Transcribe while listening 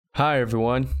Hi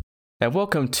everyone, and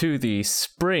welcome to the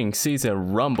Spring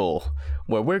Season Rumble,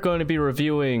 where we're going to be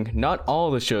reviewing not all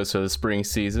the shows for the spring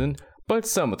season, but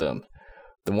some of them.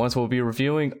 The ones we'll be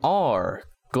reviewing are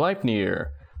Gleipnir,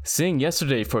 Sing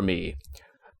Yesterday for Me,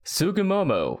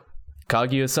 Sugumomo,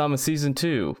 Kaguya-sama Season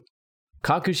 2,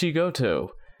 Kakushigoto,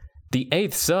 The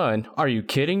Eighth Sun, Are You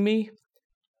Kidding Me?,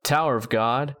 Tower of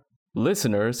God,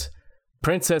 Listeners,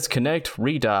 Princess Connect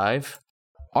Redive,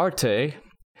 Arte,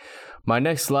 My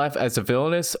Next Life as a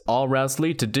Villainess, All Routes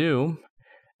Lead to Doom,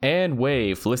 and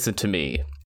Wave, Listen to Me.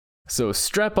 So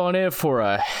strap on in for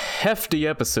a hefty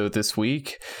episode this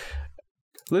week.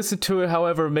 Listen to it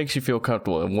however it makes you feel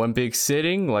comfortable in one big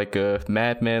sitting, like a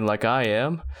madman like I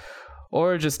am,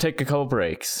 or just take a couple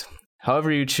breaks.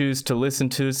 However you choose to listen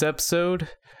to this episode,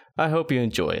 I hope you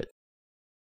enjoy it.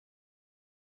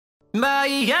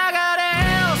 舞い上がれ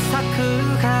よ咲く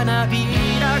花び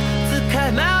ら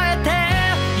捕まえて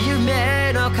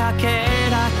夢のかけ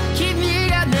ら君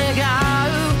が願う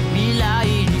未来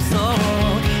にそう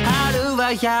春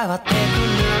はやってくる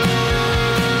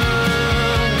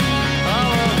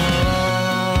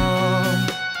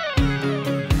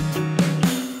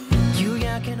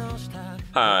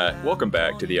Hi, welcome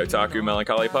back to the Otaku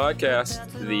Melancholy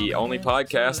Podcast, the only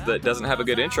podcast that doesn't have a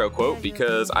good intro quote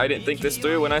because I didn't think this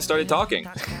through when I started talking.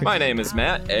 My name is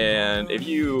Matt, and if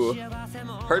you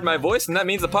heard my voice, then that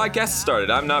means the podcast started.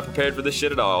 I'm not prepared for this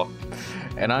shit at all.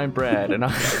 And I'm Brad, and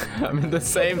I'm in the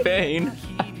same vein.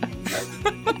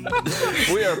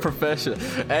 We are professional.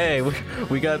 Hey,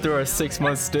 we got through our 6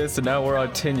 month stint, so now we're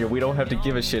on tenure. We don't have to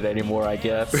give a shit anymore, I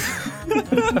guess.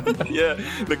 Yeah,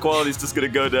 the quality's just gonna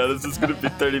go down. This is gonna be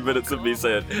 30 minutes of me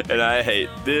saying, and I hate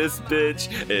this bitch,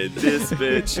 and this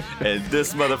bitch, and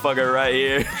this motherfucker right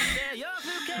here.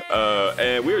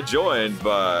 And we're joined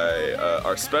by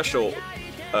our special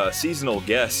seasonal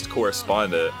guest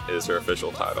correspondent, is her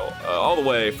official title. All the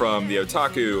way from the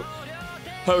Otaku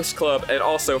Host Club, and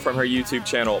also from her YouTube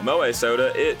channel, Moe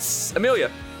Soda, it's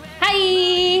Amelia.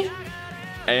 Hi!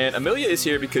 And Amelia is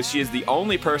here because she is the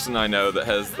only person I know who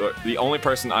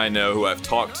I've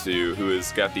talked to who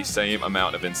has got the same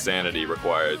amount of insanity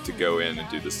required to go in and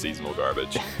do the seasonal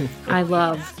garbage. I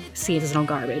love seasonal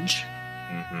garbage.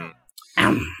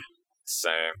 Mm-hmm.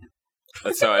 Same.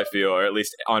 That's how I feel, or at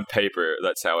least on paper,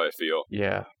 that's how I feel.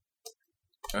 Yeah.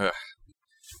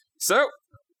 So,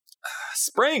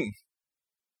 spring.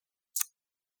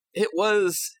 It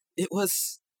was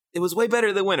way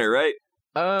better than winter, right?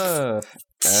 I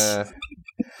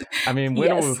mean,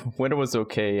 winter was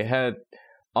okay. It had,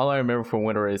 all I remember from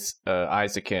winter is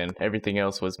Isaacin. Everything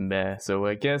else was meh. So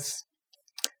I guess,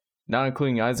 not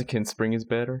including Isaacin, spring is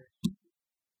better.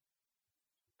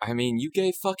 I mean, you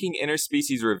gave fucking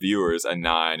Interspecies reviewers a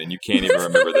 9, and you can't even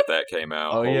remember that came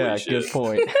out. Oh, Holy yeah, shit. good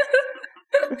point.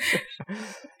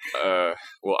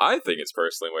 Well, I think it's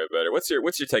personally way better. What's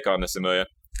your take on this, Amelia?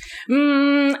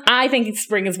 I think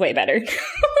spring is way better.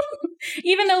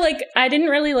 Even though, I didn't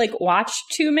really, watch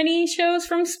too many shows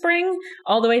from spring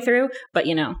all the way through. But,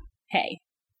 hey,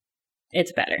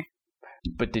 it's better.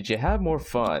 But did you have more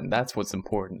fun? That's what's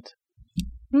important.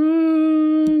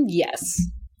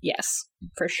 Yes,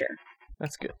 for sure.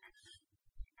 That's good.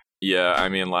 Yeah, I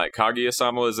mean,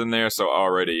 Kaguya-sama was in there, so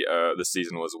already the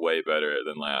season was way better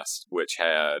than last, which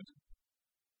had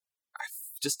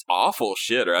just awful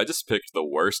shit, or I just picked the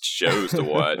worst shows to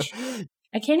watch.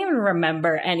 I can't even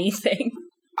remember anything.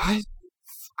 I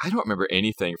don't remember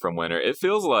anything from winter. It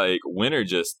feels like winter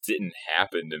just didn't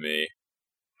happen to me.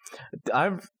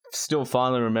 I still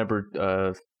fondly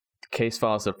remember Case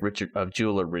Files of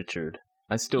Jeweler Richard.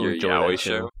 I still Your enjoy yaoi that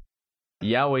show.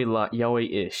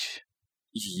 Yaoi-ish.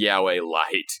 Yaoi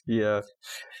light. Yeah.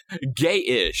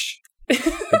 Gay-ish.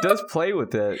 It does play with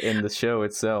that in the show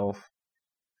itself.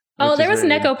 Oh, there was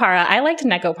Nekopara. I liked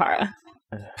Nekopara.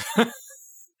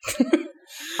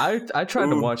 I tried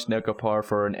to watch Nekopara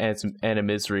for an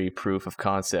Animizry proof of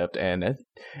concept, and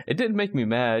it didn't make me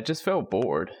mad. It just felt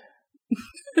bored.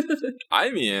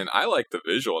 I mean, I like the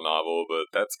visual novel, but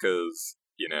that's because,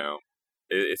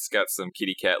 it's got some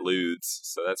kitty cat lewds,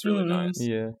 so that's really nice.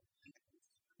 Yeah.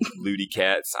 Lewdy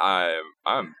cats.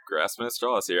 I'm grasping at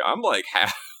straws here. I'm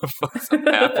half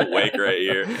awake right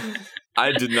here.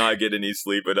 I did not get any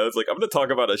sleep, and I was like, I'm going to talk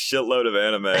about a shitload of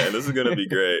anime, and this is going to be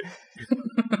great.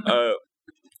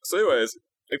 So anyways,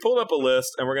 we pulled up a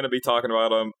list, and we're going to be talking about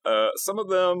them. Some of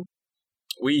them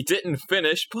we didn't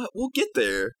finish, but we'll get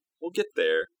there.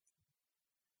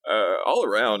 All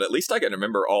around, at least I can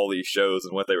remember all these shows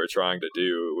and what they were trying to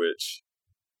do, which,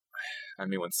 I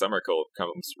mean, when summer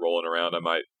comes rolling around, I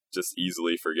might just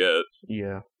easily forget.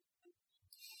 Yeah.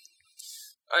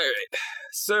 Alright,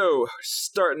 so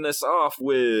starting this off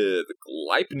with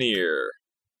Gleipnir.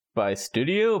 By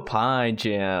Studio Pine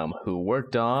Jam, who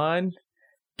worked on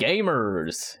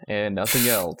Gamers and nothing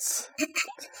else.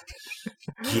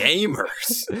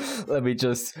 Gamers? Let me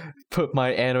just put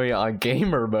my anime on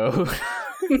gamer mode.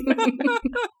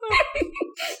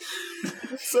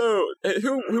 So,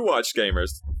 who watched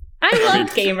Gamers? I love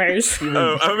Gamers.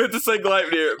 Oh, I meant to say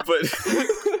Gleipnir, but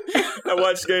I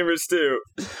watched Gamers too.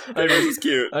 Gamers is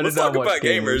cute. Let's talk about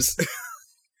Gamers.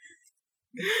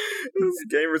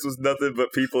 Gamers was nothing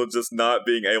but people just not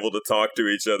being able to talk to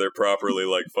each other properly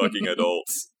like fucking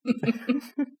adults. And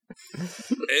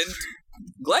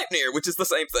Gleipnir, which is the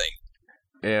same thing.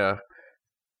 Yeah.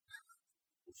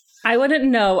 I wouldn't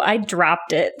know. I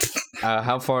dropped it.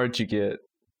 How far did you get?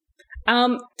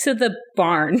 To the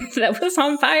barn that was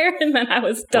on fire, and then I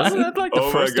was done. Wasn't that like the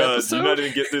first episode? Did you not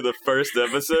even get through the first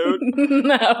episode?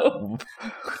 No.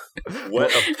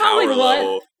 What a power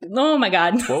level. Oh my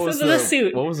god. What was the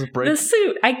suit? What was the break? The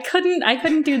suit. I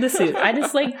couldn't do the suit. I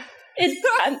just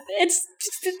it's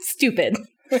stupid.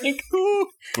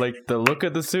 Like the look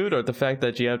of the suit, or the fact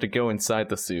that you have to go inside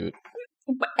the suit?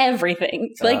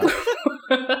 Everything. Like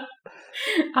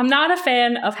I'm not a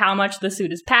fan of how much the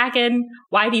suit is packing.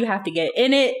 Why do you have to get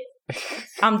in it?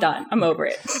 I'm done. I'm over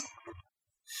it.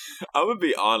 I'm gonna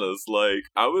be honest, like,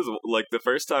 I was, like, the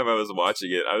first time I was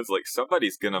watching it, I was like,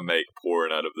 somebody's gonna make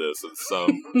porn out of this in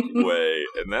some way,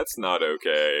 and that's not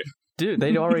okay. Dude,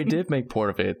 they already did make porn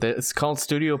of it. It's called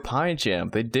Studio Pine Jam.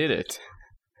 They did it.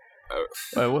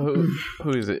 Who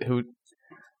is it? Who?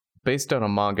 Based on a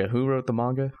manga. Who wrote the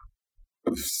manga?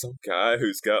 Some guy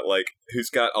who's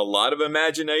got a lot of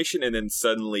imagination and then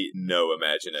suddenly no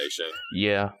imagination.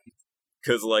 Yeah.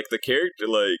 Because, like, the character,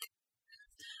 like,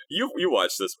 you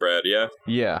watched this, Brad, yeah?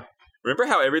 Yeah. Remember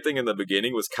how everything in the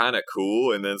beginning was kind of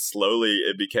cool, and then slowly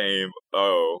it became,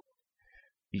 oh,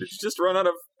 did you just run out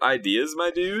of ideas,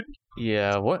 my dude?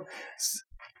 Yeah, what?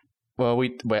 Well,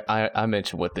 I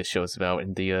mentioned what this show's about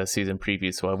in the season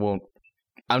preview, so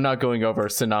I'm not going over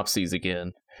synopses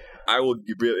again. I will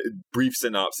brief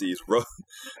synopses.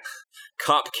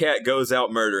 Cop cat goes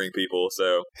out murdering people,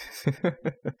 so...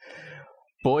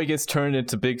 Boy gets turned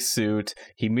into big suit.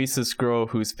 He meets this girl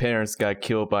whose parents got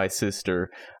killed by his sister,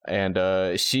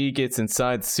 and she gets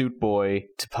inside Suit Boy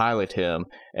to pilot him,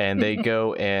 and they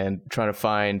go and try to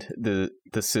find the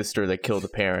sister that killed the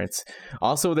parents.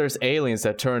 Also, there's aliens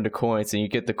that turn to coins, and you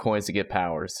get the coins to get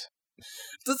powers.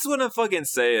 That's what I'm fucking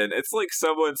saying. It's like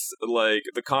someone's, like,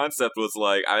 the concept was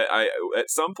like, I at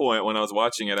some point when I was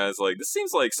watching it, I was like, this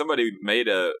seems like somebody made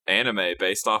a anime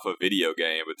based off a video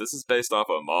game, but this is based off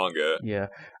a manga. Yeah.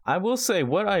 I will say,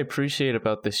 what I appreciate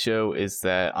about this show is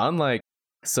that, unlike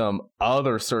some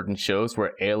other certain shows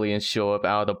where aliens show up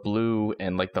out of the blue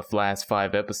and, like, the last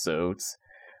 5 episodes,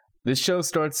 this show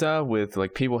starts out with,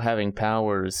 like, people having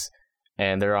powers,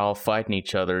 and they're all fighting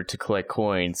each other to collect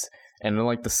coins. And in,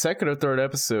 like, the second or third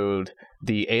episode,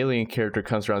 the alien character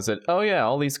comes around and said, oh yeah,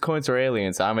 all these coins are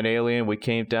aliens. I'm an alien. We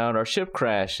came down. Our ship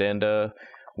crashed. And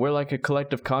we're like a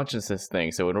collective consciousness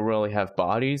thing. So we don't really have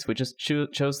bodies. We just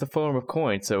chose the form of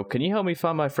coins. So can you help me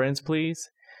find my friends, please?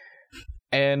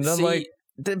 And I'm like,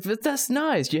 that's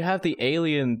nice. You have the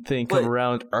alien thing come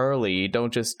around early. You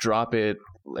don't just drop it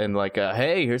and like,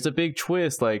 hey, here's a big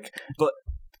twist. Like, but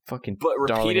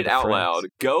repeat it out loud.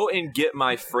 Go and get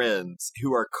my friends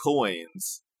who are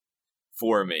coins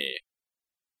for me.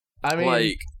 I mean,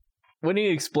 like, when he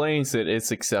explains it,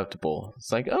 it's acceptable. It's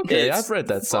like, okay, I've read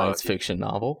that science fiction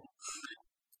novel.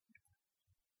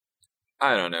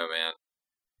 I don't know, man.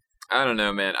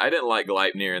 I didn't like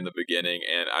Gleipnir in the beginning,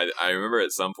 and I remember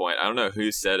at some point, I don't know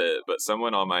who said it, but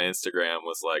someone on my Instagram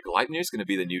was like, Gleipnir's going to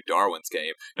be the new Darwin's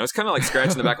game. And I was kind of like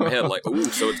scratching the back of my head, like, ooh,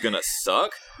 so it's going to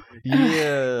suck?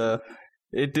 Yeah.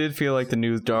 It did feel like the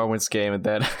new Darwin's game, and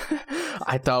that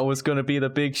I thought was going to be the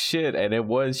big shit, and it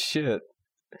was shit.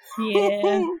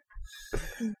 Yeah.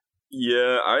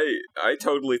 Yeah, I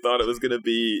totally thought it was going to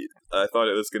be,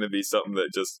 something that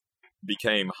just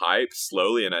became hype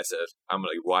slowly, and I said, I'm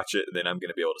going to watch it, and then I'm going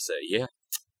to be able to say, yeah,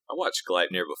 I watched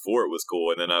Gleipnir before it was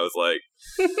cool, and then I was like,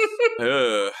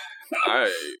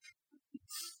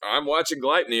 I'm watching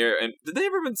Gleipnir, and did they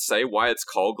ever even say why it's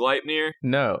called Gleipnir?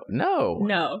 No.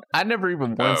 I never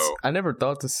even I never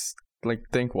thought to, like,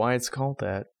 think why it's called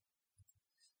that.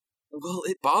 Well,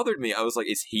 it bothered me. I was like,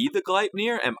 is he the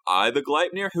Gleipnir? Am I the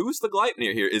Gleipnir? Who's the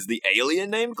Gleipnir here? Is the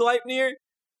alien named Gleipnir?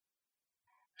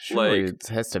 Surely it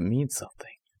has to mean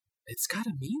something. It's got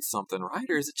to mean something, right?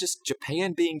 Or is it just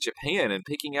Japan being Japan and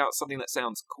picking out something that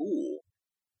sounds cool?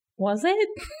 Was it?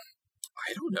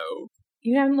 I don't know.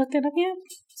 You haven't looked it up yet?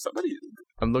 Somebody...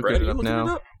 I'm looking it up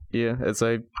now. Yeah,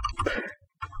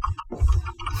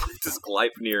 Does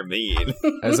Gleipnir mean?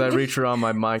 as I reach around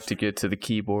my mic to get to the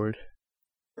keyboard.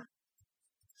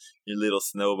 You little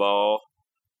snowball.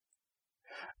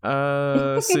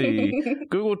 Let's see.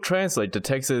 Google Translate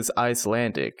detects it as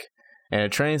Icelandic, and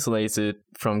it translates it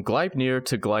from Gleipnir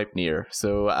to Gleipnir,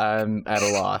 so I'm at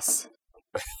a loss.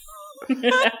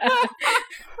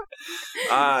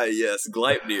 Ah, yes,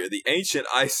 Gleipnir, the ancient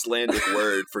Icelandic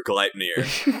word for Gleipnir.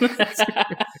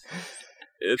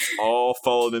 It's all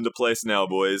fallen into place now,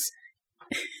 boys.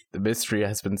 The mystery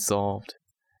has been solved.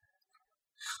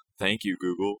 Thank you,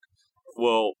 Google.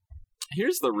 Well,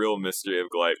 here's the real mystery of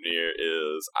Gleipnir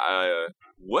is,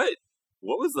 what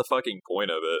was the fucking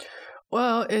point of it?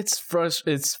 Well, it's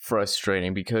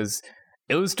frustrating because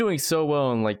it was doing so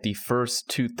well in like the first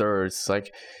 2/3.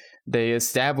 Like they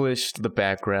established the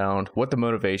background, what the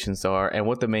motivations are, and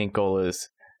what the main goal is.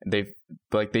 They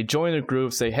join the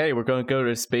group, say, "Hey, we're going to go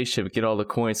to a spaceship, get all the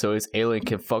coins, so this alien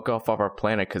can fuck off our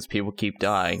planet because people keep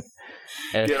dying."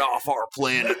 And, Get off our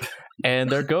planet. and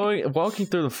they're walking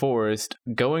through the forest,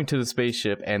 going to the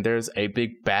spaceship, and there's a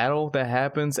big battle that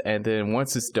happens. And then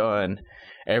once it's done,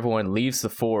 everyone leaves the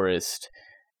forest,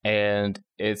 and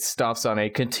it stops on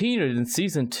a continued in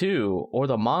season 2 or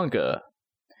the manga.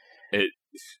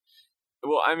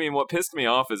 Well, I mean, what pissed me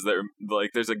off is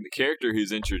there's a character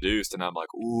who's introduced, and I'm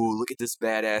like, ooh, look at this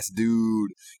badass dude.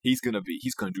 He's gonna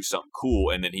do something cool,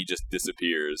 and then he just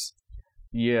disappears.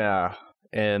 Yeah,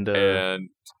 and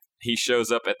he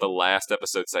shows up at the last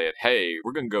episode saying, "Hey,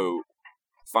 we're gonna go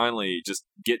finally just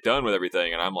get done with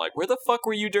everything," and I'm like, where the fuck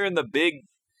were you during the big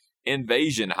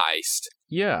invasion heist?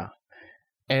 Yeah,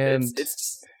 and it's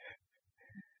just.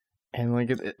 And like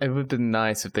it would have been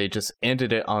nice if they just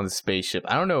ended it on the spaceship.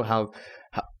 I don't know how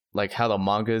the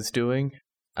manga is doing.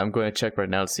 I'm going to check right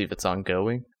now to see if it's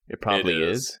ongoing. It probably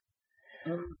is.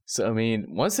 So I mean,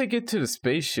 once they get to the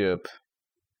spaceship,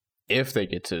 if they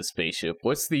get to the spaceship,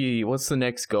 what's the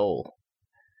next goal?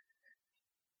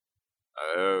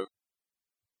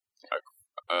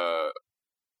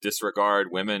 Disregard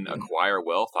women, acquire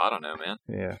wealth. I don't know, man.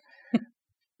 Yeah,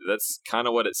 that's kind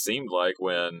of what it seemed like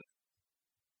when.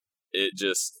 It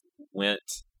just went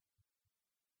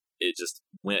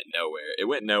nowhere. It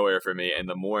went nowhere for me, and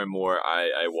the more and more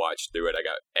I watched through it, I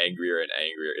got angrier and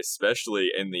angrier,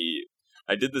 especially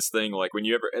I did this thing, like, when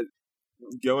you ever,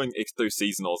 going through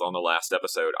seasonals on the last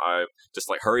episode, I just,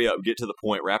 like, hurry up, get to the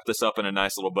point, wrap this up in a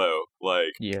nice little bow,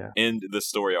 like, end the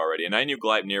story already, and I knew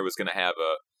Gleipnir was going to have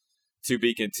a to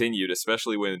be continued,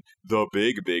 especially when the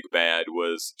big bad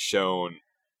was shown,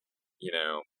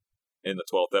 in the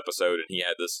 12th episode, and he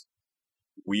had this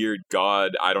weird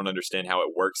god, I don't understand how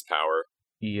it works power.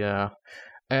 Yeah.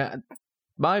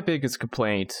 My biggest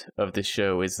complaint of this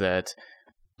show is that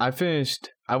I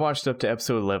watched up to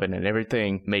episode 11 and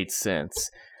everything made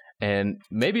sense. And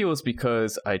maybe it was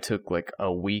because I took like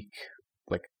a week,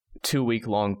 like 2-week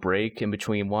long break in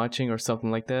between watching or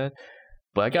something like that.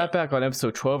 But I got back on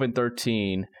episode 12 and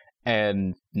 13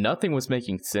 and nothing was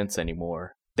making sense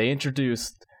anymore. They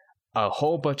introduced a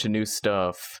whole bunch of new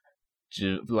stuff,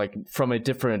 like from a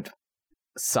different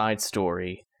side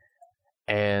story,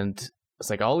 and it's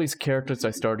like all these characters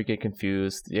I started to get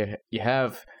confused. You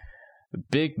have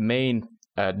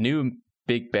new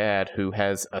big bad who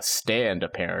has a stand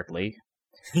apparently.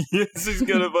 Yes, he's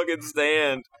got a fucking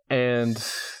stand. And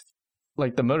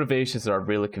like the motivations are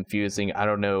really confusing. I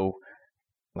don't know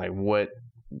like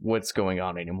what's going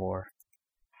on anymore.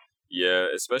 Yeah,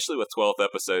 especially with 12th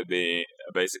episode being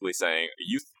basically saying,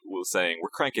 we're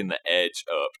cranking the edge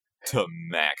up to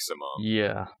maximum.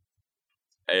 Yeah.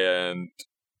 And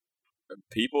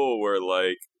people were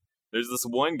like, there's this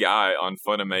one guy on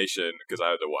Funimation, because I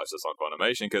had to watch this on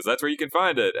Funimation, because that's where you can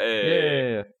find it.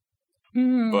 Hey. Yeah.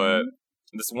 Mm-hmm. But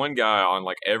this one guy on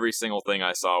like every single thing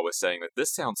I saw was saying that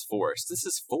this sounds forced. This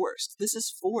is forced. This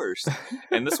is forced.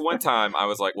 And this one time I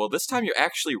was like, well, this time you're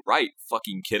actually right,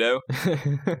 fucking kiddo.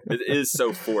 It is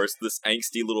so forced. This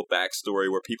angsty little backstory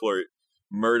where people are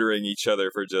murdering each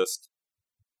other for just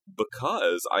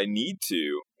because I need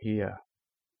to. Yeah.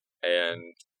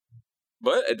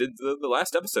 But the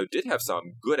last episode did have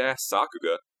some good ass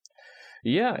Sakuga.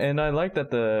 Yeah, and I like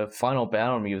that the final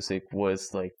battle music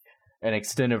was like an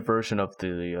extended version of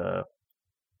the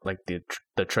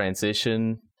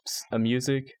transition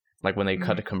music, like when they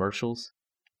cut to commercials.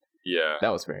 Yeah,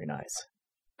 that was very nice.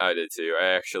 I did too. I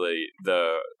actually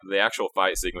the actual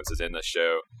fight sequences in the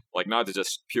show, like, not to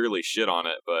just purely shit on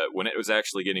it, but when it was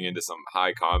actually getting into some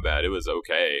high combat, it was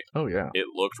okay. Oh yeah, it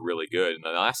looked really good. And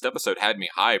the last episode had me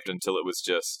hyped until it was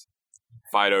just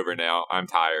fight over now. I'm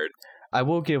tired. I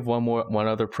will give one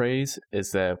other praise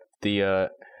is that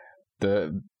the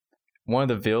one of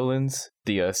the villains,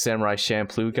 the Samurai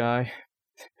Champloo guy.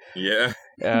 Yeah.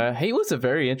 He was a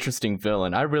very interesting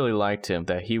villain. I really liked him.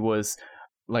 That he was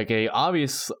like a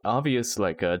obvious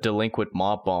like a delinquent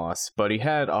mob boss, but he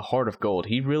had a heart of gold.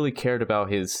 He really cared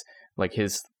about his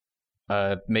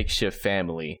makeshift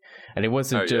family, and it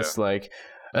wasn't just like,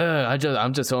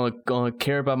 I'm just only gonna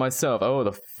care about myself. Oh,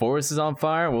 the forest is on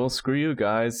fire. Well, screw you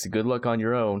guys. Good luck on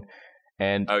your own.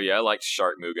 And I liked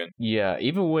Shark Mugen. Yeah,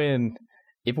 even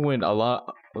when a lot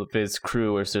of his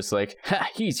crew was just like, ha,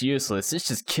 he's useless. Let's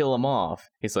just kill him off.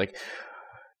 He's like,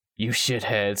 you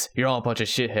shitheads, you're all a bunch of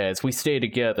shitheads. We stay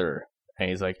together. And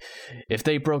he's like, if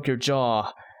they broke your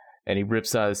jaw, and he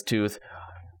rips out his tooth,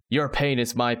 your pain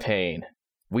is my pain.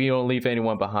 We don't leave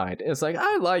anyone behind. It's like,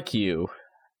 I like you.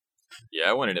 Yeah,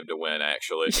 I wanted him to win,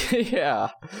 actually. Yeah.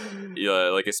 Yeah,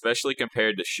 like, especially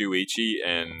compared to Shuichi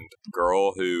and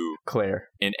Girl, who... Claire.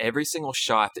 In every single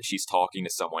shot that she's talking to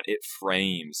someone, it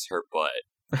frames her butt.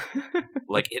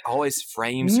 Like, it always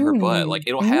frames her butt. Like,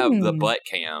 it'll have the butt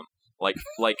cam. Like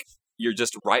you're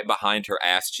just right behind her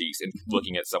ass cheeks and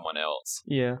looking at someone else.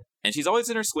 Yeah. And she's always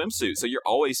in her swimsuit, so you're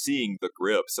always seeing the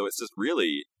grip. So it's just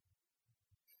really...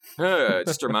 it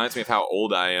just reminds me of how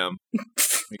old I am.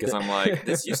 Because I'm like,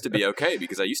 this used to be okay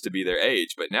because I used to be their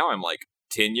age, but now I'm like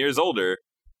 10 years older,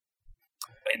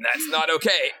 and that's not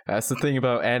okay. That's the thing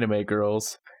about anime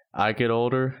girls. I get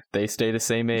older, they stay the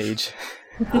same age.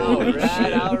 All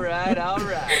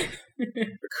right.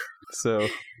 So,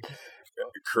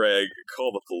 Craig,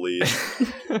 call the police.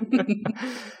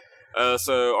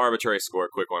 So arbitrary score,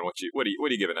 quick one. What are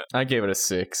you giving it? I gave it a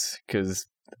 6 because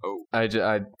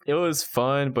it was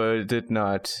fun, but it did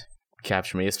not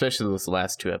capture me, especially those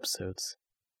last 2 episodes.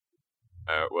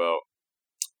 Well,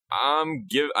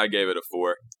 I gave it a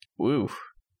 4. Woo.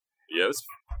 Yeah,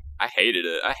 I hated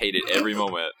it. I hated every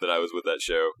moment that I was with that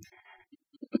show.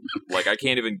 Like, I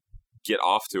can't even get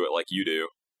off to it like you do.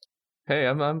 Hey,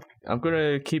 I'm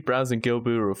gonna keep browsing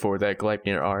Gilburu for that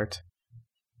Gleipnir art.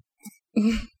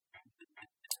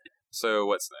 So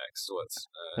what's next?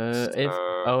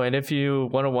 And if you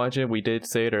want to watch it, we did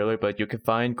say it earlier, but you can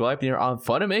find Gleipnir on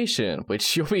Funimation,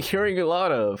 which you'll be hearing a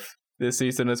lot of this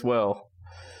season as well.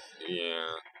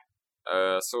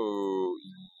 Yeah. So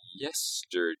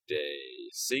yesterday,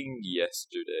 sing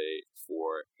yesterday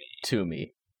for me. To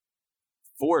me.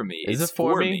 For me. Is it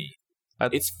for me?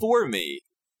 It's for me.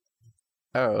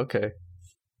 Oh, okay.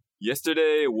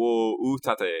 Yesterday wo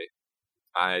utate,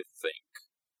 I think.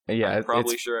 Yeah, I'm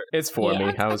probably sure. It's for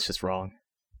me. I was just wrong.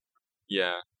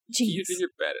 Yeah. Jeez. You're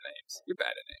bad at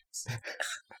names.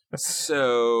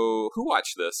 So, who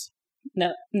watched this?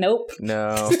 No. Nope. No.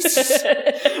 I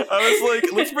was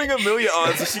like, let's bring Amelia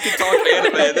on so she can talk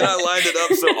anime. And then I lined it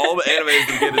up so all the animes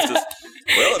we get is just,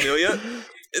 well, Amelia,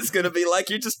 it's going to be like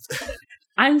you just...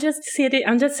 I'm just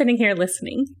sitting here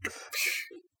listening.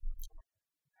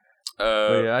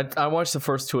 I watched the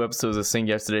first 2 episodes of Sing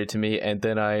Yesterday to Me, and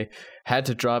then I had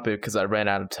to drop it because I ran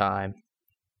out of time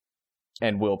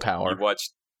and willpower.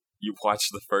 You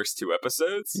watched the first 2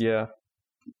 episodes? Yeah.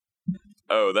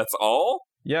 Oh, that's all?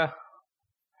 Yeah.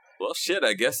 Well, shit,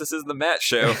 I guess this is the Matt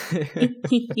show.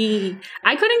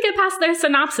 I couldn't get past their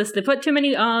synopsis. They put too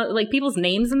many people's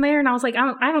names in there, and I was like,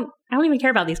 I don't even care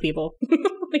about these people.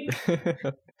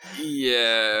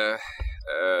 Yeah.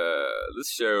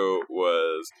 This show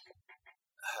was...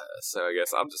 so I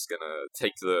guess I'm just gonna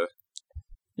take the...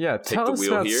 Yeah, tell us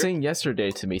about here. Sing Yesterday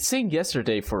to Me. Sing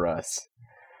Yesterday for us.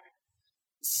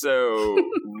 So,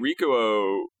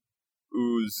 Rikuo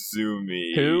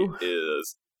Uzumi Who?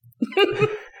 is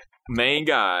main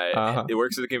guy. Uh-huh. He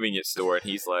works at a convenience store, and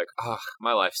he's like,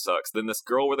 my life sucks. Then this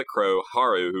girl with a crow,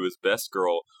 Haru, who is best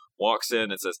girl, walks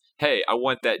in and says, hey, I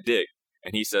want that dick.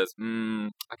 And he says,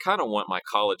 I kind of want my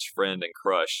college friend and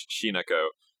crush, Shinako,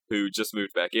 who just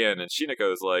moved back in. And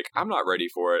Shinako's like, I'm not ready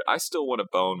for it. I still want to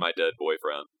bone my dead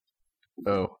boyfriend.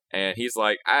 Oh. And he's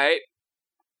like, all right,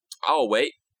 I'll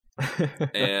wait.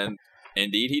 And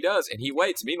indeed he does. And he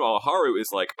waits. Meanwhile, Haru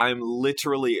is like, I'm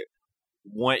literally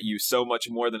want you so much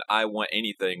more than I want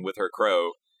anything with her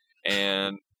crow.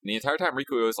 And the entire time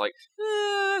Rikuo is like,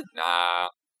 nah,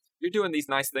 you're doing these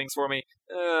nice things for me?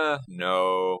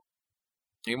 No.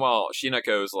 Meanwhile,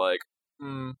 Shinako's like,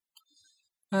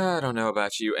 I don't know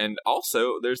about you. And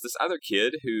also, there's this other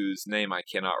kid whose name I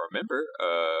cannot remember,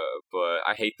 but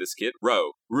I hate this kid.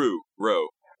 Ro.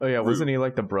 Oh yeah, wasn't he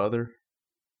like the brother?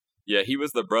 Yeah, he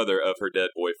was the brother of her dead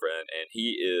boyfriend, and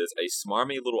he is a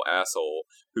smarmy little asshole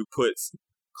who puts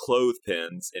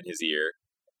clothespins in his ear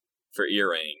for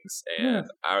earrings. And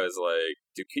I was like,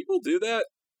 do people do that?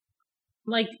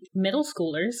 Like middle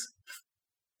schoolers.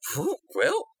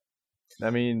 Well, I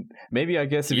mean, maybe I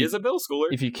guess He is a middle schooler.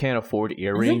 if you can't afford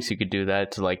earrings, you could do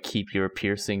that to like keep your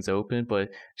piercings open. But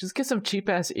just get some cheap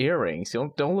ass earrings.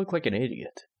 Don't look like an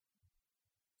idiot.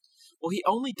 Well, he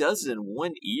only does it in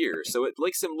one ear, so it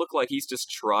makes him look like he's just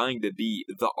trying to be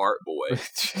the art boy.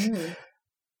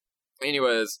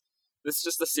 Anyways, this is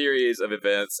just a series of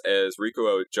events as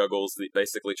Rikuo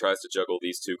basically tries to juggle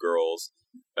these two girls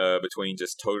between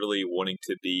just totally wanting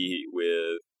to be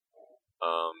with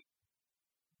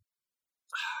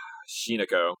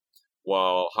Shinako,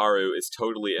 while Haru is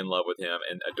totally in love with him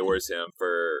and adores him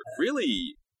for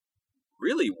really,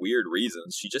 really weird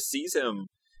reasons. She just sees him.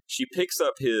 She picks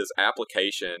up his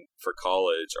application for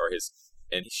college,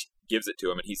 and she gives it to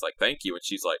him, and he's like, "Thank you," and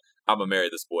she's like, "I'm gonna marry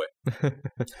this boy."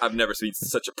 I've never seen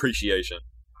such appreciation.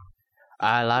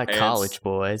 I like college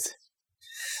boys.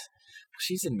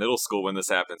 She's in middle school when this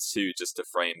happens too, just to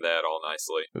frame that all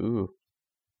nicely. Ooh.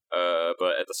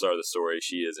 But at the start of the story,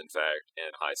 she is in fact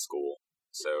in high school,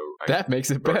 so that makes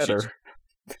it better.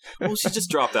 She just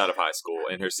dropped out of high school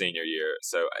in her senior year,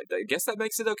 so I guess that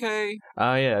makes it okay.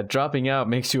 Oh yeah, dropping out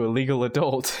makes you a legal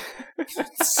adult.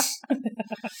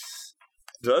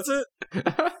 Does it?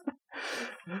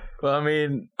 Well, I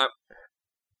mean,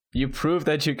 you prove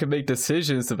that you can make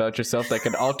decisions about yourself that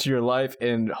can alter your life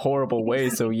in horrible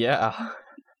ways. So yeah.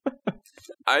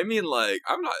 I mean, like,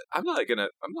 I'm not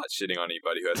shitting on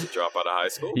anybody who has to drop out of high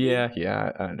school. Yeah.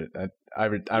 I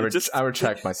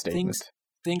retract my statement.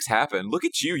 Things happen. Look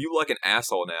at you. You look like an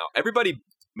asshole now. Everybody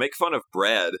make fun of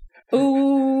Brad.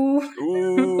 Ooh.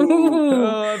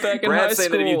 Oh, back in high Brad's saying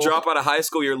school. that if you drop out of high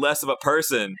school, you're less of a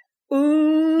person.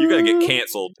 Ooh. You're gonna get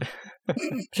canceled.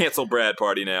 Cancel Brad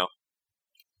party now.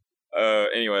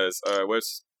 Anyways,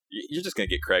 you're just gonna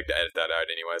get Craig to edit that out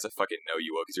anyways. I fucking know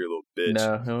you will because you're a little bitch.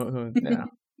 No.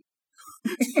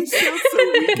 You sound so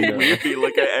weak and weepy,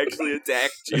 like I actually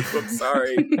attacked you. I'm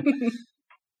sorry.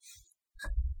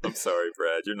 I'm sorry,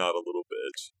 Brad. You're not a little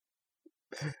bitch.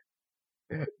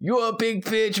 You're a big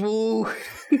bitch, woo.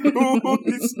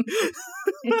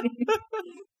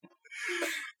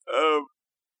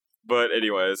 But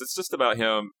anyways, it's just about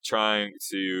him trying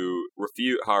to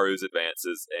refute Haru's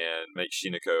advances and make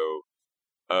Shinako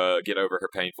get over her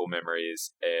painful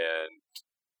memories and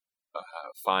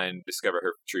discover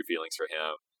her true feelings for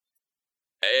him.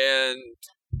 And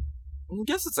I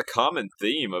guess it's a common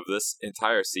theme of this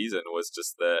entire season was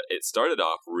just that it started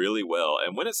off really well.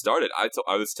 And when it started, I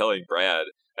was telling Brad,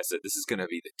 I said, this is going to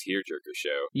be the tearjerker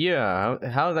show. Yeah,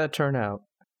 how did that turn out?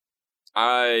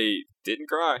 I didn't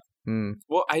cry. Mm.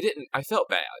 Well, I didn't. I felt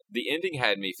bad. The ending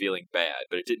had me feeling bad,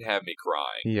 but it didn't have me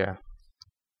crying. Yeah.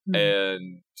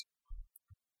 And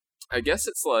I guess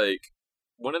it's like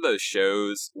one of those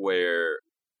shows where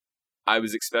I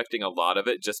was expecting a lot of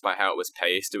it just by how it was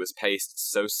paced. It was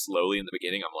paced so slowly in the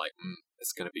beginning. I'm like,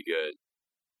 it's going to be good.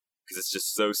 Because it's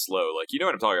just so slow. Like, you know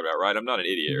what I'm talking about, right? I'm not an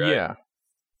idiot, right? Yeah.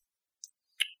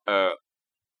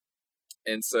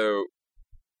 And so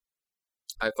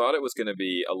I thought it was going to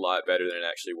be a lot better than it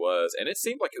actually was. And it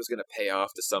seemed like it was going to pay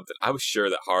off to something. I was sure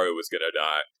that Haru was going to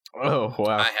die. Oh,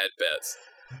 wow. I had bets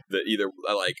that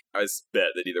I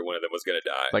bet that either one of them was going to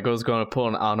die. Like it was going to pull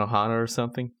an Anohana or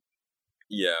something?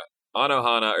 Yeah.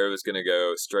 Anohana, or it was going to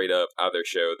go straight up either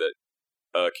show that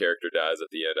a character dies at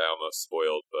the end. I almost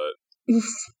spoiled, but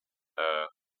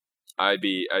I'd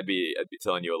be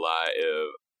telling you a lie if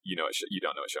you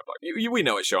don't know what show I'm talking. We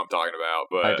know what show I'm talking about,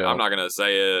 but I'm not going to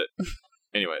say it.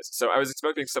 Anyways, so I was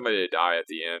expecting somebody to die at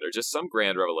the end, or just some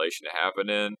grand revelation to happen.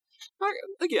 And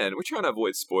again, we're trying to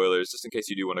avoid spoilers, just in case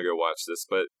you do want to go watch this.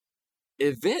 But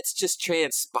events just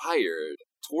transpired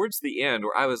towards the end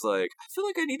where I was like, I feel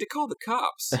like I need to call the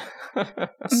cops.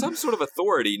 Some sort of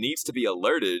authority needs to be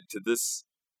alerted to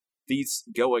these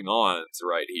going-ons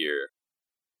right here.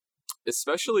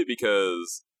 Especially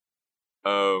because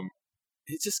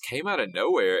it just came out of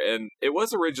nowhere, and it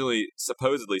was originally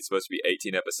supposedly supposed to be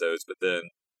 18 episodes, but then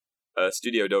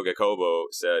Studio Doga Kobo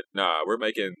said, nah, we're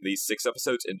making these 6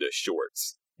 episodes into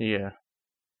shorts. Yeah.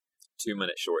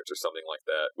 2-minute shorts or something like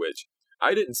that, which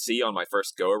I didn't see on my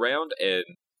first go-around, and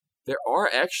there are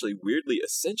actually weirdly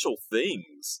essential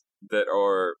things that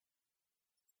are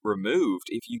removed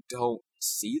if you don't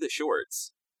see the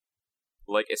shorts.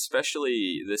 Like,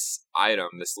 especially this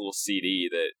item, this little CD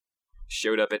that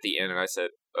showed up at the end, and I said,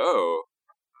 oh,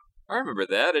 I remember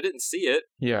that. I didn't see it.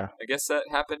 Yeah. I guess that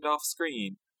happened off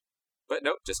screen. But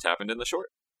nope, just happened in the short.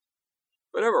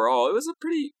 But overall, it was a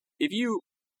pretty... If you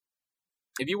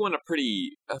want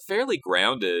a fairly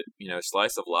grounded,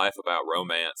 slice of life about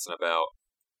romance and about,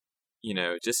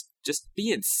 just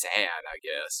being sad, I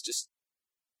guess.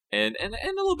 and a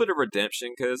little bit of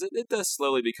redemption, because it does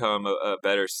slowly become a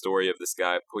better story of this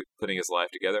guy putting his life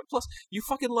together. Plus, you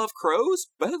fucking love crows,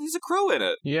 but there's a crow in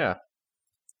it. Yeah.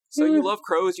 So you love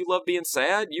crows, you love being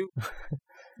sad, you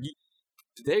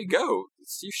there you go.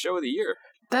 It's your show of the year.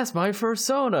 That's my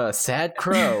persona, sad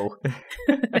crow.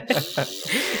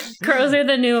 Crows are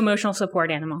the new emotional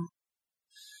support animal.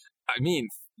 I mean,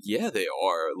 yeah, they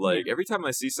are. Like, every time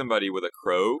I see somebody with a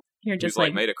crow, You're just who's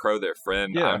like made a crow their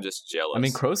friend, Yeah. I'm just jealous. I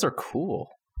mean, crows are cool.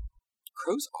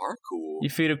 Crows are cool. You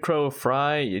feed a crow a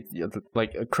fry,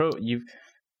 like a crow.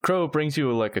 Crow brings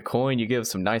you like a coin. You give it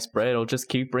some nice bread, it'll just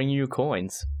keep bringing you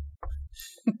coins.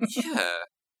 Yeah.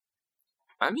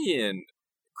 I mean,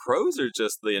 crows are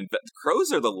just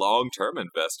crows are the long-term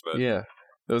investment. Yeah,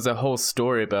 there was a whole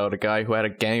story about a guy who had a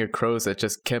gang of crows that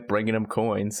just kept bringing him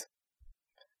coins.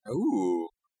 Ooh.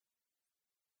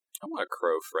 I want a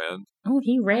crow friend. Oh,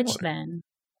 he rich then.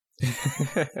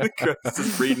 The crow's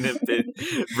just bringing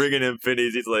him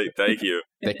pennies. He's like, thank you.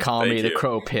 They call me the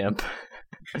crow pimp.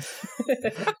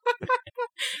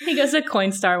 He goes to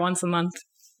Coinstar once a month.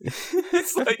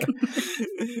 He's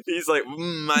like,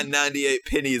 my 98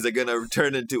 pennies are gonna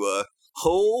turn into a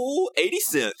whole 80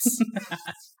 cents.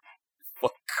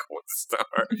 Fuck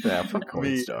Coinstar. Yeah, fuck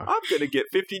Coinstar. I'm gonna get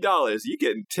 $50. You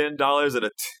getting $10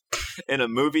 and a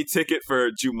movie ticket for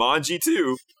Jumanji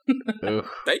 2.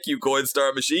 Thank you,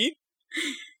 Coinstar machine.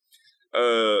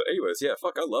 Anyways, yeah,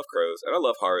 fuck, I love crows, and I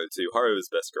love Haru too. Haru is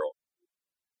best girl.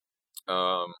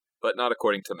 But not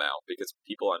according to Mal, because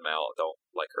people on Mal don't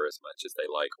like her as much as they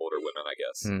like older women, I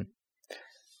guess.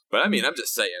 But I mean, I'm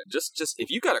just saying, just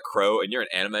if you got a crow and you're an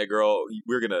anime girl,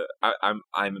 I'm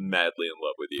madly in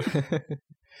love with you.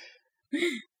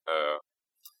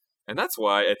 And that's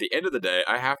why, at the end of the day,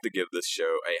 I have to give this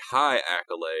show a high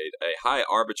accolade, a high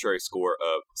arbitrary score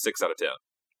of 6 out of 10.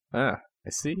 Ah, I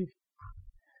see.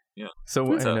 Yeah.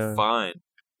 So It's a fine.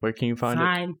 Where can you find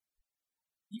it?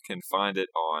 You can find it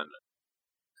on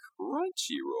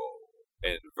Crunchyroll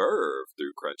and Verve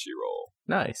through Crunchyroll.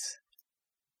 Nice.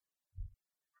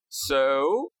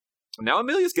 So, now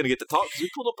Amelia's going to get to talk, because we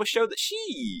pulled up a show that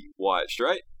she watched,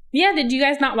 right? Yeah, did you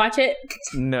guys not watch it?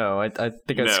 No, I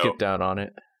think I skipped out on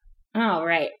it. Oh,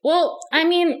 right. Well, I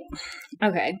mean,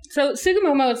 okay. So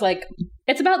Tsukumomo is like,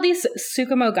 it's about these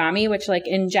Tsukumogami, which like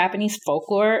in Japanese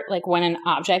folklore, like when an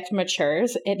object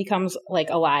matures, it becomes like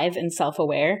alive and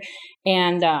self-aware.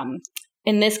 And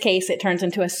in this case, it turns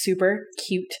into a super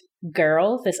cute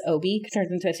girl. This Obi turns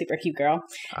into a super cute girl.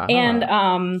 Uh-huh.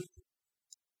 And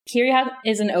Kiriha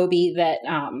is an Obi that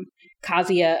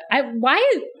Kazuya...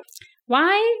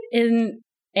 Why in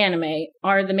anime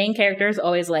are the main characters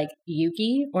always like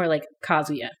Yuki or like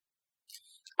Kazuya?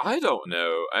 I don't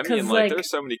know. I mean, like there's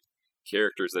so many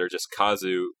characters that are just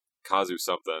Kazu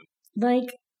something.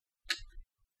 Like,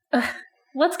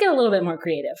 let's get a little bit more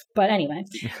creative. But anyway.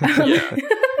 Yeah.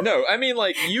 No, I mean,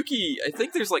 like, Yuki, I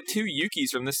think there's like 2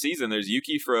 Yukis from this season. There's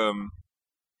Yuki from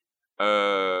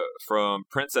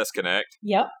Princess Connect.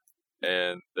 Yep.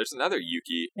 And there's another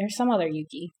Yuki. There's some other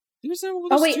Yuki.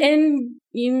 Oh, wait, and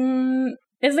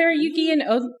is there a Yuki in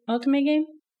Ultimate game?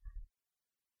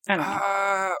 I don't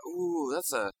know. Ooh,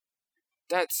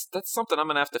 that's something I'm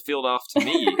gonna have to field off to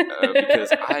me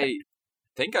because I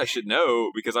think I should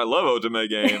know because I love Ultimate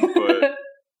game. But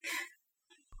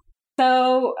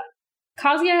so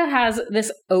Kazuya has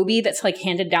this Obi that's like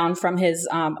handed down from his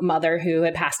mother who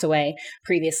had passed away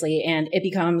previously, and it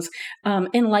becomes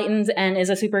enlightened and is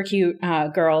a super cute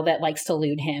girl that likes to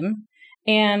lewd him.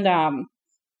 And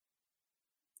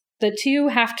the two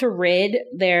have to rid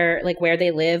their, like, where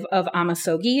they live of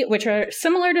Amasogi, which are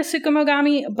similar to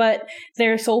Tsukumogami, but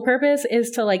their sole purpose is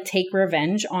to, like, take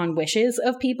revenge on wishes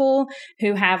of people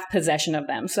who have possession of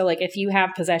them. So, like, if you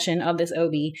have possession of this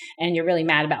Obi and you're really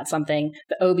mad about something,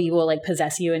 the Obi will, like,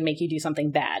 possess you and make you do something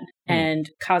bad.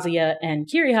 And Kazuya and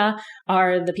Kiriha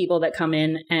are the people that come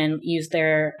in and use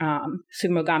their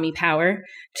Tsukumogami power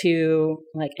to,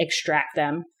 like, extract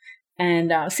them.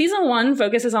 And season 1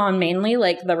 focuses on mainly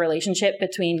like the relationship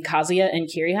between Kazuya and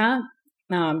Kiriha,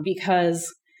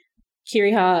 because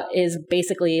Kiriha is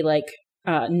basically like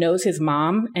knows his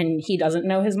mom and he doesn't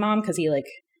know his mom because he like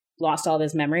lost all of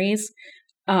his memories.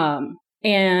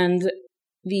 And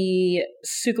the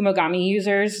Tsukumogami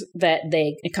users that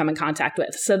they come in contact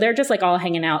with. So they're just like all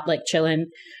hanging out, like chilling,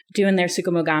 doing their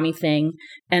Tsukumogami thing.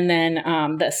 And then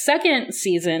the second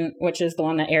season, which is the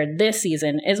one that aired this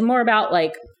season, is more about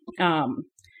like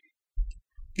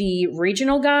the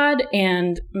regional god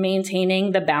and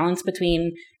maintaining the balance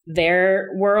between their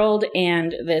world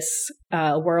and this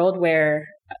world where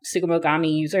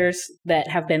Tsukumogami users that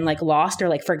have been like lost or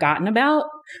like forgotten about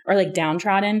or like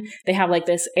downtrodden, they have like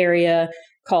this area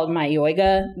called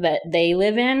Mayoiga that they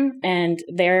live in, and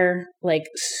their like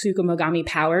Tsukumogami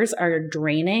powers are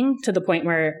draining to the point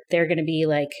where they're going to be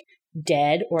like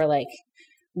dead or like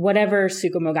whatever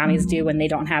Tsukumogamis do when they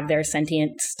don't have their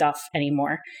sentient stuff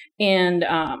anymore. And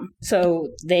so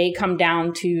they come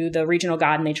down to the regional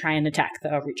god and they try and attack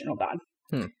the regional god.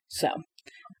 So,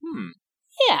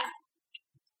 yeah.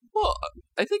 Well,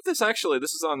 I think this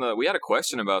is on we had a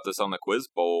question about this on the Quiz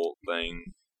Bowl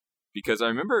thing, because I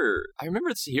remember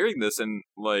hearing this and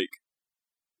like,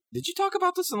 did you talk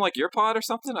about this in like your pod or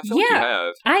something? I feel like you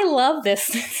have. I love this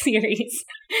series.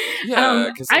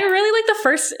 Yeah, I really like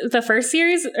the first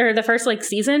series or the first like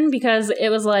season because it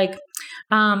was like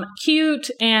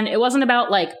cute and it wasn't about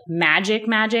like magic.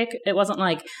 It wasn't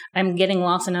like I'm getting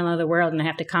lost in another world and I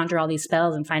have to conjure all these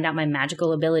spells and find out my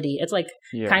magical ability. It's like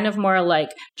kind of more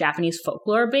like Japanese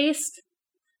folklore based.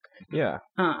 Yeah.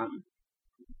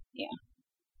 Yeah.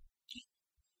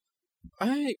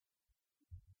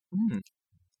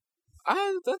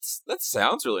 That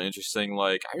sounds really interesting.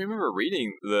 Like, I remember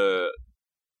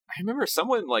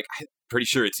someone, like, I'm pretty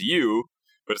sure it's you,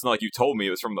 but it's not like you told me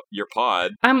it was from your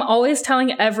pod. I'm always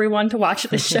telling everyone to watch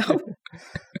this show.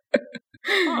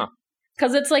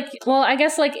 Because it's like, well, I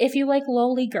guess, like, if you like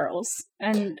lowly girls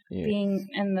and being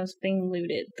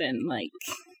looted, then, like...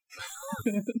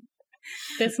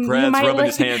 Brad's rubbing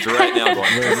his hands right now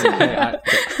going,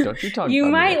 don't you talk you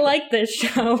about might me. like this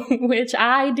show, which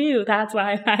I do. That's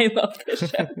why I love this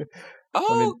show.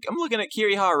 I'm looking at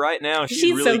Kiriha right now.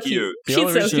 She's really so cute.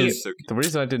 She's so cute. The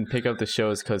reason I didn't pick up the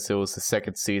show is because it was the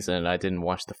second season and I didn't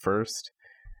watch the first.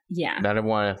 Yeah. And I didn't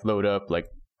want to load up like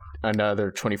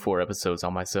another 24 episodes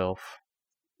on myself.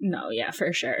 No, yeah,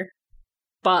 for sure.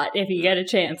 But if you get a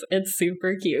chance, it's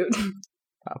super cute.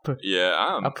 I'll put it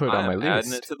on my list.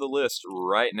 Adding it to the list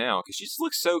right now because she just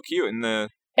looks so cute in the.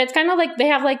 It's kind of like they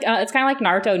have like it's kind of like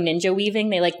Naruto ninja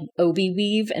weaving. They like obi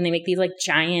weave and they make these like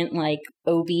giant like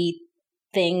obi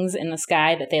things in the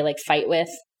sky that they like fight with.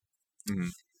 Mm-hmm.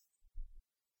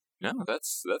 No,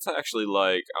 that's actually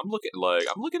like I'm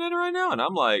looking at it right now and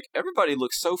I'm like everybody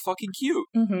looks so fucking cute.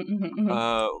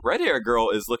 Red hair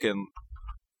girl is looking.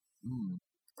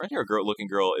 Red hair looking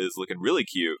girl is looking really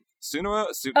cute. Sunua?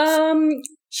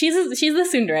 She's the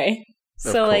tsundere.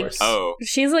 So like,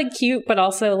 she's like cute, but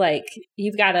also like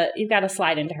you've gotta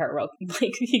slide into her real.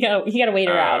 Like you gotta wait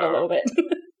her out a little bit.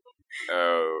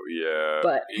 Oh yeah.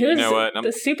 But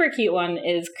the super cute one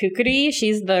is Kukuri.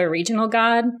 She's the regional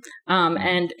god,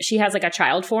 and she has like a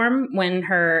child form when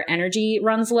her energy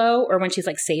runs low or when she's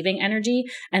like saving energy,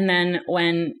 and then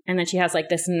she has like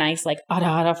this nice like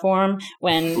Ara form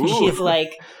when she's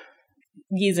like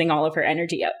using all of her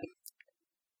energy up.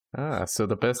 So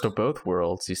the best of both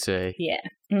worlds, you say? Yeah.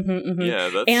 Mm-hmm.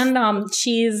 Yeah. And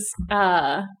she's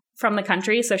from the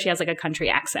country, so she has like a country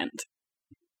accent.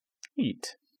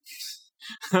 Neat.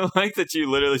 I like that you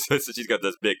literally said that she's got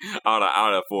this big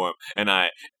Ara form, and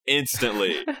I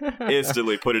instantly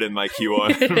put it in my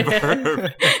Q1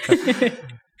 verb.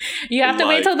 You have to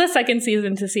wait till the second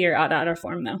season to see her Ara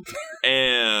form, though.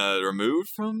 And removed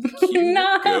from the queue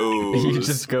goes. You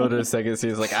just go to the second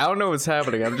season, like, I don't know what's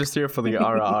happening. I'm just here for the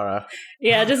Ara.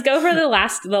 Yeah, just go for the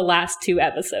last 2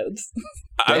 episodes.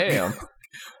 Damn.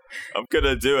 I'm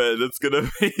gonna do it. It's gonna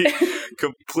be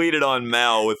completed on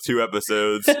Mal with 2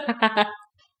 episodes.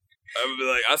 I'm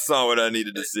like, I saw what I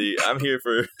needed to see. I'm here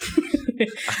for.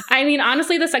 I mean,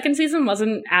 honestly, the second season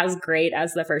wasn't as great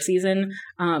as the first season.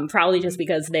 Probably just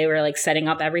because they were like setting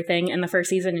up everything in the first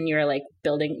season, and you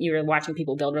were watching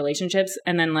people build relationships,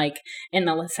 and then like in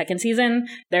the second season,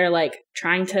 they're like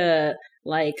trying to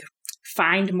like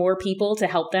find more people to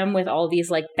help them with all these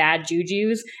like bad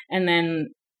jujus, and then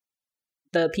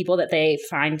the people that they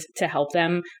find to help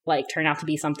them like turn out to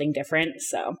be something different.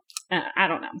 So I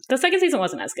don't know. The second season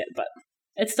wasn't as good, but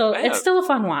it's still a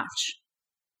fun watch.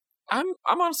 I'm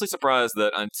honestly surprised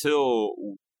that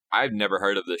I've never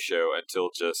heard of this show until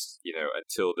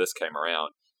this came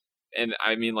around. And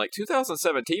I mean, like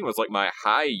 2017 was like my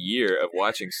high year of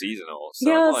watching seasonal. So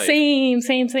yeah, like, same.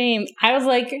 I was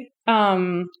like,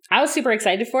 I was super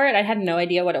excited for it. I had no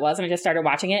idea what it was, and I just started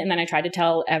watching it. And then I tried to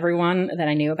tell everyone that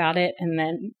I knew about it, and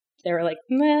then they were like,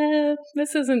 "Nah,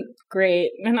 this isn't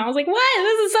great." And I was like, "What?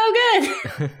 This is so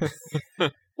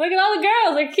good! Look at all the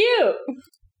girls; they're cute."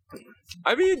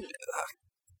 I mean,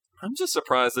 I'm just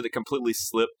surprised that it completely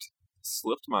slipped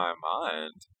my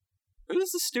mind. Who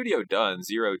has the studio done?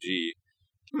 Zero G.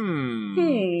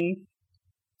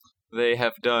 They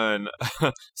have done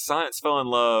Science Fell in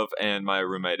Love and My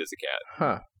Roommate is a Cat.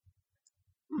 Huh.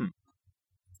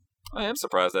 I am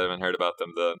surprised I haven't heard about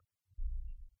them then.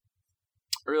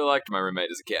 I really liked My Roommate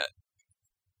is a Cat.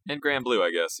 And Grand Blue,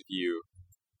 I guess, if you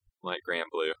Light Grand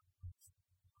Blue.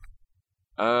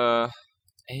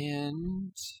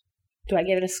 And Do I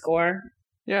give it a score?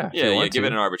 Yeah. Give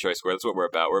it an arbitrary score. That's what we're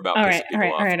about. We're about All pissing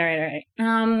right. people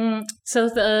off. So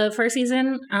the first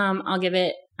season, I'll give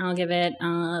it a 7. I'll give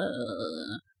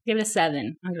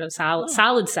it a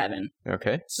solid 7.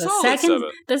 Okay. Solid 7.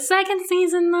 The second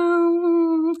season,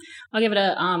 though, I'll give it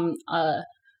a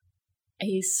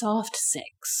soft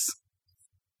 6.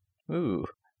 Ooh.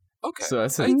 Okay. So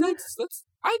that's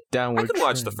I downward. could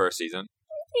watch trend. the first season.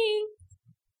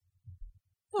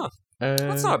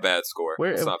 That's not a bad score.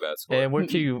 That's not a bad score. And where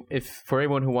can you, if for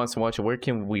anyone who wants to watch it, where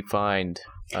can we find?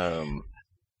 I'm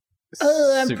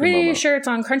pretty sure it's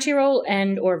on Crunchyroll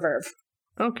and or Verve.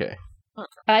 Okay.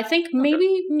 I think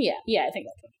maybe, yeah, I think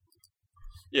that's it.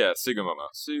 Yeah, Sugumomo.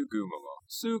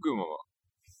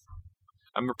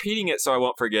 I'm repeating it so I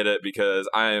won't forget it because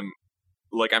I'm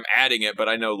adding it, but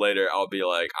I know later I'll be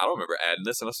like, I don't remember adding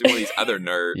this unless you're one of these other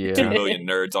 2 million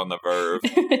nerds on the Verve.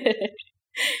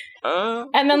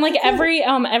 And then every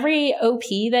OP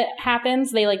that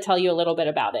happens, they tell you a little bit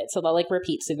about it. So they'll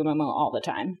repeat Sugumomo all the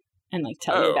time and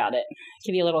tell you about it.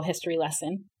 Give you a little history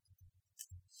lesson.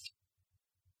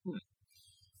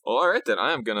 Well, all right then.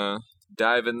 I am gonna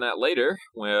dive in that later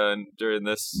during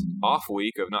this off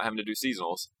week of not having to do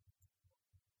seasonals.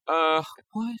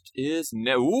 What is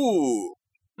Ooh.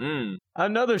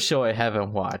 Another show I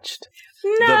haven't watched.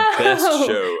 No, the best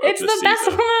show. It's the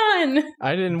best one.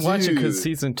 I didn't watch it because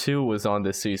season 2 was on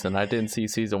this season. I didn't see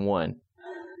season 1.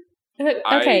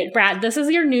 Okay, Brad, this is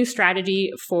your new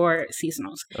strategy for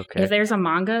seasonals. Okay. If there's a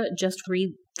manga, just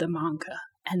read the manga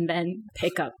and then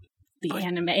pick up the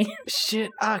anime. Shit,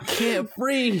 I can't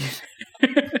breathe.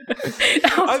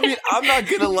 I mean, I'm not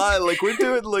gonna lie. We're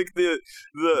doing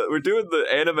we're doing the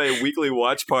anime weekly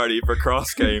watch party for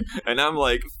Cross Game, and I'm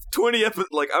 15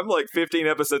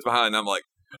 episodes behind.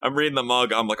 I'm reading the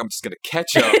manga. I'm just gonna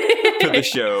catch up to the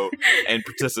show and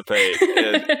participate.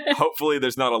 And hopefully,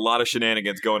 there's not a lot of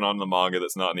shenanigans going on in the manga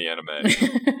that's not in the anime.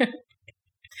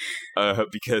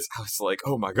 Because I was like,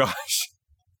 oh my gosh.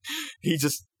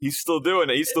 He's still doing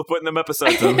it. He's still putting them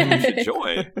episodes up. You should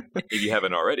join if you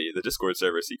haven't already. The Discord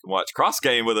server, so you can watch Cross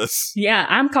Game with us. Yeah,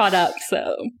 I'm caught up.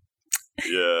 So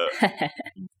yeah,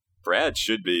 Brad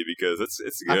should be because it's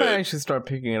good. I'm gonna actually start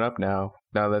picking it up now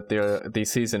that the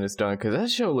season is done because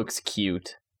that show looks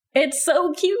cute. It's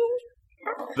so cute.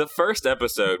 The first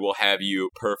episode will have you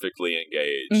perfectly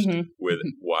engaged with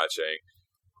watching.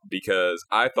 Because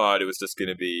I thought it was just going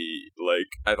to be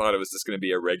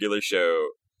a regular show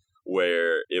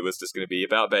where it was just going to be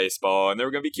about baseball and there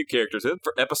were going to be cute characters. And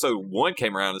episode 1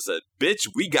 came around and said, "Bitch,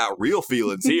 we got real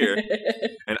feelings here."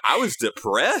 And I was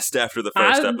depressed after the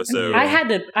first episode. I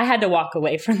had to walk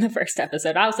away from the first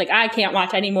episode. I was like, I can't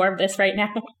watch any more of this right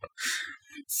now.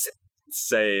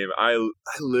 Same. I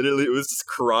literally was just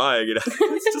crying,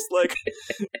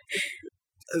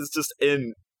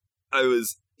 and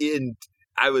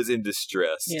I was in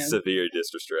distress, severe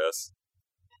distress.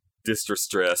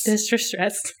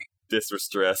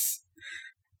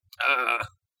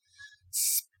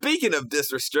 Speaking of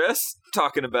distress,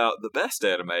 talking about the best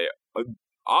anime,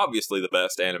 obviously the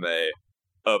best anime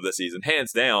of the season,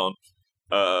 hands down,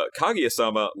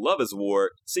 Kaguya-sama, Love is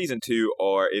War, Season 2,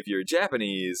 or if you're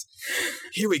Japanese,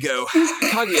 here we go.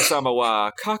 Kaguya-sama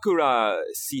wa Kakura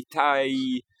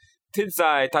Shitai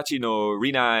Tensai Tachi no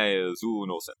Rinai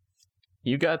Zunosen.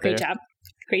 You got there.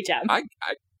 Great job.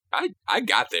 I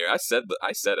got there. I said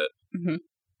it. Mm-hmm.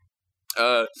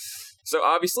 So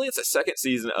obviously it's the second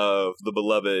season of the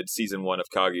beloved Season 1 of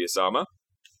Kaguya-sama.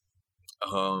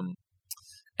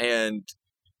 And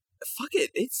fuck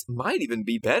it, it might even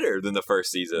be better than the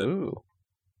first season. Ooh.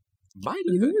 Might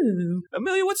even. Ooh.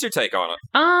 Amelia, what's your take on it?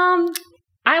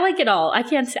 I like it all. I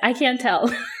can't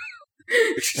tell.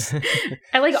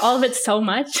 I like all of it so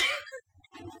much.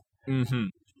 Mm-hmm.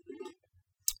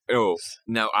 Oh,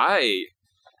 now I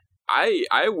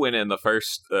went in the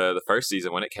first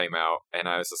season when it came out, and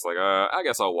I was just like, I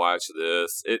guess I'll watch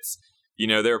this. It's, they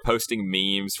were posting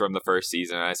memes from the first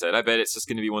season, and I said, I bet it's just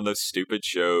going to be one of those stupid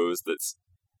shows that's,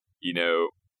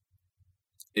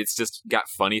 it's just got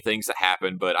funny things that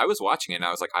happen. But I was watching it, and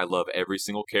I was like, I love every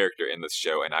single character in this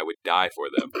show, and I would die for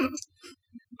them.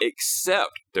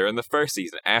 Except during the first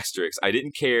season, asterisk, I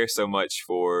didn't care so much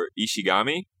for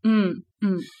Ishigami.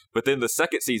 But then the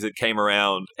second season came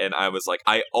around, and I was like,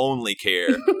 I only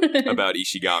care about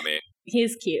Ishigami.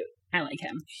 He's cute. I like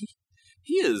him.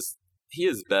 He is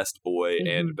best boy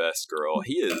and best girl.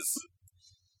 He is.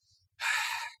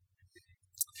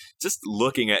 Just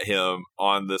looking at him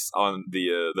on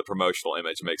the promotional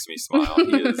image makes me smile.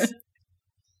 He is.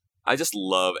 I just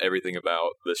love everything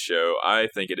about this show. I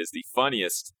think it is the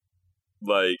funniest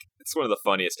Like, it's one of the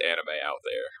funniest anime out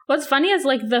there. What's funny is,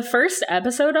 like, the first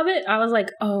episode of it, I was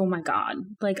like, oh my god,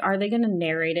 like, are they gonna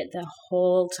narrate it the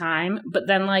whole time? But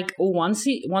then, like, once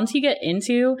you get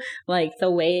into, like, the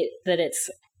way that it's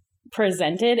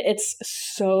presented, it's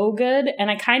so good. And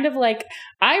I kind of, like,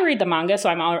 I read the manga, so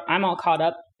I'm all caught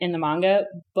up in the manga,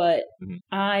 but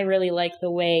I really like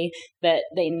the way that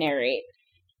they narrate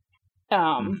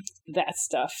that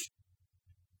stuff.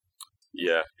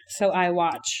 Yeah. So I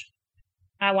watch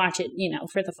it, you know,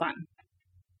 for the fun.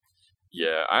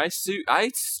 Yeah, I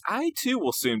too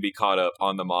will soon be caught up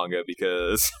on the manga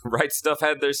because Right Stuff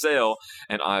had their sale,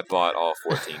 and I bought all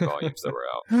 14 volumes that were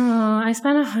out. Oh, I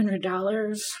spent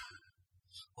 $100.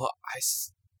 Well,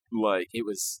 it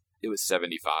was $75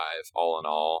 all in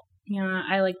all. Yeah,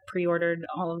 I like pre-ordered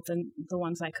all of the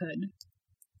ones I could.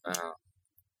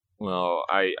 Well,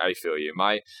 I feel you.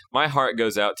 My heart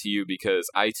goes out to you because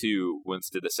I too once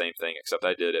did the same thing, except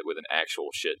I did it with an actual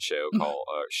shit show called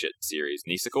shit series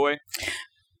Nisekoi.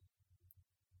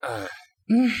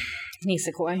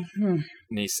 Nisekoi.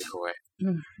 Nisekoi.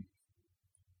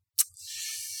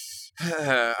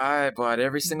 I bought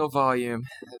every single volume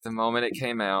at the moment it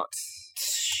came out,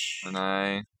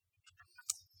 and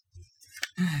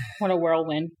What a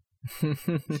whirlwind.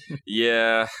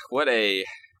 Yeah, what a.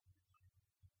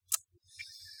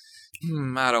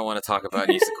 I don't want to talk about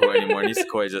Nisekoi anymore.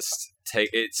 Nisekoi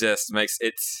just makes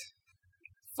it.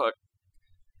 Fuck.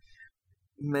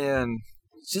 Man.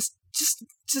 Just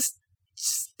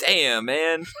damn,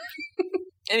 man.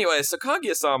 Anyway, so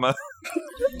Kaguya-sama,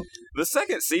 the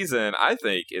second season, I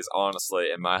think, is honestly,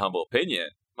 in my humble opinion,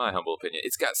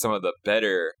 it's got some of the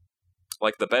better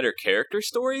character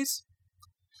stories.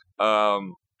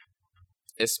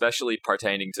 Especially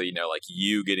pertaining to, you know, like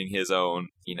Yu getting his own,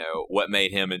 you know, what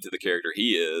made him into the character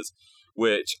he is,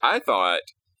 which I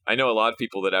know a lot of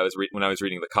people that when I was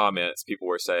reading the comments, people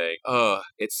were saying,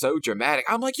 it's so dramatic.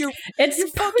 I'm like, you're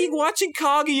fucking watching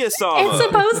Kaguya-sama. It's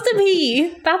supposed to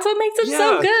be. That's what makes it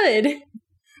so good.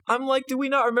 I'm like, do we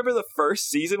not remember the first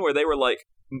season where they were like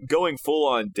going full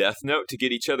on Death Note to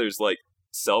get each other's like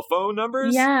cell phone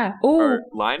numbers? Yeah. Or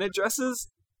line addresses?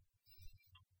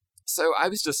 So I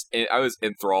was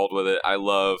enthralled with it. I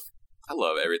love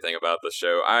everything about the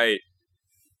show. I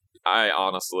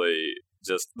honestly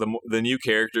just the new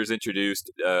characters introduced,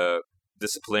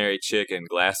 disciplinary chick and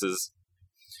glasses.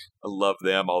 I love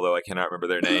them, although I cannot remember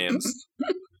their names.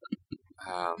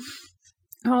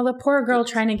 The poor girl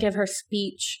trying to give her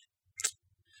speech.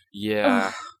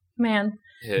 Yeah, man.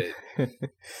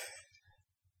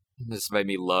 This made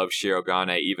me love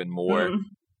Shirogane even more.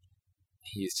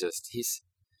 He's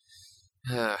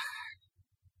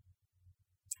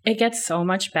it gets so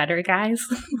much better, guys.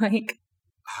 Like,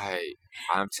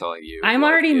 I'm telling you, I'm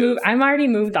already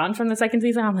moved on from the second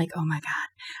season. I'm like, oh my god,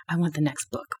 I want the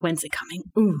next book. When's it coming?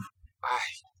 Ooh,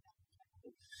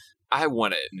 I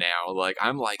want it now. Like,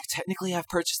 I'm like, technically, I've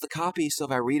purchased the copy, so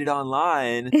if I read it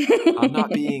online,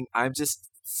 I'm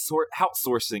just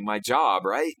outsourcing my job,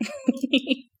 right?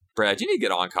 Brad, you need to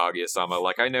get on Kaguya-sama.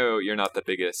 Like, I know you're not the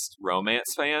biggest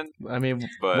romance fan. I mean,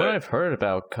 but what I've heard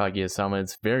about Kaguya-sama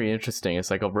is very interesting.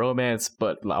 It's like a romance,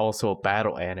 but also a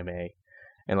battle anime.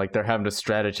 And, like, they're having to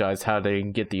strategize how they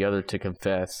can get the other to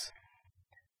confess.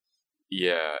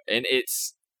 Yeah, and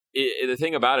the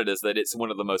thing about it is that it's one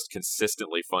of the most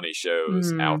consistently funny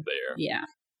shows out there. Yeah.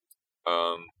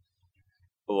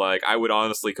 Like, I would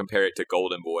honestly compare it to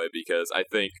Golden Boy because I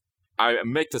think I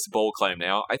make this bold claim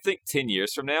now. I think 10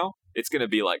 years from now, it's going to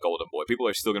be like Golden Boy. People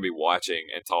are still going to be watching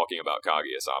and talking about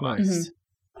Kaguya-sama. Nice.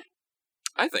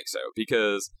 I think so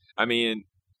because, I mean,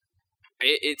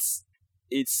 it's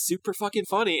super fucking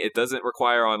funny. It doesn't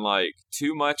require on like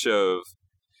too much of,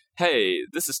 hey,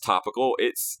 this is topical.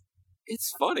 It's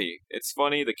funny. It's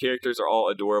funny. The characters are all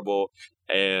adorable,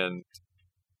 and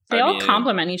they all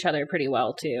complement each other pretty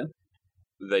well too.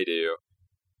 They do.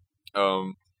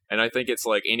 And I think it's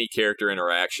like any character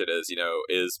interaction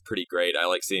is pretty great. I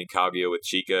like seeing Kaguya with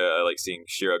Chika. I like seeing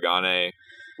Shirogane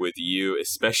with Yu,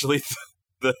 especially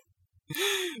the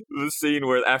scene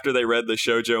where after they read the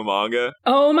shoujo manga.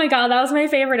 Oh my god, that was my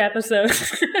favorite episode.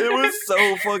 It was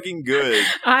so fucking good.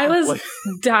 I was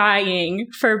dying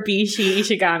for Bishi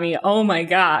Ishigami. Oh my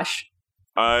gosh.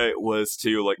 I was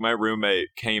too. Like, my roommate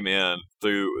came in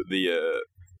through the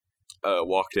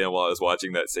walked in while I was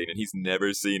watching that scene, and he's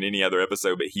never seen any other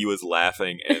episode, but he was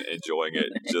laughing and enjoying it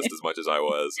just as much as I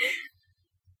was.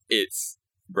 It's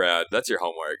Brad. That's your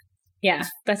homework. Yeah,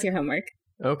 that's your homework.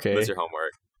 Okay, that's your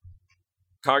homework.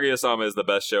 Kaguya-sama is the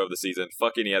best show of the season.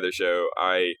 Fuck any other show.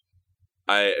 I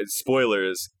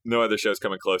spoilers. No other show's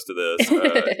coming close to this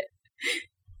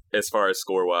as far as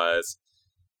score wise.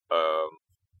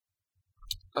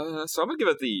 So I'm gonna give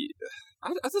it the.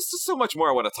 There's just so much more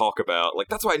I want to talk about. Like,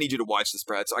 that's why I need you to watch this,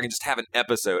 Brad, so I can just have an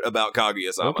episode about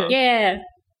Kaguya-sama. Okay. Yeah.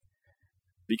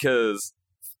 Because,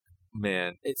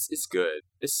 man, it's good.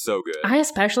 It's so good. I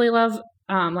especially love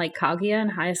like Kaguya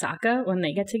and Hayasaka when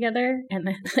they get together and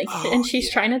then and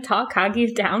she's trying to talk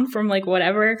Kaguya down from like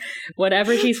whatever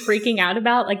she's freaking out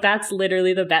about. Like, that's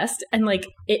literally the best. And like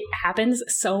it happens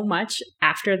so much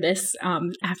after this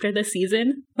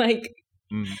season. Like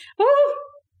woo!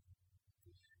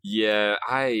 Yeah,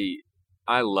 I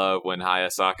love when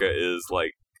Hayasaka is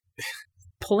like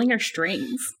Pulling her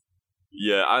strings.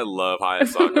 Yeah, I love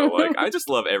Hayasaka. Like, I just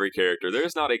love every character.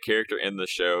 There's not a character in the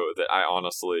show that I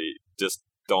honestly just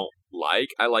don't like.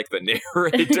 I like the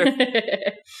narrator.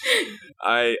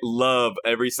 I love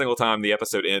every single time the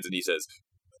episode ends and he says,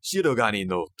 Shirogane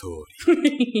no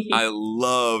tori. I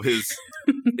love his...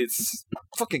 It's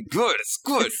fucking good. It's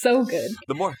good. It's so good.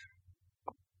 The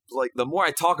more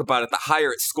I talk about it, the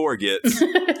higher its score gets.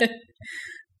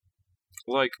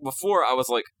 Like, before I was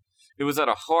like, it was at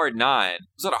a hard 9. It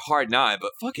was at a hard 9,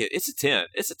 but fuck it. It's a 10.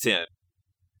 It's a 10.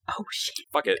 Oh, shit.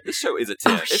 Fuck it. This show is a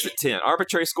 10. Oh, it's a 10.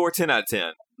 Arbitrary score, 10 out of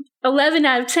 10. 11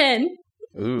 out of 10.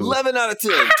 Ooh. 11 out of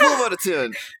 10. 12 out of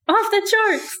 10. Off the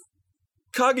charts.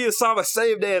 Kaguya-sama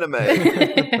saved anime.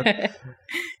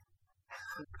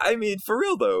 I mean, for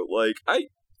real, though. Like, I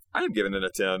am giving it a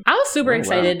 10. I was super Oh,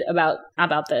 excited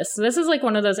about this. This is like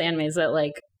one of those animes that,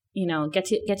 like, you know,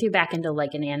 get you back into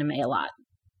like an anime a lot.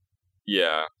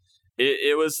 Yeah.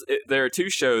 There are 2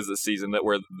 shows this season that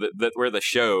were the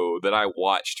show that I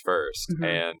watched first,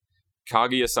 and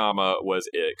Kaguya-sama was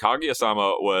it.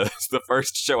 Kaguya-sama was the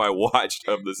first show I watched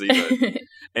of the season,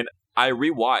 and I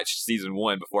rewatched season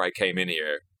 1 before I came in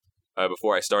here,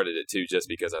 before I started it too, just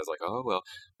because I was like, oh well,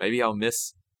 maybe I'll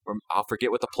miss or I'll forget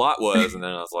what the plot was, and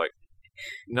then I was like,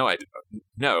 no,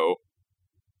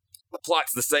 the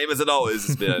plot's the same as it always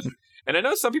has been. And I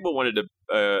know some people wanted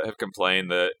to have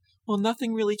complained that, well,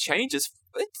 nothing really changes.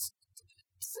 It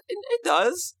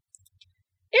does.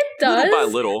 It does. Little by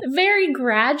little. Very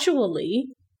gradually.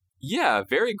 Yeah,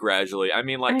 very gradually. I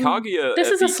mean, like, Kaguya... This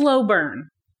is a slow burn.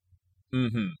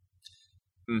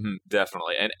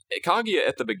 Definitely. And Kaguya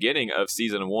at the beginning of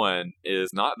season 1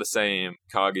 is not the same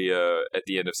Kaguya at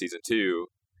the end of season 2.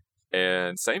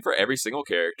 And same for every single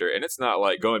character. And it's not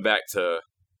like going back to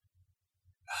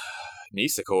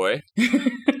Nisekoi,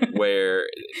 where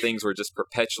things were just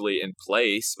perpetually in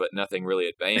place, but nothing really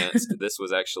advanced. This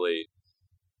was actually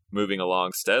moving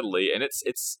along steadily, and it's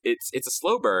a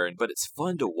slow burn, but it's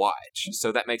fun to watch,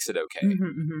 so that makes it okay.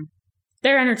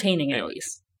 They're entertaining, Anyway, at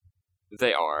least.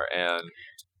 They are, and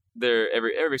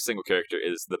every single character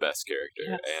is the best character,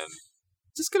 Yes. and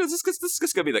this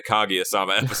is gonna be the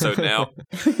Kaguya-sama episode now.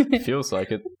 Feels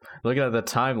like it. Looking at the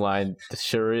timeline, it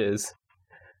sure is.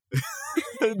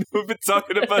 We've been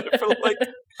talking about it for like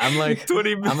I'm like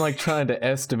 20 minutes. I'm like trying to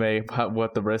estimate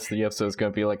what the rest of the episode is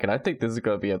going to be like, and I think this is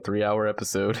going to be a 3-hour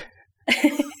episode.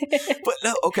 But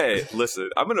no, okay, listen,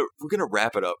 we're gonna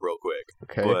wrap it up real quick.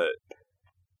 Okay. But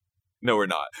no, we're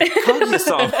not.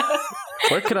 Kaguya-sama.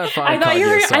 Where can I I find thought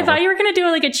Kaguya-sama? you were gonna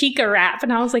do like a Chica rap,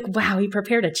 and I was like, wow, he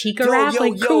prepared a Chica rap.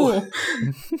 Yo. Cool.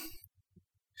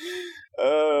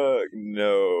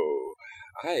 No.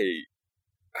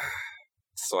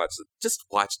 Just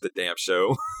watch the damn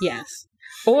show. Yes.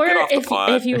 Or Get off the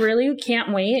pot. if you really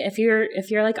can't wait, if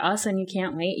you're like us and you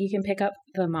can't wait, you can pick up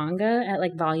the manga at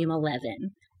like volume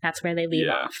 11. That's where they leave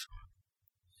off.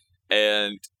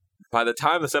 And by the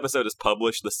time this episode is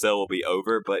published, the sale will be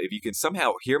over. But if you can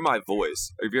somehow hear my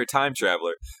voice, or if you're a time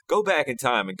traveler, go back in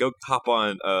time and go hop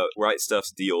on Right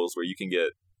Stuff's deals where you can get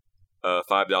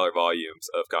 $5 volumes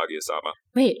of Kaguya-sama.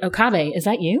 Wait, Okabe, is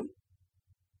that you?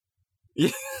 Yeah.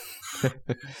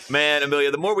 Man, Amelia,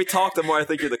 the more we talk, the more I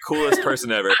think you're the coolest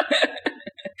person ever.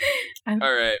 All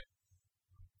right.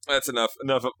 That's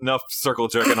enough circle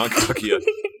jerking on Kaguya.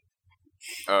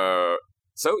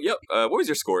 So, yep. What was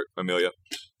your score, Amelia?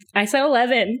 I said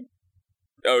 11.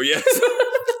 Oh, yes.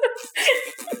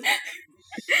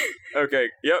 Okay.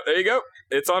 Yep, there you go.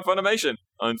 It's on Funimation,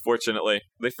 unfortunately.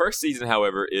 The first season,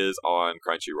 however, is on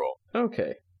Crunchyroll.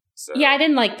 Okay. So, Yeah, I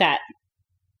didn't like that.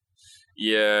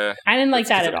 Yeah. I didn't like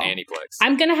that It's at all. Aniplex.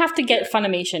 I'm gonna have to get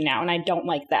Funimation now, and I don't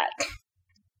like that.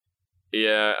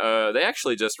 Yeah, they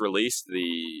actually just released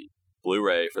the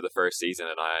Blu-ray for the first season,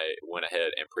 and I went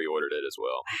ahead and pre-ordered it as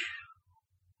well.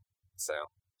 So,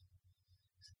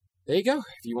 there you go.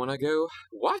 If you want to go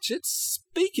watch it.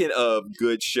 Speaking of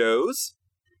good shows,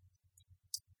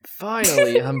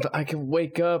 Finally, I can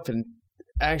wake up and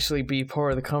actually be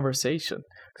part of the conversation,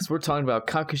 because we're talking about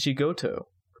Kakushi Goto.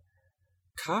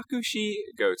 Kakushi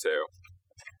Goto.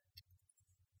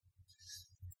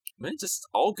 Man, just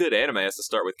all good anime has to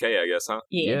start with K, I guess, huh?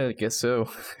 Yeah, I guess so.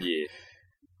 Yeah.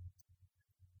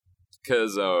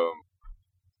 Because, did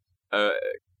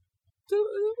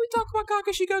we talk about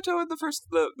Kakashi Goto in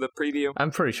the preview? I'm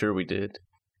pretty sure we did.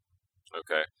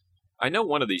 Okay. I know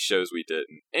one of these shows we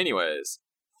didn't. Anyways,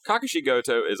 Kakashi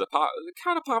Goto is a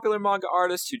kind of popular manga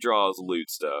artist who draws lewd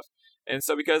stuff. And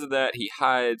so because of that, he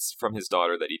hides from his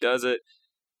daughter that he does it.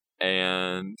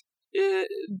 And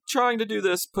trying to do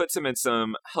this puts him in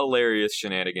some hilarious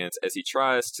shenanigans as he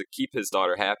tries to keep his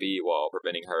daughter happy while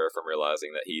preventing her from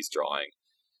realizing that he's drawing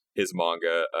his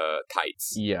manga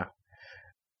tights. Yeah.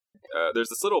 There's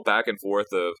this little back and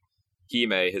forth of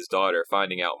Hime, his daughter,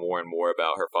 finding out more and more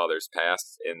about her father's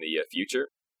past in the future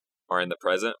or in the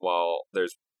present, while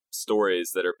there's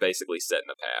stories that are basically set in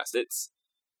the past.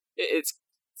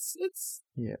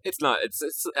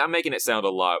 I'm making it sound a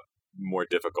lot more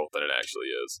difficult than it actually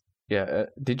is. Yeah.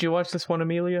 Did you watch this one,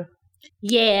 Amelia?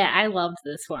 Yeah, I loved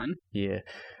this one. Yeah.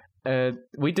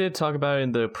 We did talk about it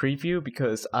in the preview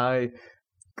because I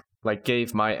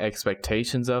gave my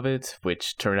expectations of it,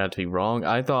 which turned out to be wrong.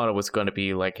 I thought it was going to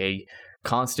be like a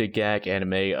constant gag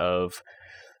anime of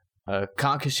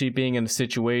Kakashi being in a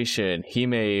situation,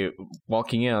 Hime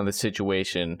walking in on the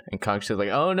situation, and Kakashi's like,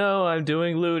 oh no, I'm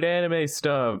doing lewd anime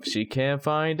stuff. She can't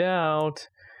find out.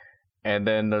 And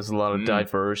then there's a lot of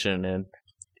diversion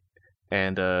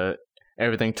and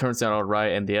everything turns out all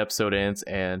right, and the episode ends,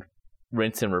 and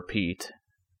rinse and repeat.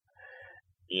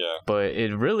 Yeah. But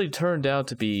it really turned out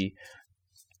to be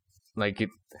like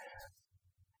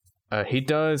he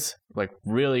does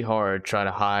really hard try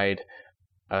to hide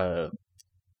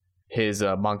his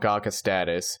mangaka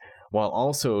status while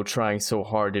also trying so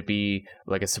hard to be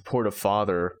like a supportive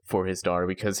father for his daughter,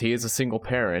 because he is a single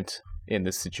parent in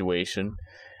this situation.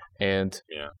 And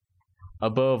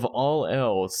above all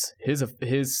else, his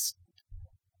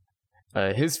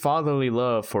fatherly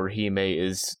love for Hime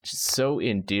is so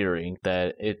endearing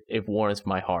that it warms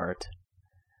my heart.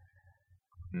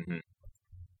 Mm-hmm.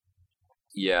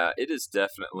 Yeah, it is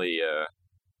definitely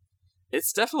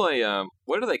it's definitely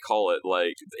what do they call it?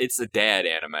 Like, it's a dad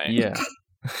anime. Yeah.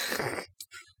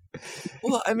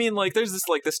 Well, I mean, there's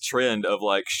this trend of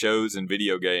shows and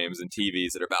video games and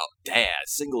TVs that are about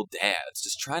single dads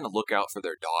just trying to look out for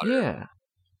their daughter. Yeah.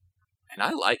 And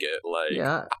I like it.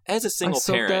 As a single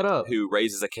parent who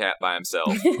raises a cat by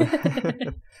himself,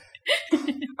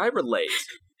 I relate.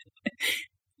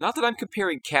 Not that I'm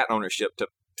comparing cat ownership to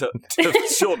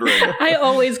children. I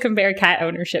always compare cat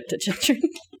ownership to children.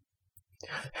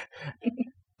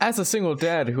 As a single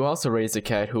dad who also raised a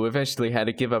cat who eventually had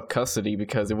to give up custody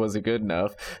because it wasn't good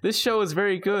enough, this show is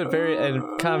very good,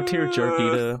 and kind of tear-jerky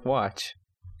to watch.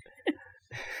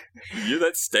 Yeah,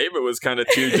 that statement was kind of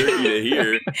tear-jerky to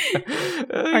hear.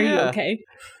 Are you okay?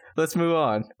 Let's move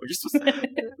on. You're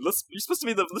supposed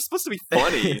to be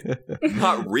funny,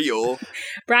 not real.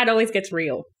 Brad always gets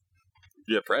real.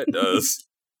 Yeah, Brad does.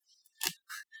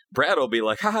 Brad will be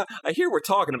like, haha, I hear we're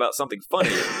talking about something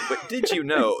funny, but did you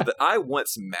know that I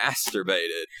once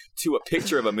masturbated to a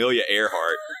picture of Amelia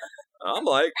Earhart? I'm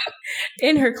like...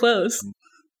 In her clothes.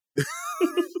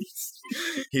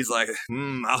 He's like,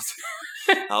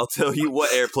 I'll tell you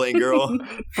what, airplane girl.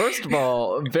 First of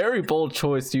all, very bold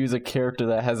choice to use a character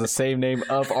that has the same name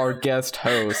of our guest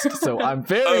host. So I'm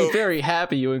very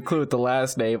happy you include the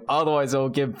last name. Otherwise, it will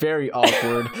get very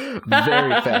awkward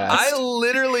very fast. I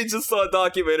literally just saw a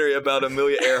documentary about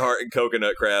Amelia Earhart and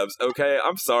coconut crabs. Okay,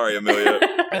 I'm sorry, Amelia.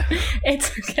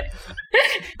 It's okay.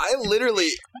 I literally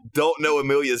don't know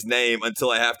Amelia's name until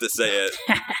I have to say it.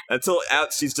 Until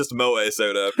she's just Moe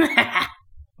Soda.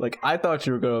 I thought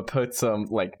you were going to put some,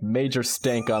 major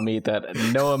stank on me that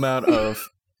no amount of,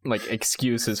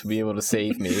 excuses would be able to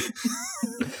save me.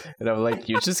 And I'm like,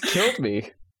 you just killed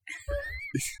me.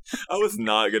 I was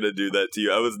not going to do that to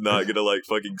you. I was not going to,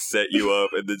 fucking set you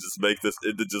up and then just make this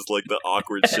into just, the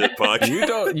awkward shit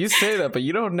podcast. You say that, but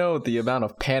you don't know the amount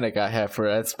of panic I have for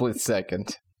that split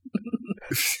second.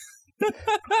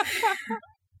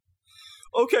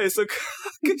 Okay, so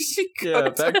Kakashi Goto. Yeah,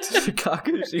 back to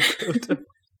Kakashi Goto.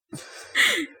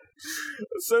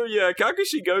 So yeah,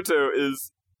 Kakashi Goto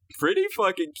is pretty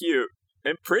fucking cute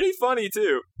and pretty funny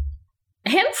too.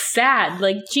 And sad,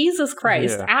 Jesus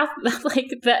Christ. Yeah. After,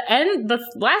 the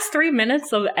last 3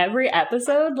 minutes of every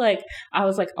episode, I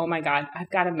was like, oh my god, I've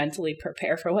got to mentally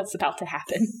prepare for what's about to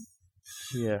happen.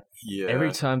 Yeah.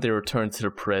 Every time they return to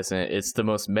the present, it's the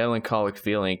most melancholic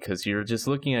feeling because you're just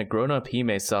looking at grown-up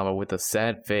Hime-sama with a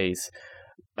sad face,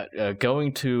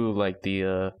 going to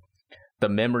the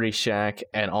memory shack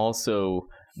and also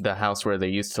the house where they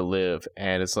used to live,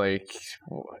 and it's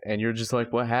and you're just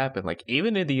like, what happened?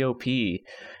 Even in the OP, it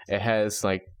has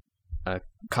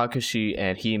Kakashi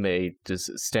and Hime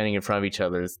just standing in front of each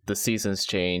other. The seasons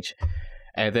change,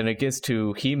 and then it gets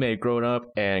to Hime grown up,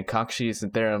 and Kakashi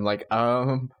isn't there. I'm like,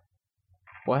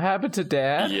 what happened to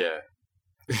Dad? Yeah.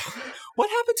 What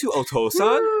happened to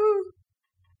Oto-san?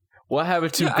 What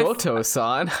happened to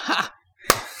Goto-san?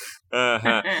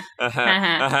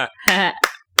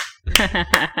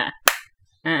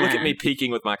 Look at me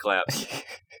peeking with my claps.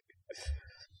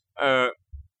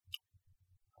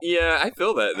 Yeah, I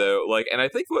feel that though. Like, and I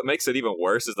think what makes it even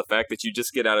worse is the fact that you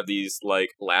just get out of these like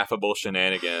laughable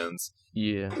shenanigans.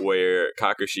 Yeah. Where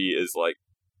Kakashi is like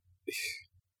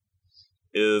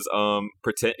is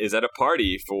at a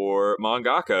party for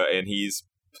mangaka, and he's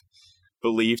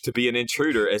believed to be an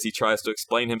intruder as he tries to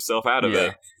explain himself out of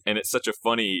it. And it's such a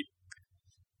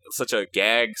sort of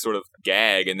gag,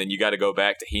 and then you got to go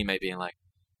back to Hime being like,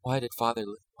 why did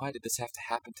this have to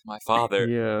happen to my father?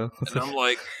 Yeah. And I'm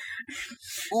like,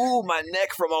 ooh, my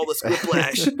neck from all this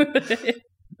whiplash.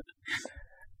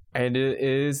 And it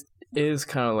is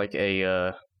kind of like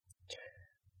a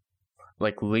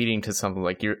like leading to something.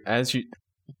 Like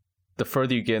the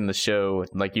further you get in the show,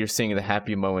 like you're seeing the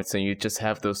happy moments, and you just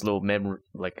have those little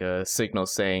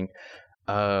signals saying,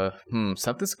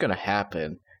 something's gonna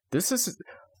happen.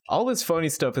 All this funny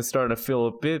stuff is starting to feel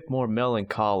a bit more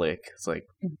melancholic. It's like,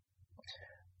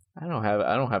 I don't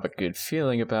have a good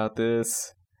feeling about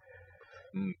this.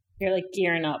 You're like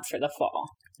gearing up for the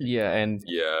fall. Yeah, and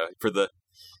for the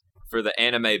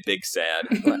anime big sad.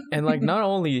 And like not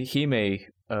only Hime,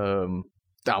 I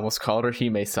almost called her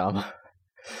Hime-sama.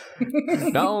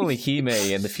 Not only Hime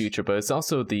in the future, but it's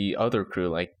also the other crew,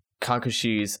 like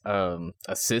Kakashi's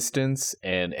assistants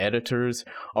and editors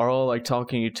are all like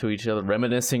talking to each other,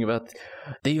 reminiscing about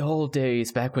the old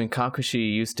days back when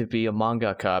Kakashi used to be a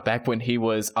mangaka, back when he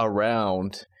was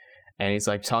around, and he's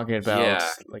like talking about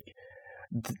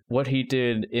what he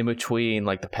did in between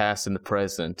like the past and the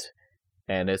present,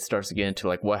 and it starts to get into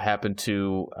like what happened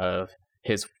to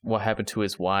his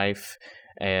wife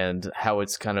and how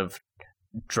it's kind of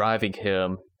driving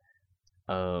him,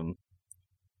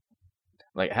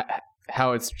 like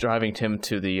how it's driving him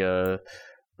to the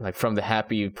like from the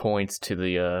happy points to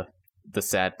the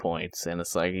sad points, and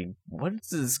it's like, what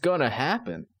is gonna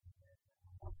happen?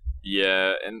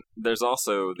 Yeah, and there's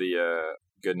also the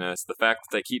the fact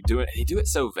that they do it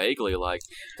so vaguely. Like,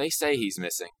 they say he's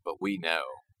missing, but we know.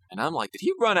 And I'm like, did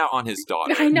he run out on his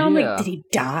daughter? I know. I'm like, did he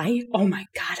die? Oh my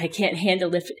god, I can't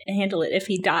handle it if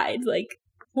he died. Like,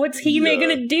 what's Hime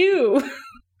gonna do?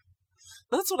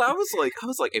 That's what I was like. I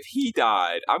was like, if he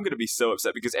died, I'm gonna be so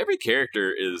upset, because every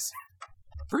character is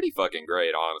pretty fucking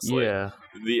great, honestly. Yeah.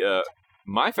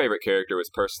 My favorite character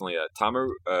was personally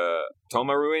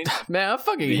Tomaruin. Man, I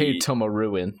fucking hate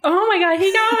Tomaruin. Oh my god,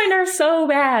 he got on my nerves so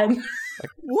bad.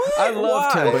 What? I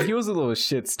loved him, but he was a little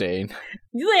shit stain.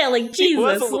 Yeah, like, Jesus. He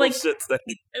was a little shit stain.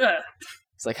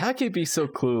 It's like, how can he be so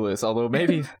clueless? Although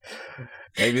maybe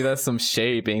that's some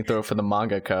shade being thrown for the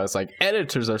mangaka. It's like,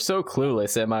 editors are so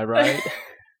clueless, am I right?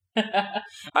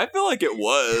 I feel like it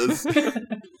was.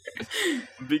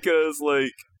 Because,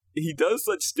 like, he does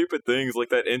such stupid things, like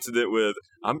that incident with,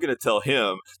 I'm going to tell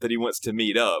him that he wants to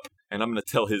meet up, and I'm going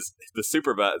to tell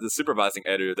the supervising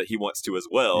editor that he wants to as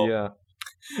well. Yeah.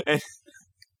 And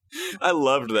I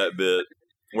loved that bit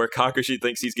where Kakashi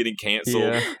thinks he's getting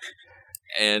canceled,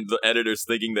 and the editor's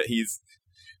thinking that he's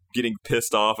getting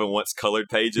pissed off and wants colored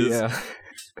pages. Yeah.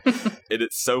 And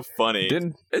it's so funny.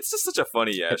 It's just such a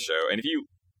funny ass show. And if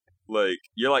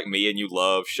you're like me and you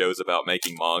love shows about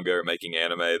making manga or making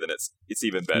anime, then it's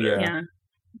even better. Yeah.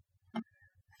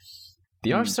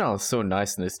 The art style is so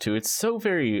nice in this too. It's so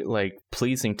very like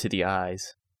pleasing to the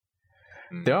eyes.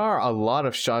 There are a lot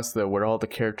of shots though where all the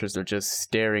characters are just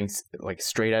staring like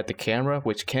straight at the camera,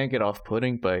 which can get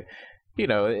off-putting, but you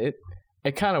know,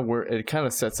 it kind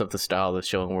of sets up the style of the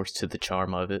show and works to the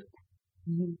charm of it.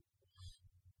 Mm-hmm.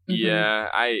 Yeah,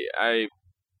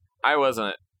 I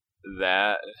wasn't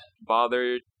that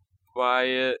bothered by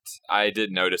it. I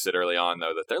did notice it early on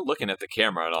though, that they're looking at the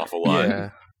camera an awful lot.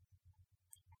 Yeah.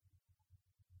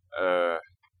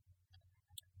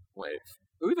 Wait,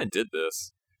 who even did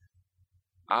this?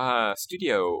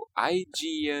 Studio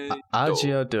Ajiado,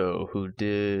 who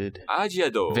did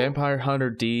Vampire Hunter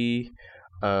D,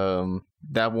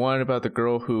 that one about the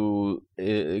girl who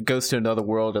goes to another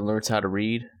world and learns how to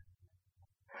read.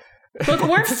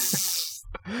 Bookworm?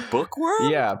 Bookworm?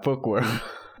 Yeah, Bookworm.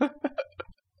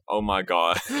 Oh my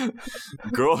god.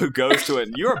 Girl who goes to it.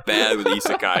 You're bad with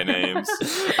isekai names.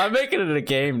 I'm making it a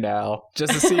game now,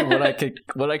 just to see what I could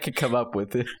come up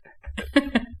with it.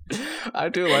 I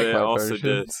do like my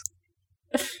versions.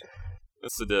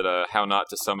 Also did How Not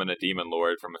to Summon a Demon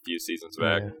Lord from a few seasons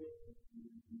back.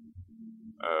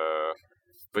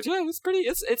 But yeah, it's pretty.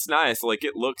 It's nice. Like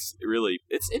it looks really.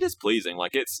 It is pleasing.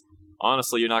 Like it's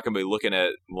honestly, you're not going to be looking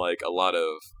at like a lot of,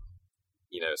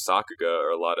 Sakuga or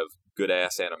a lot of good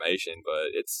ass animation, but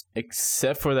it's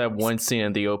except for that one scene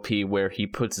in the OP where he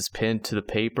puts his pen to the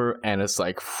paper and it's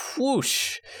like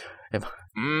whoosh. It's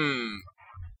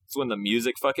when the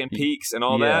music fucking peaks and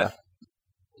all that.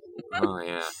 Oh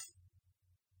yeah.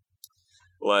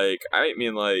 Like, I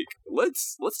mean, like,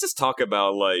 let's just talk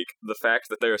about, like, the fact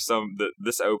that there are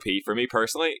this OP, for me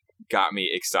personally, got me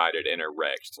excited and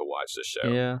erect to watch this show.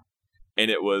 Yeah.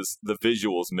 And it was the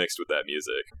visuals mixed with that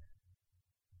music.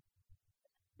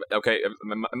 Okay,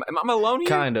 am I alone here?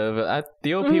 Kind of.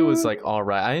 The OP was, like,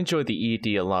 alright. I enjoyed the ED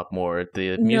a lot more.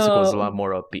 The music was a lot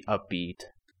more upbeat.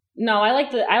 No, I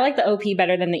like the OP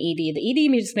better than the ED. The ED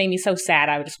just made me so sad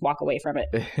I would just walk away from it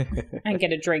and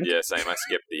get a drink. Yeah, same. I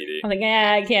skipped the ED. I'm like,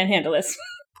 I can't handle this.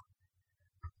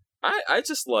 I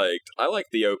just I like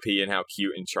the OP and how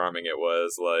cute and charming it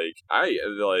was. Like I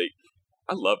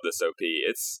love this OP.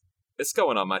 It's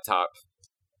going on my top.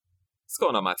 It's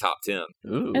going on my top 10.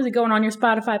 Ooh. Is it going on your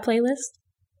Spotify playlist?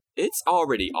 It's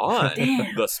already on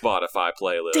the Spotify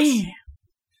playlist. Damn.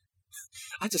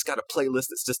 I just got a playlist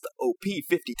that's just the OP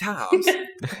 50 times.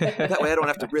 That way I don't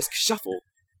have to risk shuffle.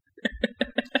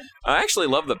 I actually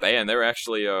love the band. They were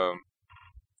actually, I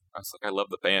was like, I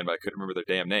love the band, but I couldn't remember their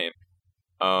damn name.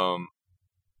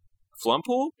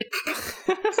 Flumpool?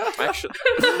 Actually.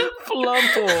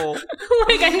 Flumpool.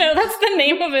 Like, I know that's the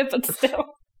name of it, but still.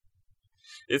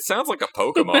 It sounds like a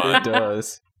Pokemon. It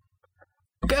does.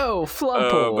 Go,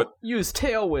 Flumpool. Use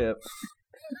Tail Whip.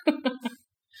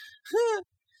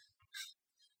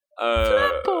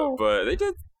 But they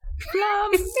did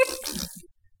Flum.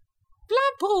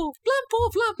 Flumpool.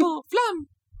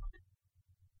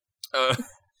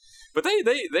 But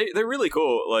they're really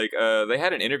cool. Like they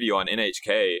had an interview on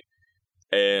NHK,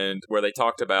 and where they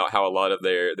talked about how a lot of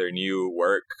their new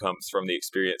work comes from the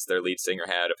experience their lead singer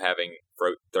had of having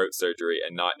throat surgery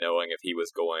and not knowing if he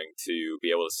was going to be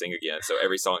able to sing again. So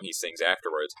every song he sings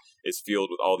afterwards is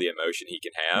filled with all the emotion he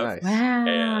can have. Nice. Wow.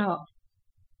 And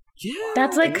yeah,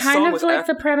 that's like kind of like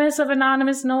the premise of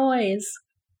Anonymous Noise.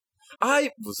 I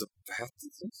was about to.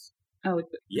 Oh,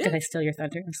 yeah. Did I steal your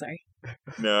thunder? I'm sorry.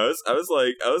 No, I was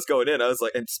going in. I was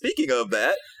like, and speaking of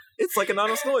that, it's like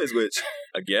Anonymous Noise, which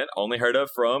again only heard of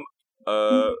from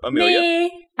Amelia.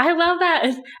 Me. I love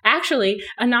that. Actually,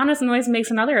 Anonymous Noise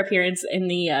makes another appearance in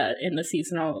the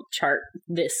seasonal chart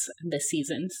this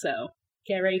season. So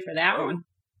get ready for that one.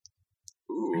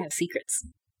 Ooh. I have secrets.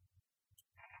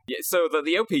 Yeah, so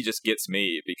the OP just gets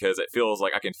me because it feels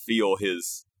like I can feel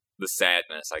the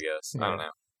sadness, I guess. Yeah. I don't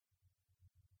know.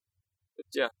 But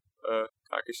yeah,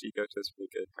 Kakashi Goto is really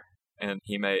good. And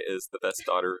Hime is the best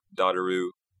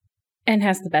daughteru. And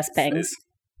has the best bangs.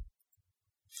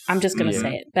 I'm just going to Yeah.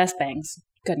 say it. Best bangs.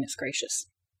 Goodness gracious.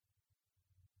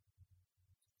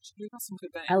 She got some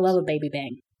good bangs. I love a baby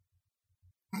bang.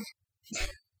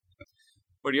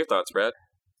 What are your thoughts, Brad?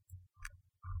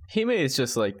 Hime is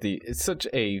just like it's such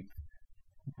a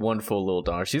wonderful little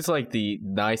daughter. She's like the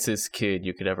nicest kid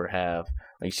you could ever have.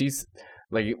 Like she's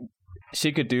like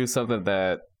she could do something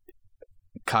that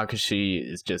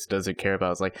Kakashi just doesn't care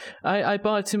about. It's like I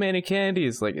bought too many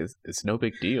candies. Like it's no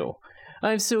big deal.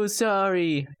 I'm so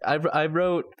sorry. I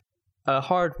wrote a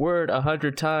hard word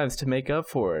 100 times to make up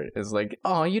for it. It's like,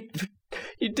 oh, you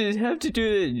didn't have to do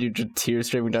it. You're just tears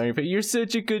streaming down your face. You're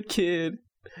such a good kid.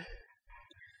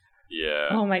 Yeah.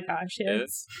 Oh my gosh,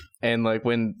 yes. And like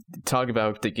when talk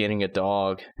about getting a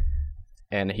dog,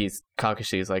 and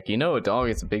Kakashi's like, a dog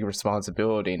is a big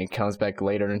responsibility, and he comes back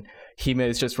later, and Hime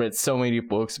has just read so many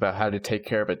books about how to take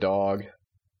care of a dog.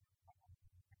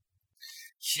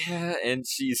 Yeah, and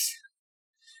she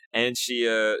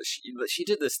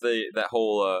did that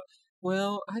whole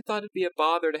well, I thought it'd be a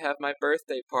bother to have my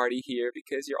birthday party here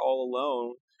because you're all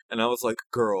alone. And I was like,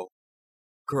 girl,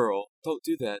 don't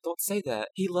do that. Don't say that.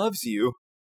 He loves you.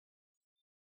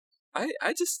 I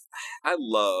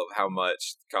love how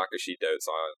much Kakashi dotes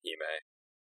on Hime.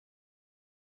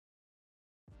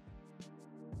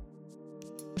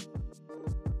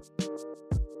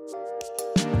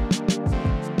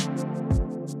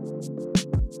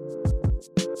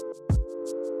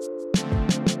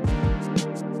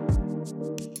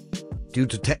 Due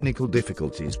to technical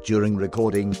difficulties during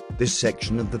recording, this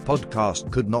section of the podcast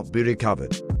could not be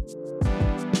recovered.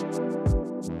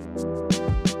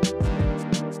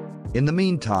 In the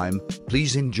meantime,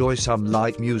 please enjoy some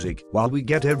light music while we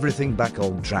get everything back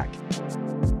on track.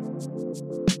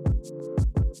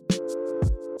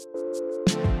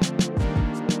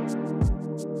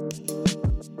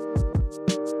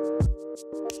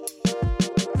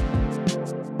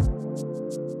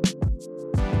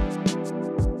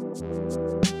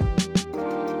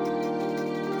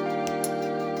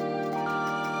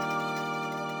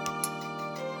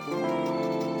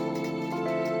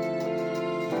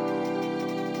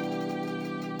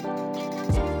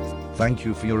 Thank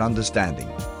you for your understanding.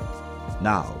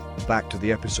 Now, back to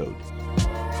the episode.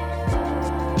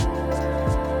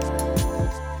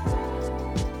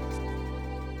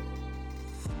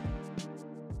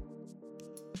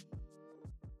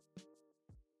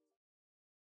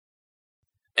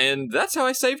 And that's how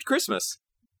I saved Christmas.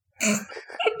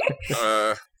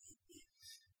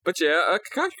 But yeah,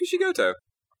 Kakashi Goto.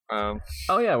 Oh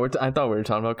yeah, I thought we were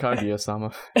talking about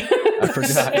Kaguya-sama. I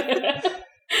forgot.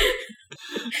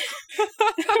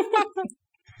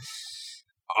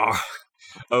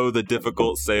 Oh, the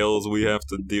difficult sales we have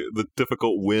to do, the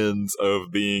difficult wins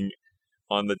of being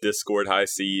on the Discord high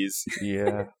seas.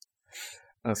 Yeah.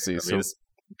 Let's see. So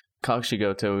Kakashi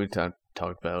Goto, we talked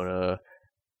about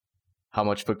how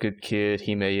much of a good kid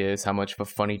Hime is, how much of a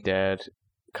funny dad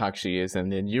Kakashi is,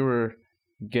 and then you were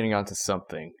getting onto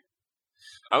something.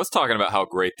 I was talking about how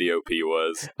great the OP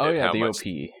was. Oh yeah, the OP.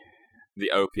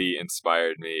 The OP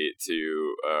inspired me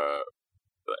to,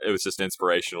 it was just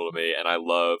inspirational to me, and I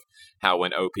love how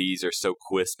when OPs are so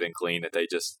crisp and clean that they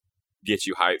just get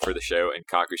you hyped for the show, and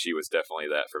Kakashi was definitely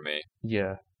that for me.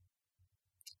 Yeah.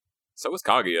 So was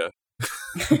Kaguya.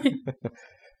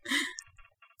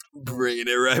 Bringing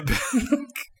it right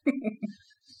back.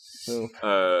 So,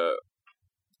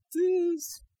 we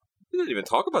didn't even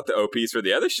talk about the OPs for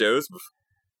the other shows.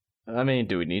 I mean,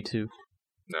 do we need to?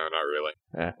 No, not really.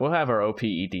 We'll have our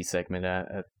OP-ED segment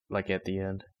at the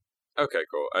end. Okay,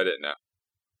 cool. I didn't know.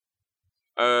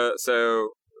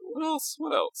 So what else?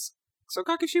 So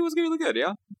Kakashi was really good,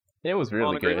 yeah? It was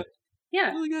really good.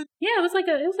 Yeah. Really good. Yeah, it was like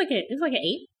an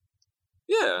 8.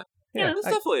 Yeah. Yeah, It was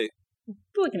definitely.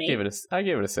 Like an 8. I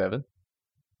gave it a 7.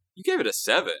 You gave it a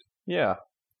 7? Yeah.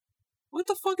 What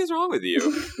the fuck is wrong with you?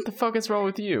 What the fuck is wrong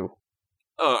with you?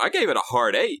 Oh, I gave it a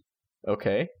hard 8.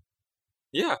 Okay.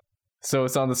 Yeah. So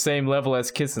it's on the same level as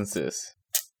Kiss and Sis.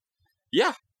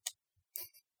 Yeah.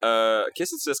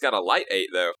 Kiss and Sis got a light 8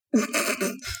 though.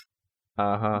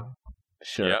 Uh-huh.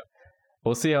 Sure. Yep.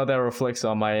 We'll see how that reflects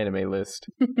on my anime list.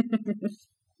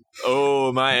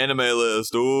 Oh, my anime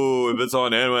list. Oh, if it's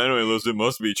on anime list, it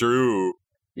must be true.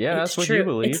 Yeah, It's that's what true. you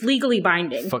believe. It's legally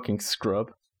binding. Fucking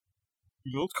scrub.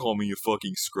 You don't call me a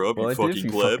fucking scrub, Well, you I fucking did,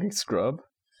 you pleb. fucking scrub.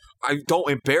 Don't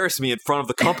embarrass me in front of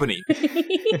the company.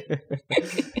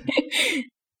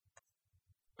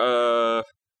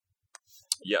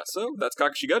 Yeah, so that's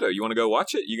Kakashi Goto. You want to go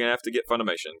watch it? You're going to have to get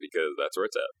Funimation because that's where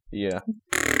it's at. Yeah.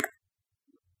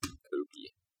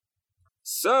 Spooky.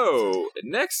 So,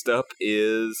 next up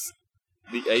is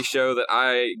a show that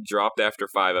I dropped after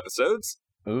 5 episodes.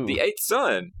 Ooh. The Eighth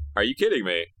Son. Are you kidding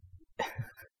me?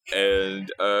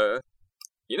 And,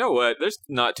 you know what? There's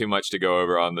not too much to go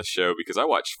over on the show because I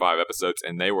watched 5 episodes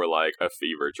and they were like a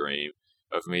fever dream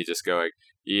of me just going,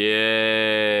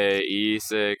 yay,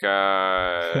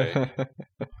 isekai,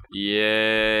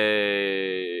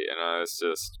 yay. And I was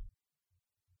just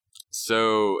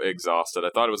so exhausted.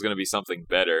 I thought it was going to be something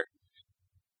better.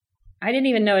 I didn't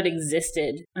even know it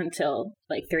existed until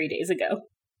like 3 days ago.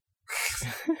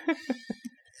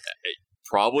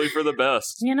 Probably for the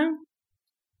best. You know?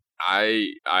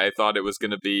 I thought it was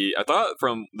going to be... I thought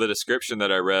from the description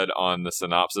that I read on the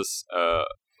synopsis of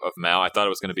Mao, I thought it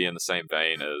was going to be in the same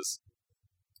vein as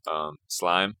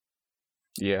Slime.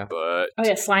 Yeah. But... Oh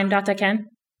yeah, Slime.Ken?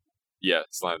 Yeah,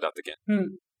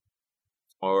 Slime.Ken.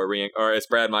 Or as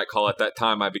Brad might call it, that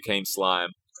time I became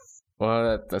Slime.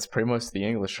 Well, that's pretty much the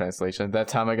English translation. That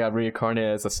time I got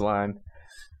reincarnated as a slime.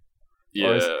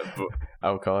 Yeah.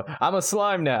 I would call it, I'm a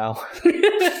slime now.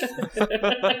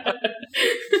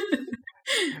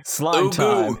 Slime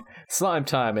time. Slime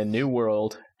time in New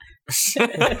World.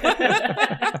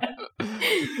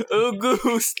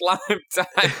 Ooh, slime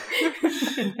time.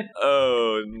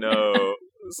 Oh, no.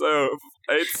 So,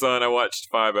 Eighth Son, I watched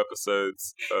 5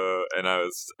 episodes, and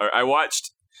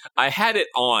I had it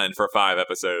on for 5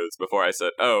 episodes before I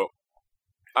said, oh,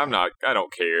 I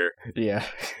don't care. Yeah.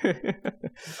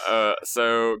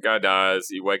 So, guy dies,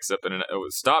 he wakes up in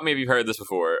stop me if you've heard this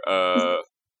before.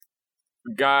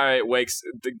 Guy wakes,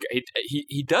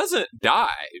 he doesn't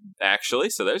die, actually,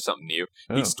 so there's something new.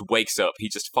 Oh. He just wakes up, he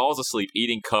just falls asleep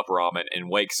eating cup ramen and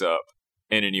wakes up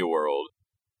in a new world.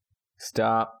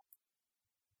 Stop.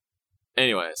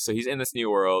 Anyway, so he's in this new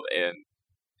world, and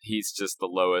he's just the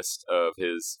lowest of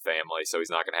his family, so he's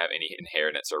not going to have any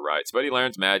inheritance or rights. But he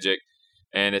learns magic,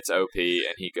 and it's OP,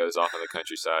 and he goes off in the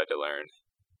countryside to learn,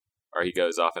 or he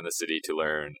goes off in the city to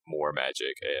learn more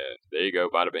magic. And there you go,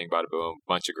 bada bing, bada boom.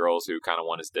 Bunch of girls who kind of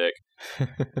want his dick.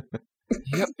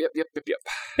 Yep.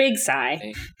 Big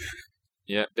sigh.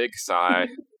 Yeah, big sigh.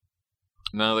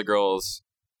 None of the girls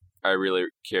I really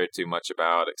cared too much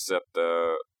about, except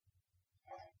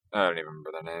I don't even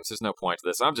remember their names. There's no point to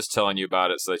this. I'm just telling you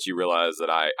about it so that you realize that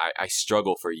I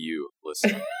struggle for you,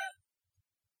 listener.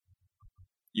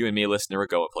 You and me, listener, we're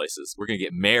going places. We're going to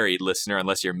get married, listener,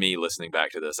 unless you're me listening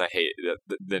back to this. I hate it.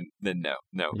 Then no.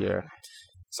 Yeah.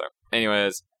 So,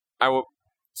 anyways,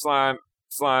 Slime.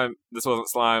 This wasn't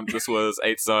Slime. This was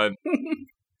 8th Son.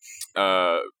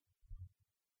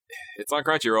 It's on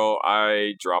Crunchyroll.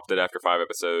 I dropped it after 5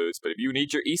 episodes, but if you need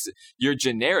your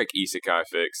generic isekai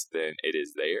fix, then it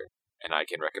is there, and I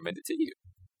can recommend it to you.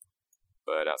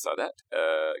 But outside that,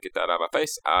 get that out of my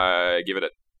face. I give it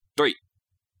a 3.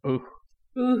 Ooh.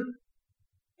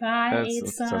 Bye, That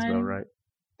sounds about son. right.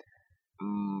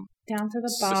 Down to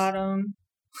the bottom.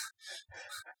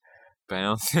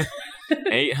 Bounce.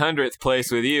 800th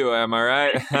place with you, am I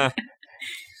right?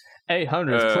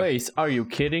 800th place? Are you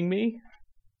kidding me?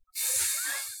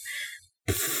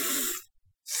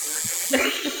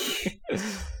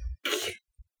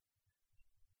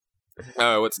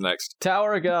 What's next?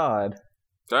 Tower of God.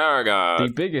 Tower of God.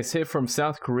 The biggest hit from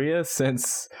South Korea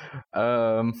since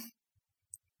let's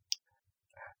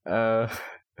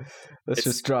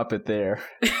just drop it there.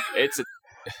 It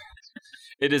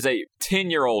is a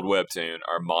 10-year-old webtoon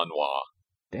or manhwa.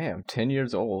 Damn, 10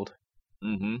 years old.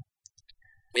 Mm-hmm.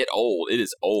 It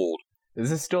is old. Is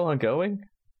this still ongoing?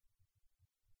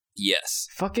 Yes.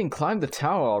 Fucking climb the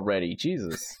tower already,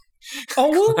 Jesus.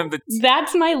 Oh,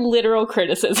 that's my literal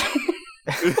criticism.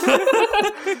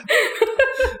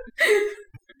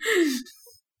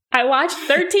 I watched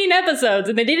 13 episodes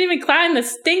and they didn't even climb the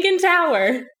stinking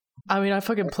tower. I mean, I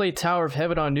fucking played Tower of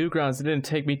Heaven on Newgrounds. It didn't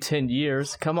take me 10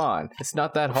 years. Come on. It's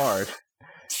not that hard.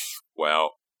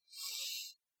 Wow.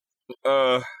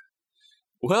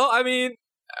 Well, I mean,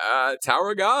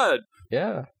 Tower of God.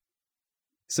 Yeah.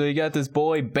 So you got this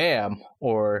boy, Bam,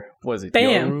 or was it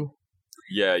Bam. Yoru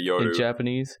Yeah, Yoru. in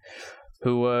Japanese,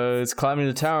 who was climbing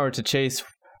the tower to chase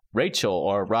Rachel,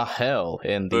 or Rahel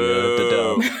in the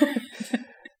dub.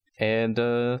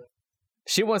 And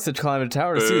she wants to climb the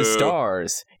tower to see the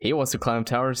stars. He wants to climb the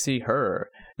tower to see her.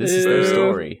 This is their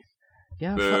story.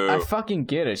 Yeah, I fucking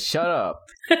get it. Shut up.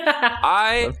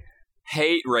 I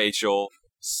hate Rachel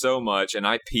so much, and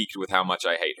I peaked with how much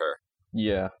I hate her.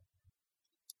 Yeah.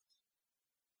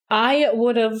 I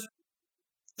would have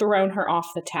thrown her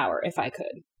off the tower if I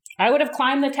could. I would have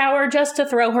climbed the tower just to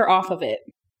throw her off of it.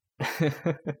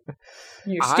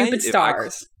 Your stupid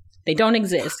stars. They don't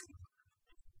exist.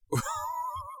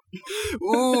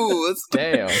 Ooh, that's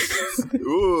Damn.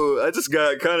 Ooh, I just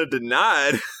got kind of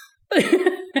denied.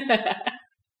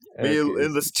 Me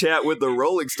in this chat with the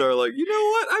Rolling Star, like, you know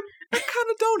what? I kind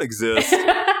of don't exist.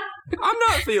 I'm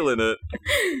not feeling it.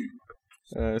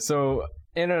 So,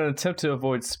 in an attempt to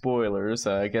avoid spoilers,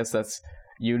 I guess that's,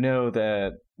 you know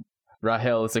that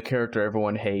Rahel is a character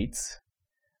everyone hates.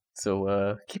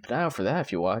 So, keep an eye out for that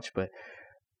if you watch. But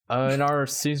in our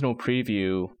seasonal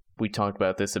preview, we talked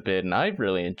about this a bit, and I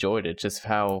really enjoyed it. Just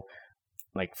how,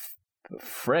 like,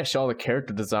 fresh all the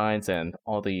character designs and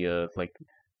all the, like,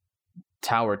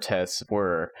 tower tests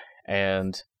were.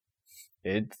 And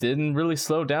it didn't really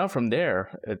slow down from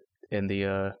there in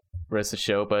the rest of the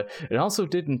show, but it also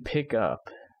didn't pick up.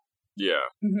 Yeah.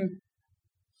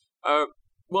 Mm-hmm.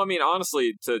 Well, I mean,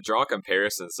 honestly, to draw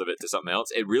comparisons of it to something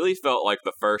else, it really felt like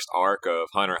the first arc of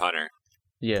Hunter x Hunter.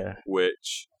 Yeah.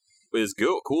 Which is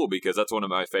cool because that's one of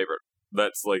my favorite.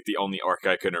 That's like the only arc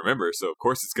I can remember, so of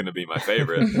course it's going to be my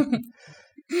favorite.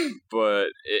 But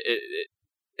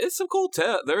it's some cool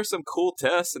there are some cool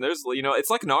tests, and there's, you know, it's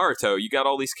like Naruto. You got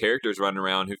all these characters running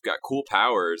around who've got cool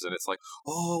powers, and it's like,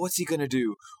 oh, what's he gonna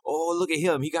do? Oh, look at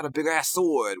him, he got a big ass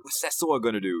sword. What's that sword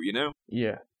gonna do? You know?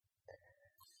 Yeah.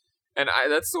 And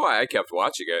that's why I kept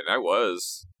watching it, and I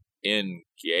was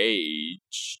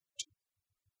engaged.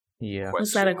 Yeah.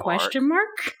 Was that a question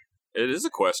mark? It is a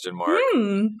question mark.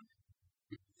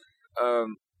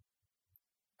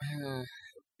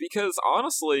 Because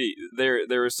honestly,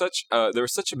 there was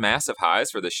such massive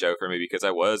highs for the show for me because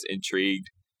I was intrigued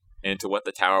into what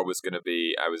the tower was going to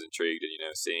be. I was intrigued in, you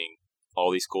know, seeing all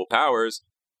these cool powers,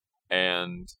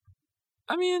 and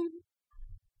I mean,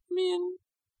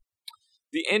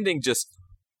 the ending just,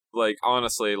 like,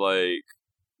 honestly, like,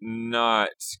 not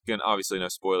gonna, obviously no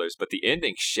spoilers, but the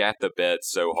ending shat the bed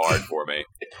so hard for me.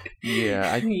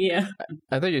 Yeah. Yeah.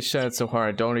 I think it shat so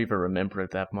hard I don't even remember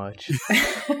it that much.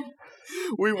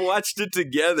 We watched it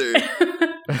together,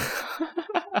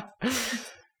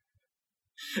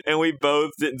 and we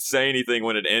both didn't say anything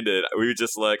when it ended. We were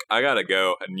just like, "I gotta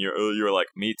go," and you were like,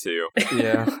 "Me too."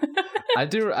 Yeah,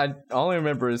 I all I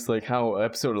remember is like how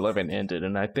episode 11 ended,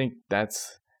 and I think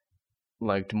that's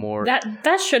like more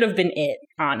that should have been it,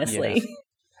 honestly.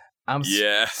 Yeah.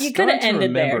 Yes. You could have starting to ended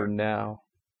remember there. now.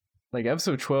 Like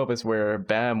episode 12 is where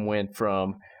Bam went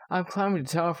from I'm climbing the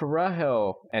tower for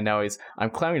Rahel, and now I'm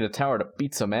climbing the tower to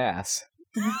beat some ass.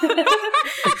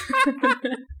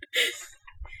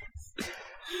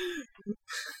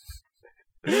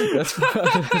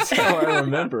 That's how I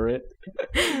remember it.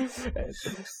 That's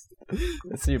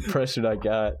the impression I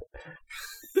got.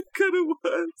 It kind of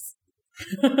was.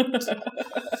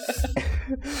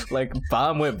 Like,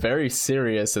 Bam went very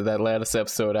serious in that last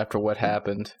episode after what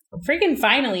happened. Freaking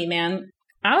finally, man.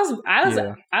 I was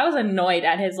annoyed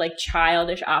at his like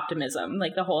childish optimism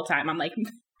like the whole time. I'm like,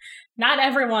 not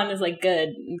everyone is like good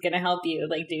and gonna help you.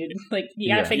 Like, dude, like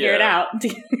you gotta figure it out.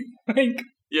 Like,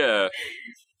 yeah.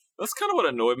 That's kind of what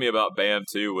annoyed me about Bam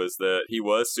too, was that he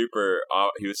was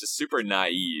just super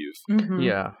naive mhm.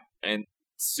 Yeah. and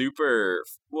super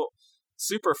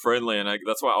friendly, and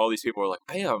that's why all these people were like,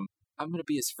 Bam, I'm gonna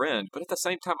be his friend. But at the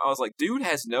same time, I was like, dude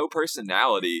has no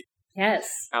personality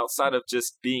Yes. outside of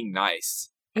just being nice.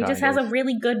 He just Kind has of. a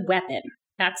really good weapon.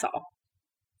 That's all.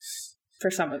 For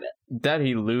some of it. That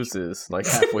he loses, like,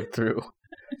 halfway through.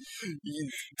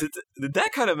 That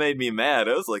kind of made me mad.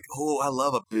 I was like, oh, I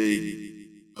love a big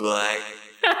black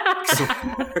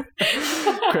sword.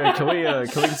 Craig, can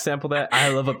we sample that? I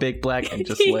love a big black and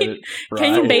just let it ride.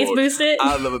 Can you bass boost it?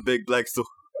 I love a big black sword.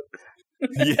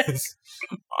 Yes.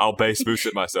 I'll bass boost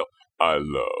it myself. I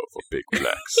love a big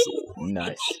black sword.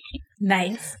 Nice.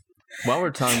 Nice. While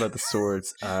we're talking about the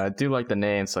swords, I do like the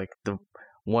names. Like, the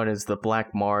one is the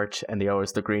Black March and the other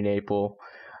is the Green April.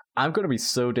 I'm going to be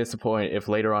so disappointed if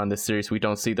later on in this series we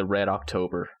don't see the Red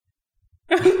October.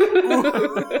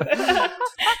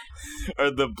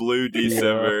 Or the Blue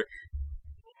December.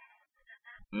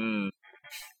 Mm.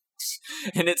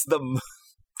 And it's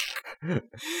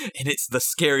the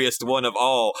scariest one of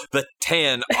all, the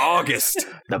Tan August.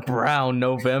 The Brown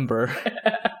November.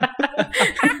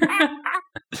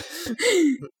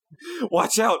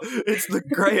 Watch out, it's the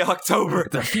Gray October.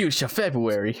 The Fuchsia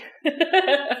February.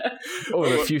 Or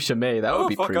the Fuchsia May. That would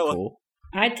be fuck, pretty I like- cool.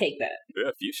 I'd take that.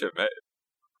 Yeah, Fuchsia May. I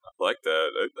like that.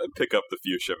 I'd pick up the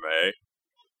Fuchsia May.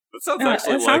 That sounds No,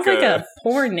 actually it sounds like a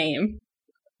porn name.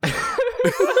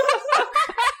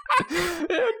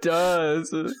 It does.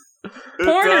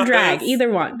 Porn or drag, either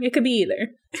one. It could be either.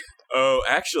 Oh,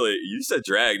 actually, you said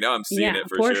drag. Now I'm seeing it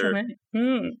for Porsche sure. Man.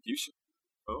 Mm. Fuchsia.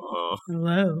 Oh,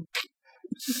 Hello.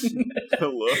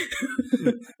 hello.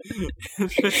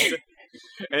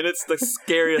 And it's the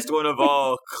scariest one of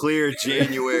all, Clear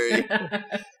January.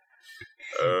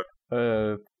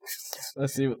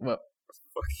 Let's see. Well,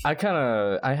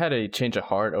 I had a change of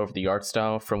heart over the art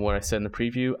style from what I said in the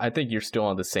preview. I think you're still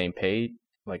on the same page,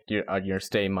 like you're on your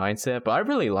same mindset. But I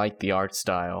really like the art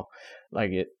style,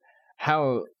 like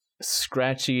how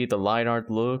scratchy the line art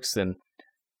looks, and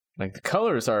like the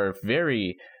colors are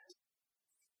very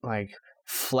like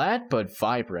flat but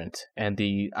vibrant, and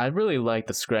I really like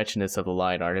the scratchiness of the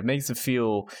line art. It makes it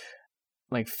feel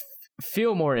like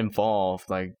feel more involved.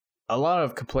 Like, a lot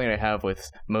of complaint I have with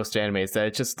most anime is that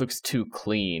it just looks too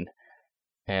clean,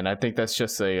 and I think that's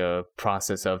just a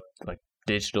process of like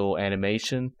digital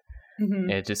animation. Mhm.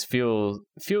 And it just feels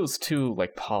too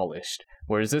like polished.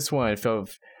 Whereas this one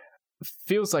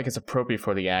feels like it's appropriate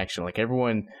for the action. Like,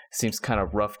 everyone seems kind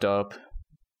of roughed up,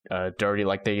 dirty,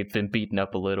 like they've been beaten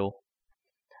up a little.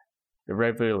 I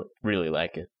really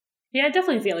like it. Yeah, I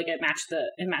definitely feel like it matched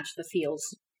the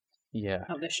feels Yeah.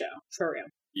 of the show, for real.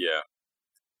 Yeah.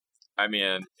 I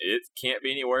mean, it can't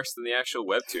be any worse than the actual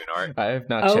webtoon art. I have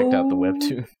not checked out the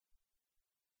webtoon.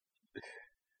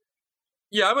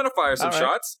 Yeah, I'm gonna fire some All right.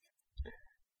 shots.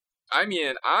 I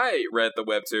mean, I read the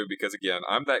webtoon because, again,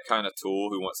 I'm that kind of tool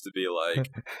who wants to be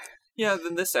like, yeah,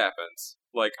 then this happens.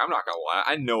 Like, I'm not gonna lie,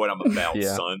 I know what I'm about,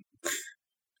 Yeah. son.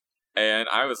 And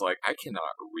I was like, I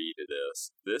cannot read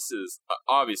this. This is,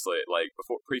 obviously, like,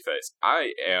 before preface,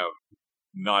 I am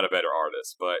not a better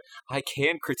artist, but I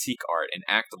can critique art and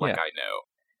act like Yeah. I know.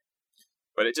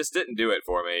 But it just didn't do it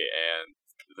for me, and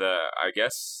I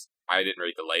guess I didn't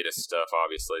read the latest stuff,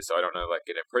 obviously, so I don't know, like,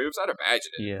 it improves. I'd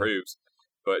imagine it Yeah. improves.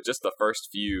 But just the first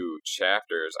few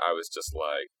chapters, I was just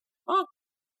like, huh,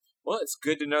 well, it's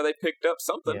good to know they picked up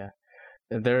something. Yeah.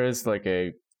 And there is like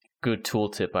a good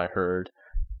tooltip I heard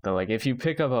that, like, if you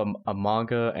pick up a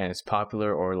manga and it's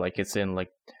popular, or like it's in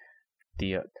like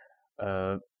the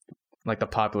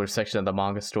popular section of the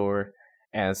manga store,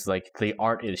 and it's like the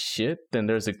art is shit, then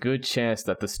there's a good chance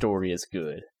that the story is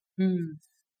good. Mm.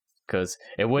 Because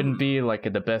it wouldn't be like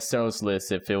in the best sellers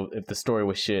list if the story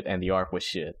was shit and the art was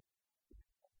shit.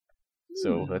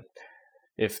 So that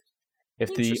if the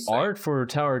Interesting. art for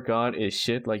Tower of God is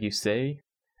shit, like you say,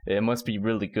 it must be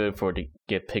really good for it to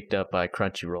get picked up by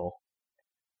Crunchyroll.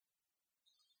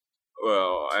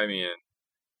 Well, I mean,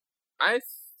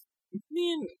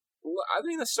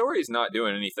 the story's not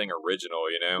doing anything original,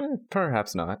 you know?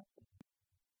 Perhaps not.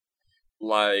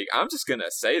 Like, I'm just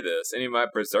gonna say this. Any of my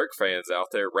Berserk fans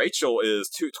out there, Rachel is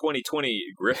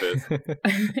 2020 Griffith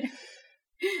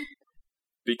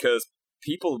because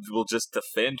people will just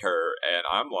defend her, and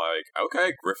I'm like,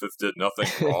 okay, Griffith did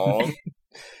nothing wrong.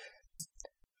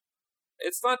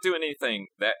 It's not doing anything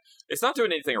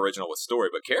original with story,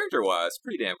 but character-wise,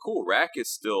 pretty damn cool. Rack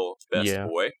is still best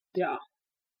boy. Yeah.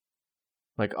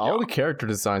 Like, all the character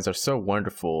designs are so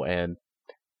wonderful, and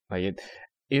like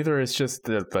either it's just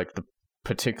the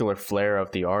particular flair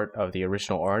of the art of the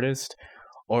original artist,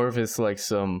 or if it's like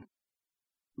some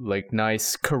like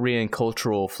nice Korean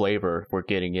cultural flavor we're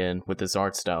getting in with this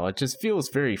art style. It just feels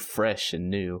very fresh and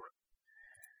new.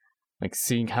 Like,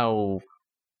 seeing how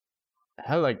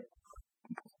like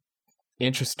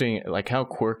interesting, like how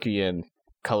quirky and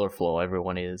colorful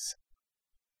everyone is.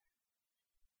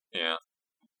 Yeah.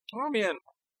 Well, I mean,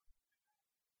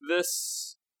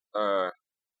 this,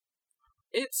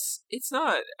 it's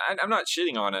not, I'm not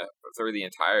shitting on it through the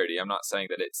entirety. I'm not saying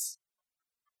that it's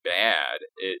bad.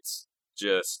 It's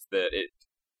just that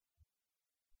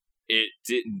it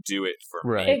didn't do it for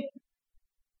me.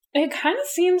 It kind of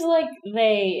seems like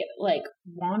they, like,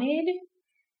 wanted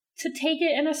to take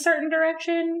it in a certain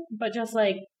direction, but just,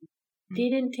 like,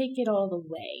 didn't take it all the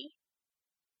way.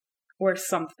 Or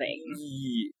something.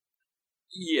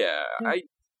 Yeah, I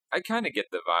kind of get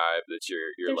the vibe that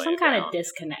you're There's laying some kind down. of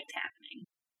disconnect happening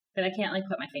that I can't, like,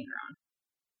 put my finger on.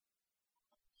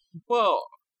 Well,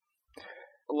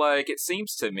 like, it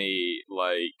seems to me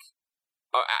like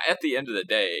at the end of the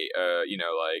day, you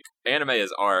know, like, anime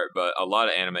is art, but a lot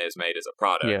of anime is made as a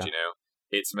product. Yeah. You know,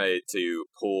 it's made to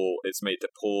pull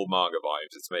manga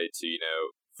volumes. It's made to, you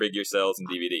know, figure sales and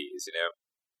DVDs. You know,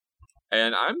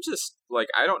 and I'm just like,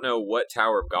 I don't know what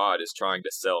Tower of God is trying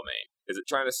to sell me. Is it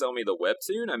trying to sell me the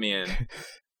webtoon? I mean,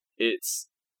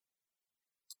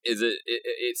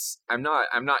 I'm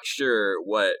not sure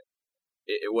what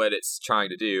it's trying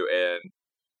to do, and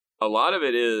a lot of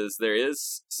it is, there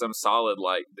is some solid,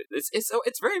 like, it's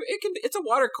a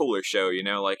water cooler show, you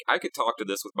know. Like, I could talk to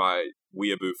this with my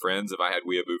weeaboo friends if I had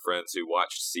weeaboo friends who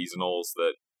watched seasonals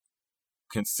that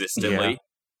consistently.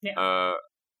 Yeah.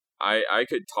 I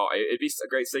could talk. It'd be a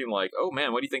great scene, like, oh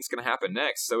man, what do you think's gonna happen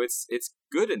next? So it's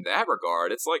good in that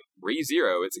regard. It's like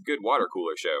Re:Zero. It's a good water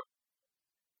cooler show.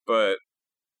 But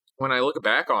when I look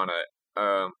back on it,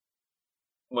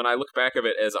 when I look back of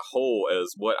it as a whole,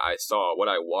 as what I saw, what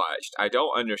I watched, I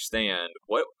don't understand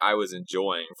what I was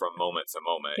enjoying from moment to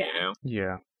moment. Yeah. You know,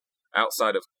 Yeah.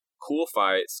 outside of cool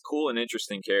fights, cool and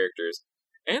interesting characters,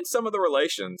 and some of the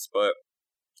relations. But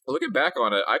looking back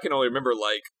on it, I can only remember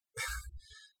like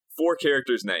 4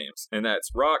 characters' names, and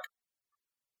that's Rock,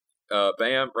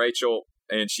 Bam, Rachel,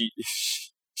 and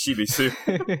Shibisu.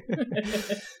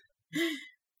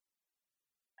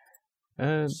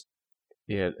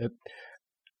 Yeah.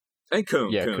 And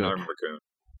Kun. Yeah, Kun. Kun. I remember Kun.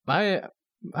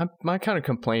 My kind of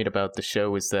complaint about the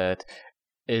show is that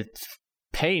it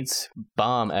paints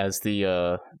Bomb as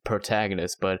the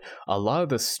protagonist, but a lot of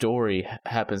the story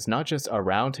happens not just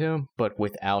around him, but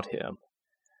without him.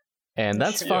 And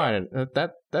that's fine.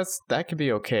 That can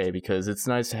be okay, because it's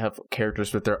nice to have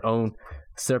characters with their own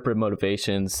separate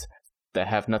motivations that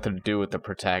have nothing to do with the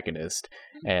protagonist,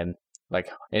 and like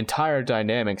entire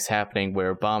dynamics happening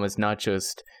where Bomb is not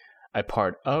just a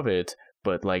part of it,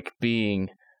 but like being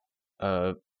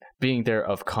there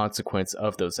of consequence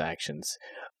of those actions.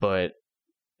 But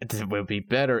it would be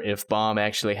better if Bomb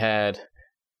actually had,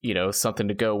 you know, something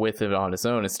to go with it on his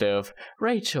own instead of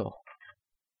Rachel.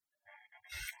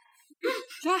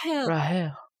 Rahel.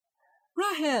 Rahel.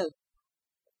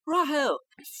 Rahel,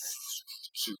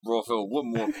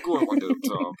 one more good one,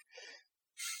 Tom.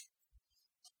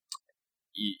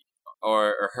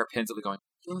 Or her pins will be going,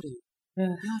 Yoru.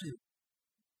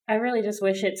 I really just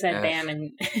wish it said Bam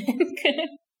and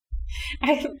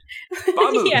Bamu.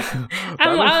 Yeah.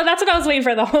 That's what I was waiting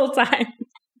for the whole time.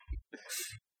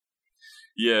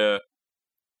 Yeah.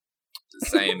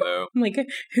 Same though. I'm like,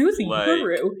 who's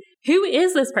Yoru? Who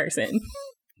is this person?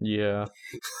 Yeah.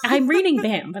 I'm reading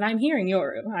Bam, but I'm hearing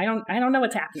Yoru. I don't know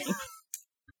what's happening.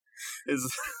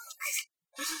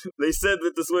 They said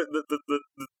that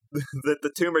that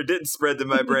the tumor didn't spread to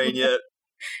my brain yet.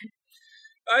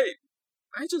 I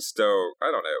just don't. I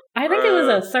don't know. I think it was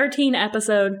a 13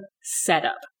 episode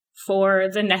setup for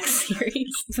the next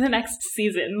series, the next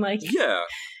season. Like, yeah.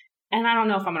 And I don't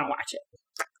know if I'm gonna watch it.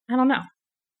 I don't know.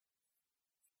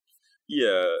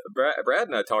 Yeah, Brad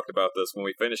and I talked about this when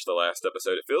we finished the last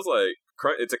episode. It feels like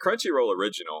it's a Crunchyroll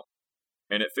original,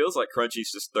 And it feels like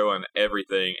Crunchy's just throwing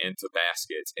everything into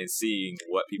baskets and seeing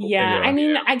what people pick Yeah, up. I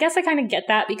mean, I guess I kind of get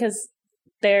that because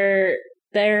they're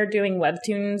doing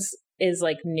webtoons is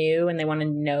like new and they want to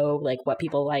know like what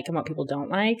people like and what people don't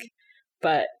like.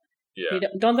 But Yeah. you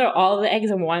don't throw all the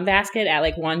eggs in one basket at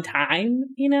like one time,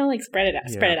 you know, like spread it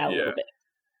out a little bit.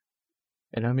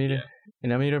 And I mean,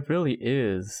 it really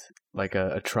is like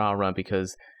a trial run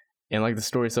because in like the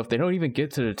story itself, they don't even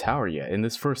get to the tower yet. In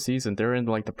this first season, they're in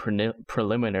like the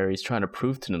preliminaries trying to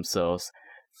prove to themselves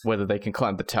whether they can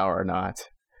climb the tower or not.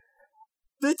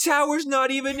 The tower's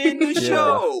not even in the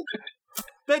show!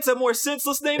 That's a more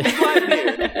senseless name than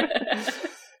Blackbeard!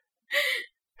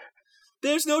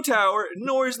 There's no tower,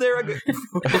 nor is there a...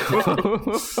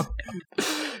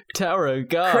 Tower of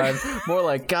God. More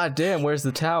like, God damn, where's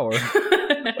the tower?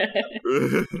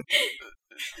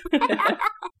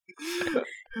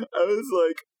 I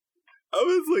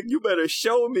was like, you better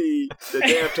show me the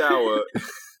damn tower,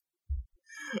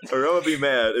 or I'm gonna be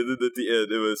mad. And then at the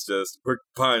end, it was just, we're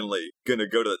finally gonna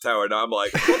go to the tower. And I'm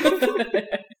like,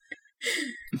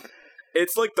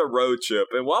 it's like the road trip.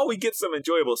 And while we get some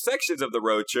enjoyable sections of the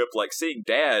road trip, like seeing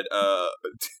Dad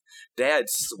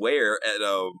swear at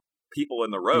people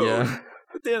in the road,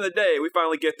 at the end of the day, we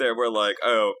finally get there. And we're like,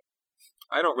 oh,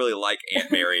 I don't really like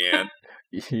Aunt Marianne.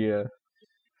 Yeah.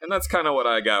 And that's kind of what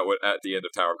I got at the end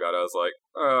of Tower of God. I was like,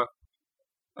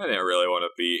 I didn't really want to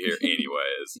be here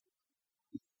anyways.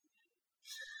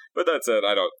 But that said,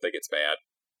 I don't think it's bad.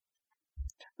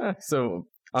 So,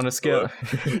 on a scale...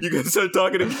 You guys start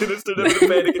talking again and start having a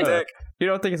panic attack. You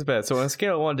don't think it's bad. So on a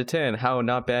scale of 1 to 10, how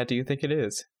not bad do you think it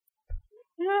is?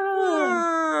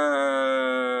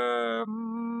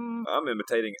 I'm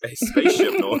imitating a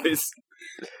spaceship noise.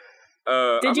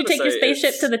 Did you take your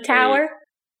spaceship to the tower?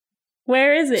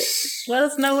 Where is it? Let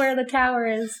us know where the tower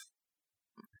is.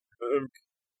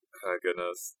 My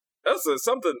goodness, that's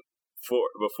something before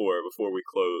we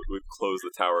close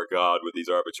the Tower of God with these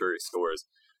arbitrary scores.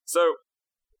 So,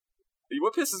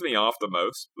 what pisses me off the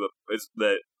most is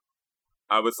that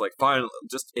I was like, fine,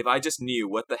 just if I just knew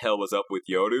what the hell was up with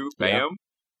Yoru, bam,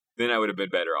 then I would have been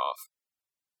better off.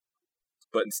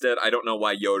 But instead, I don't know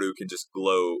why Yoru can just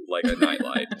glow like a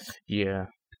nightlight. Yeah.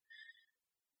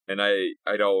 And I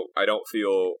don't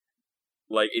feel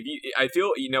like I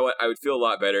feel, you know what, I would feel a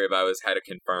lot better if I had a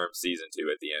confirmed season 2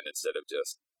 at the end instead of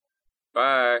just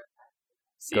bye.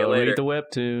 See you later. Read the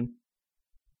webtoon.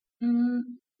 Mm.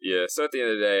 Yeah, so at the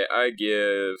end of the day, I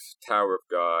give Tower of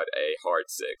God a hard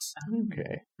 6.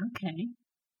 Okay.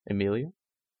 Amelia?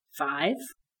 5.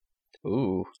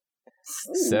 Ooh.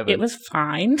 7. It was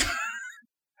fine.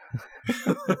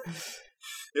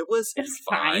 It was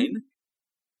fine.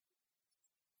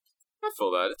 I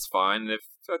feel that it's fine. If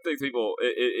I think people,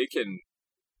 it can.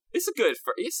 It's a good.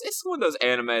 It's one of those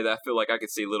anime that I feel like I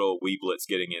could see little weeblets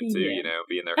getting into. Yeah. You know,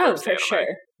 being their Oh, first for anime.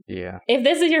 sure. Yeah. If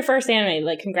this is your first anime,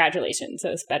 like, congratulations.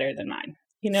 So it's better than mine.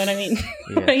 You know what I mean?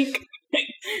 Yeah. Like,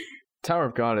 Tower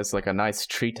of God is like a nice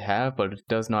treat to have, but it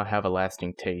does not have a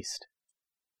lasting taste.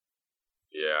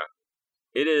 Yeah,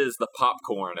 it is the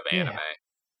popcorn of anime.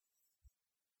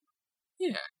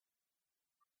 Yeah.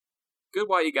 Good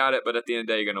while you got it, but at the end of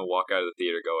the day, you're gonna walk out of the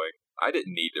theater going, I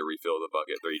didn't need to refill the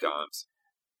bucket 3 times.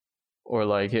 Or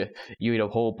like, you eat a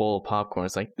whole bowl of popcorn,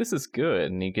 it's like, this is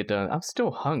good, and you get done, I'm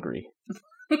still hungry.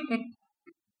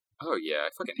 Oh yeah, I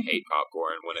fucking hate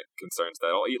popcorn when it concerns that.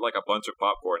 I'll eat like a bunch of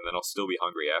popcorn and then I'll still be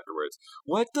hungry afterwards.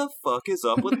 What the fuck is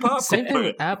up with popcorn? Same thing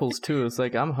with apples too, it's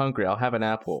like, I'm hungry, I'll have an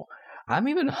apple. I'm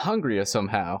even hungrier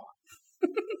somehow.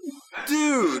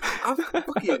 Dude, I'm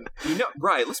fucking,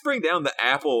 right, let's bring down the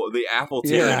apple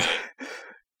tyranny. Yeah.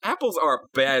 Apples are a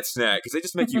bad snack because they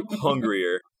just make you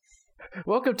hungrier.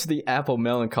 Welcome to the Apple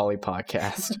Melancholy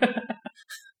Podcast.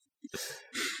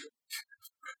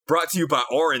 Brought to you by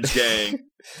Orange Gang.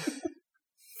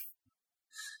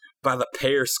 By the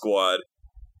Pear Squad.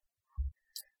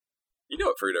 You know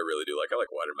what fruit I really do like? I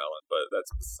like watermelon, but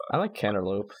that's beside. I like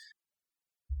cantaloupe.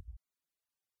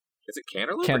 Is it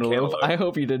cantaloupe? Cantaloupe. Or cantaloupe? I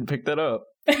hope you didn't pick that up.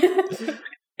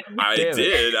 I Damn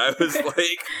did. I was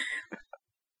like,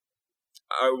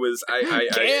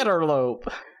 Cantaloupe.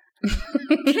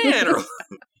 Cantaloupe.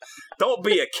 Don't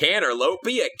be a cantaloupe.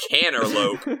 Be a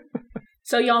cantaloupe.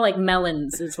 so y'all like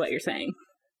melons, is what you're saying.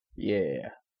 Yeah.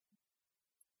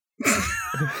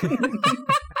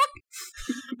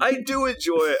 I do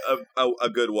enjoy a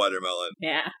good watermelon.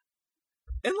 Yeah.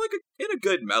 And like a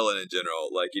good melon in general.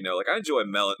 Like, like I enjoy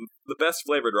melon. The best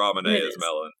flavored ramen is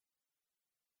melon.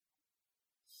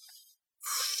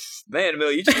 Man,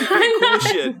 Amelia, you just keep doing cool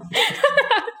shit.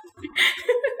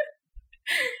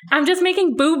 I'm just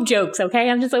making boob jokes, okay?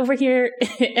 I'm just over here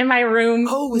in my room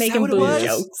making boob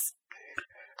jokes.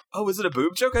 Oh, is it a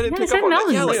boob joke? I didn't Yeah, pick up on that.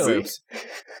 melon Yeah, I like really? boobs.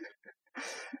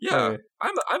 Yeah,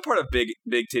 I'm part of big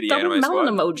titty Double anime melon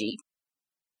squad. emoji.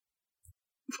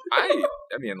 I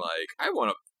mean, like, I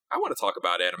want to talk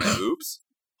about anime boobs.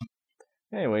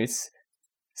 Anyways,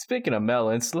 speaking of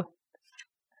melons,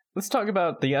 let's talk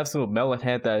about the absolute melon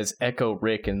head that is Echo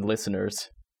Rick and listeners.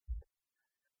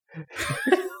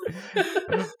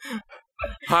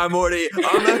 Hi, Morty.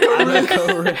 I'm Echo Rick.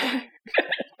 Echo Rick.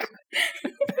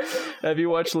 Have you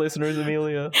watched Listeners,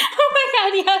 Amelia? Oh my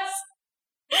god, yes.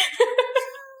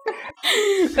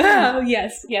 Oh,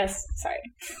 yes. Sorry.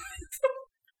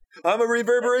 I'm a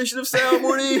reverberation of sound,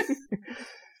 Morty.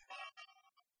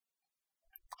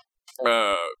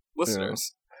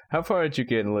 Listeners. How far did you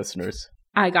get in Listeners?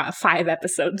 I got 5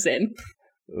 episodes in.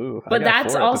 Ooh, But I got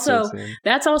that's 4 also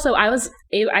episodes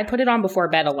in. I put it on before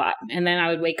bed a lot, and then I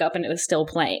would wake up and it was still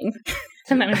playing.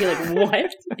 And then I'd be like,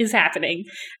 what is happening?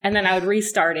 And then I would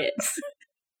restart it.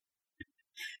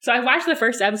 So I watched the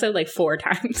first episode like 4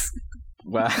 times.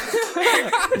 Wow.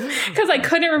 Because I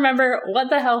couldn't remember what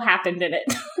the hell happened in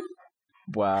it.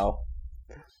 Wow.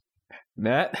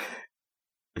 Matt?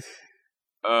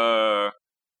 I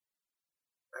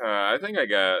think I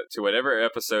got to whatever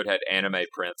episode had anime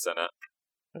prints in it.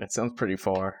 That sounds pretty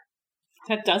far.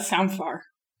 That does sound far.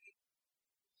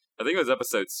 I think it was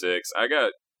episode 6. I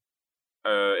got.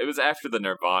 It was after the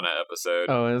Nirvana episode.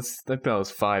 Oh, I think that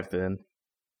was 5 then.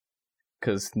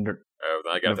 Because Then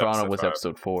I got to Nirvana was 5.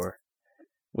 episode 4.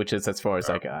 Which is as far as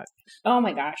I got. Oh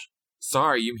my gosh.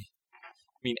 Sorry, you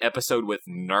mean episode with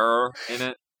Ner in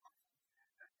it?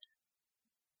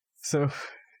 So,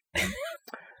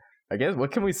 I guess,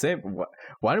 what can we say?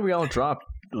 Why do we all drop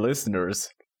listeners?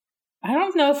 I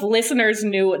don't know if listeners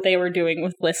knew what they were doing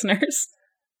with listeners.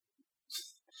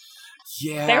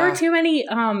 Yeah. There were too many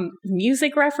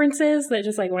music references that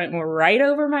just like went right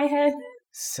over my head.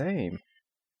 Same.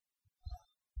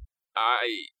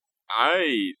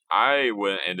 I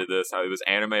went into this. It was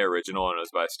anime original, and it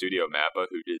was by Studio Mappa,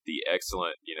 who did the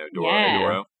excellent,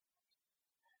 Doro.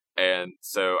 And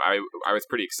so I was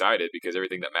pretty excited because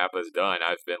everything that Mappa's done,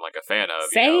 I've been like a fan of.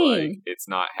 Same. It's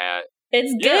not had.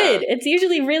 It's good. It's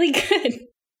usually really good.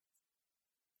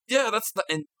 Yeah, that's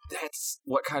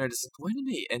what kind of disappointed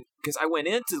me, and because I went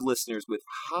into listeners with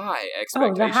high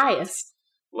expectations. Oh, the highest.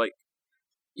 Like,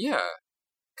 yeah.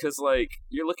 Because, like,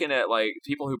 you're looking at, like,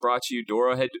 people who brought you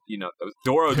Doro, and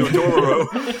Doro,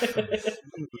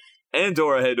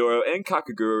 and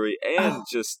Kakaguri, and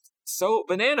just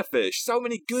Banana Fish, so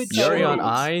many good Yuri on shows.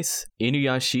 Ice,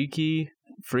 Inuyashiki,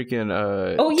 freaking,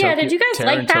 Oh, yeah, did you guys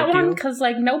Terran like that Tokyo? one? Because,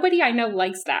 like, nobody I know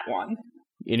likes that one.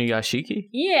 Inuyashiki?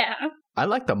 Yeah. I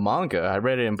like the manga. I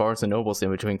read it in Barnes & Nobles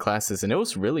in between classes, and it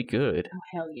was really good. Oh,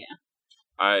 hell yeah.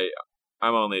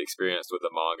 I'm only experienced with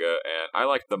the manga, and I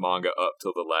liked the manga up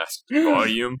till the last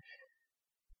volume.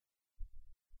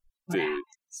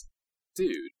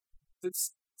 Dude,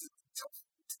 it's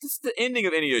the ending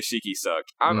of Inuyashiki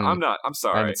sucked. I'm I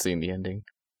sorry. haven't seen the ending.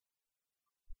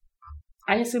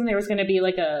 I assumed there was going to be,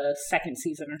 like, a second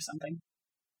season or something.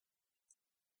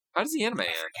 How does the anime end?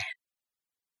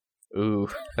 Ooh,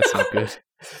 that's not good.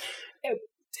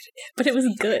 But it was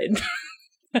good.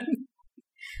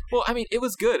 Well, I mean, it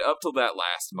was good up till that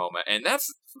last moment, and that's,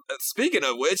 speaking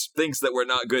of which, things that were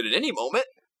not good at any moment,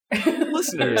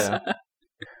 listeners. Yeah.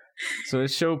 So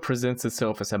this show presents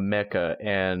itself as a mecha,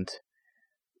 and,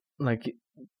 like,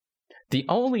 the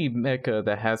only mecha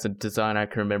that has a design I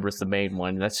can remember is the main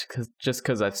one. That's just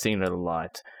because I've seen it a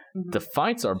lot. Mhm. The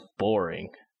fights are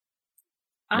boring.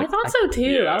 I Like, thought so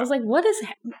too. yeah. I was like, what is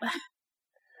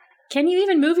can you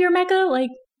even move your mecha? Like,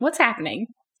 what's happening?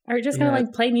 Are you just gonna Yeah.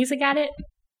 like play music at it?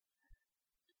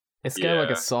 It's kind of like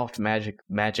Yeah. a soft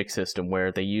magic system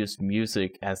where they use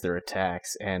music as their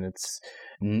attacks, and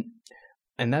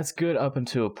and that's good up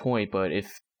until a point. But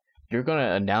if you're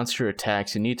gonna announce your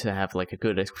attacks, you need to have like a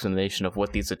good explanation of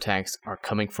what these attacks are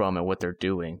coming from and what they're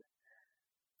doing.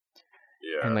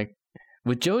 Yeah. And like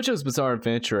with JoJo's Bizarre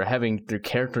Adventure, having their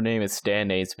character name and stand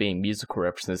names being musical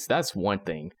references, that's one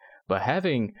thing. But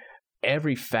having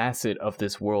every facet of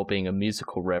this world being a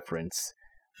musical reference,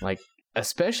 like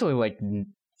especially like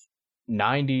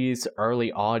 90s,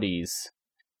 early aughties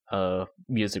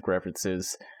music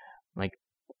references, like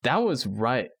that was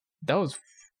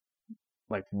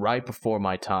like right before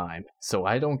my time, so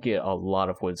I don't get a lot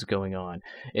of what's going on.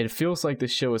 It feels like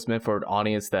this show is meant for an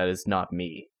audience that is not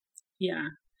me. Yeah.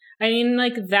 I mean,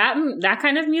 like that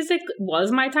kind of music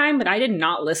was my time, but I did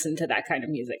not listen to that kind of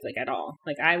music like at all.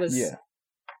 Like I was,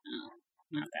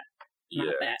 not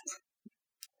that.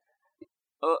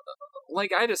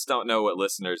 Like, I just don't know what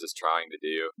listeners is trying to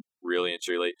do. really and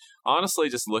truly. Honestly,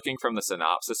 just looking from the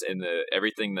synopsis and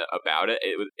everything about it,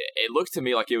 it looked to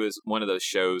me like it was one of those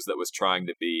shows that was trying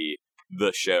to be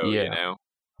the show, you know?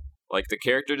 Like, the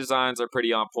character designs are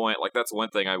pretty on point. Like, that's one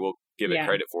thing I will give it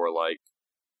credit for. Like,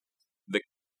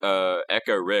 the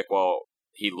Echo Rick, while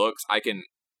he looks,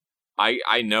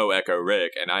 I know Echo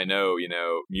Rick, and I know,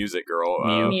 Music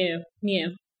Girl.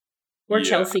 Mew. Or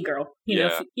Chelsea Girl. You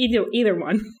know, either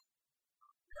one.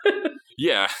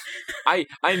 Yeah. I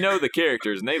know the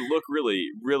characters, and they look really,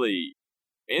 really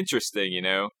interesting,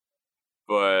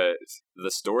 But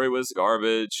the story was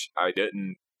garbage. I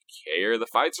didn't care. The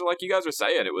fights are like you guys were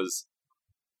saying. It was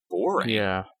boring.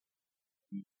 Yeah.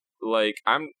 Like,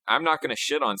 I'm not going to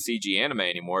shit on CG anime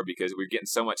anymore because we're getting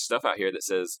so much stuff out here that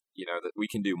says, that we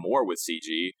can do more with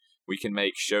CG. We can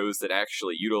make shows that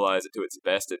actually utilize it to its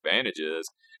best advantages.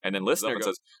 And then listener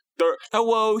goes,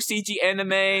 hello, CG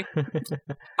anime.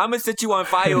 I'm going to set you on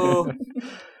fire.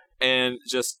 And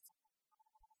just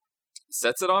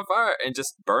sets it on fire and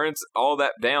just burns all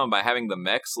that down by having the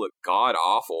mechs look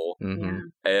god-awful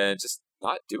and just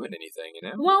not doing anything,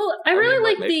 Well, I really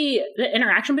like the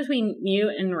interaction between Mew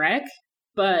and Rick,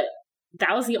 but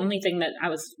that was the only thing that I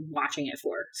was watching it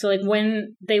for. So, like,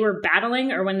 when they were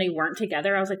battling or when they weren't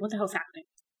together, I was like, what the hell's happening?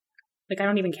 Like, I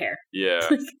don't even care. Yeah.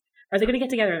 Are they going to get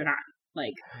together or not?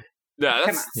 Like, yeah,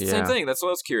 that's the same thing. That's what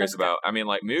I was curious about. I mean,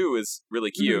 like, Mew is really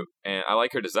cute, and I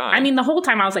like her design. I mean, the whole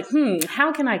time I was like,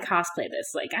 how can I cosplay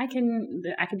this? Like, I can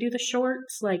do the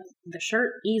shorts, like, the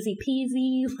shirt, easy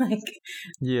peasy. Like,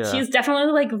 she's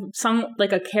definitely,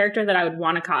 like, a character that I would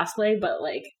want to cosplay, but,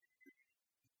 like,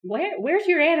 where's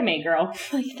your anime, girl?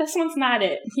 Like, this one's not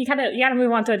it. You gotta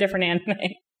move on to a different anime.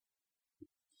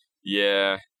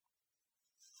 Yeah.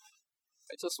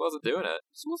 It just wasn't doing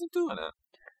it.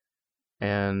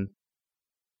 And,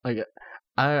 like,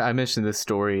 I mentioned this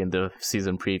story in the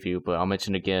season preview, but I'll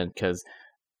mention it again because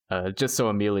just so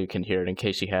Amelia can hear it in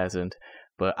case she hasn't.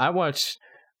 But I watched,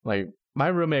 like, my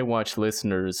roommate watched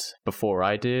Listeners before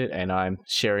I did, and I'm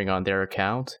sharing on their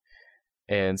account.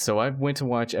 And so I went to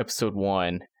watch episode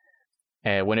 1,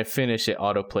 and when it finished, it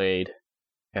autoplayed.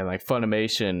 And, like,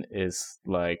 Funimation is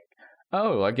like,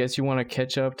 oh, I guess you want to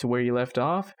catch up to where you left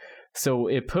off? So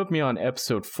it put me on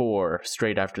episode 4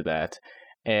 straight after that.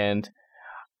 And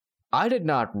I did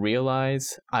not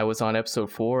realize I was on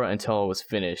episode 4 until I was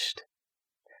finished.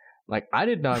 Like, I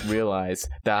did not realize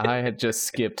that I had just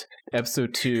skipped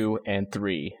episode 2 and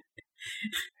 3.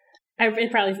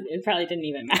 It probably didn't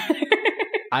even matter.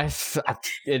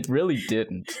 It really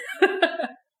didn't.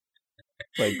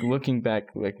 Like, looking back,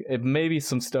 like, it may be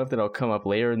some stuff that'll come up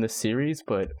later in the series,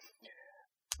 but,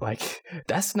 like,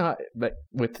 that's not, like,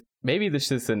 with, maybe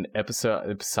this is an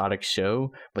episodic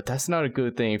show, but that's not a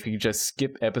good thing if you just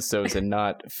skip episodes and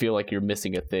not feel like you're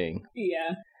missing a thing.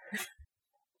 Yeah.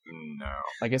 No.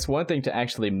 Like, it's one thing to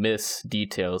actually miss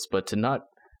details, but to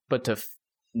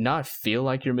not feel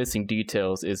like you're missing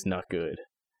details is not good.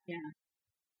 Yeah.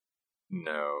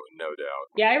 No doubt.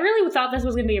 Yeah, I really thought this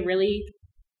was going to be a really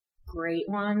great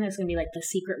one. It's going to be, like, the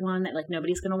secret one that, like,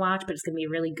 nobody's going to watch, but it's going to be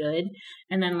really good.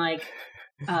 And then, like,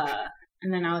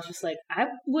 and then I was just like, I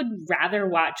would rather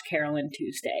watch Carol and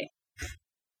Tuesday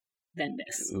than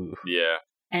this. Ooh. Yeah.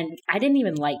 And I didn't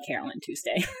even like Carol and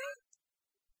Tuesday.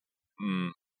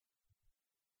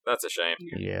 That's a shame.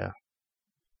 Yeah.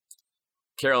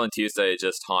 Carol and Tuesday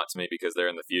just haunts me because they're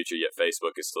in the future, yet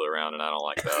Facebook is still around, and I don't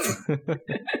like that.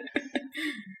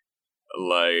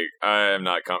 Like, I am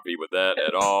not comfy with that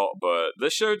at all, but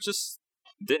this show just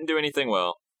didn't do anything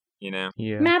well, Yeah.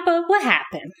 Mappa, what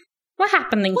happened? What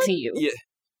happening to you?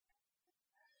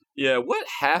 Yeah, what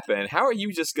happened? How are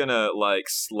you just gonna, like,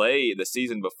 slay the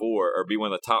season before, or be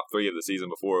one of the top 3 of the season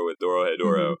before with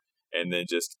Dorohedoro, and then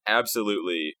just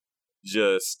absolutely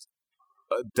just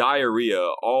diarrhea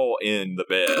all in the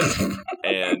bed?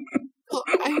 And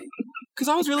because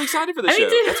I was really excited for the show.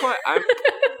 That's why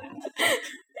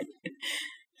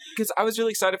because I was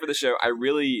really excited for the show. I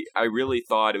really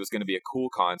thought it was going to be a cool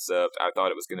concept. I thought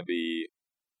it was going to be,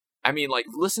 I mean, like,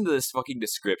 listen to this fucking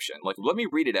description. Like, let me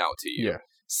read it out to you. Yeah.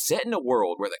 Set in a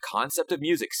world where the concept of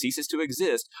music ceases to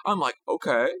exist. I'm like,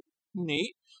 okay,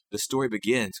 neat. The story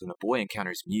begins when a boy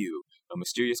encounters Mew, a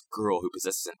mysterious girl who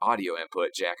possesses an audio input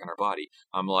jack in her body.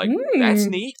 I'm like, that's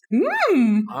neat.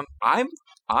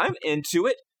 I'm into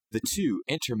it. The two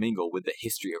intermingle with the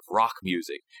history of rock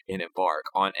music and embark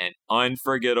on an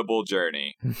unforgettable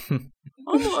journey.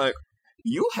 I'm like,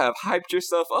 you have hyped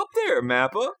yourself up there,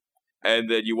 Mappa.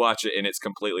 And then you watch it and it's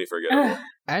completely forgettable.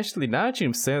 Actually, now that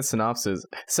you've said synopsis,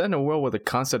 set in a world where the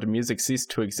concept of music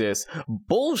ceased to exist.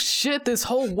 Bullshit, this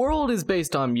whole world is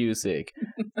based on music.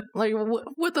 Like,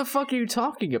 what the fuck are you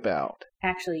talking about?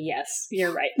 Actually, yes,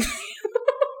 you're right.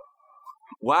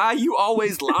 Why you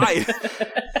always lie?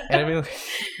 And I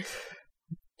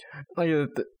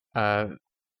mean,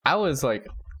 I was like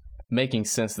making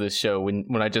sense of this show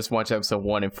when I just watched episode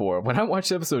 1 and 4. When I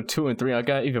watched episode 2 and 3, I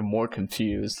got even more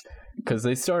confused because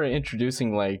they started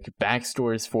introducing like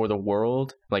backstories for the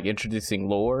world, like introducing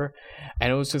lore,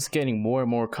 and it was just getting more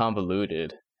and more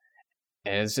convoluted.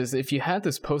 And it's just, if you have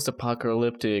this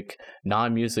post-apocalyptic,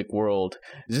 non-music world,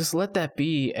 just let that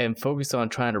be and focus on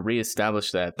trying to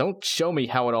reestablish that. Don't show me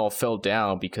how it all fell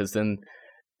down, because then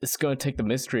it's going to take the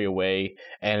mystery away,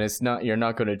 and you're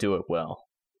not going to do it well.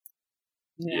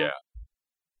 Yeah.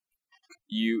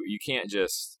 You can't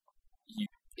just...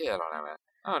 I don't know, man.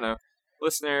 I don't know.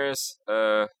 Listeners,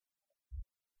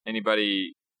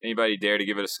 anybody dare to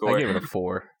give it a score? I give it a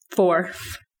 4. 4.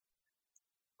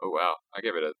 Oh wow, I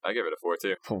give it a 4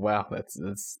 too. Oh, wow, that's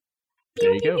Pew,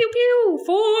 there you pew, go. pew, pew.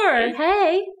 4.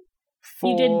 Hey.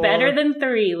 4. You did better than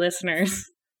 3, listeners.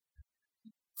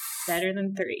 Better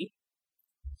than 3.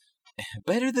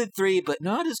 Better than 3, but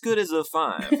not as good as a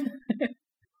 5.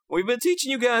 We've been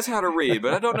teaching you guys how to read,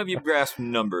 but I don't know if you've grasped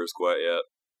numbers quite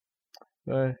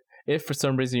yet. If for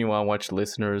some reason you want to watch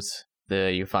Listeners,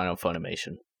 you find on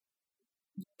Funimation.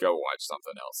 Go watch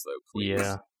something else though, please.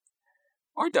 Yeah.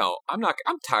 Or don't. I'm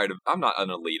tired of... I'm not an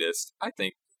elitist. I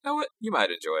think, you know what? You might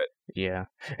enjoy it. Yeah.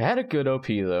 It had a good OP,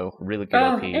 though. Really good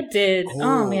Oh, OP. it did.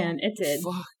 Oh, man, it did.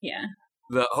 Fuck. Yeah.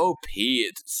 The OP,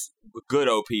 it's good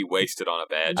OP wasted on a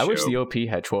bad show. I wish the OP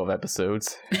had 12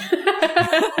 episodes.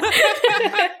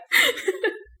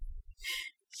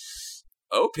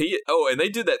 OP... Oh, and they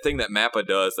did that thing that Mappa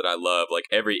does that I love. Like,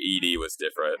 every ED was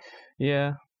different.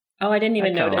 Yeah. Oh, I didn't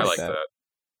even I kinda notice. I like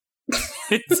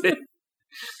that.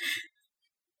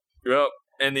 Well,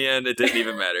 in the end, it didn't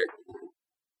even matter.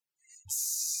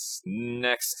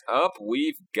 Next up,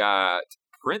 we've got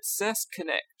Princess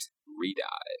Connect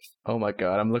Redive. Oh my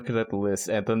god, I'm looking at the list,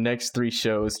 and the next 3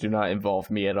 shows do not involve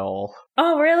me at all.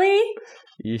 Oh, really?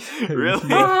 Really?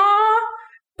 Aww.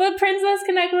 But Princess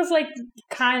Connect was like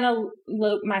kind of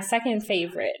my second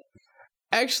favorite.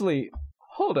 Actually,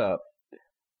 hold up.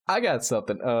 I got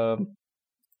something.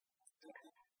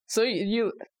 So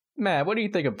Matt, what do you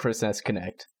think of Princess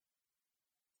Connect?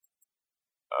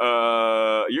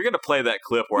 You're gonna play that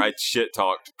clip where I shit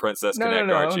talked Princess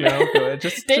Connect, aren't you? No, go ahead.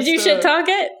 Did you shit talk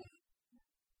it?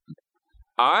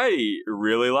 I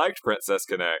really liked Princess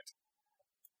Connect.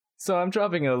 So I'm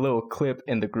dropping a little clip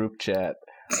in the group chat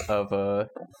of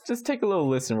just take a little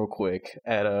listen real quick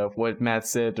at what Matt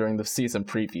said during the season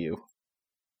preview.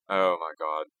 Oh my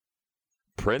god.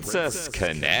 Princess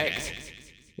Connect?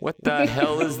 What the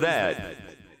hell is that?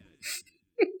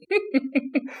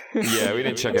 Yeah, we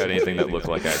didn't check out anything that looked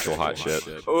like actual hot shit.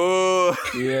 Oh,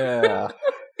 Yeah.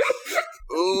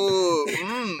 ooh,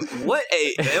 what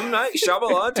a M. Night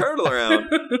Shyamalan turnaround.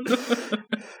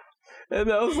 And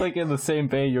that was like in the same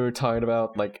vein you were talking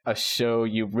about, like a show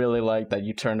you really liked that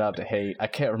you turned out to hate. I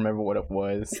can't remember what it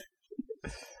was.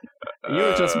 You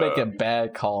were just making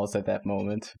bad calls at that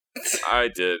moment. I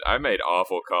did. I made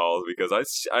awful calls because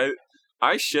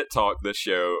I shit talked this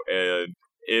show, and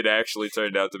it actually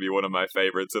turned out to be one of my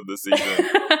favorites of the season.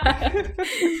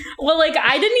 Well, like,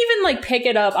 I didn't even like pick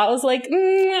it up. I was like,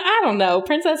 I don't know.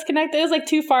 Princess Connect, it was like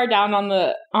too far down on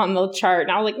the chart.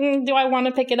 And I was like, do I want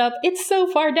to pick it up? It's so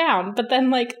far down. But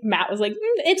then like Matt was like,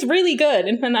 it's really good.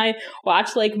 And then I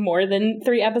watched like more than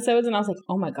 3 episodes and I was like,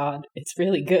 oh my God, it's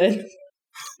really good.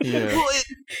 Yeah.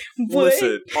 Well,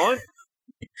 listen,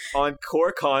 on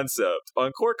core concept,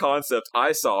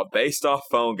 I saw Based Off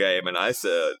Phone Game, and I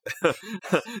said,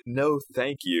 no,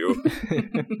 thank you.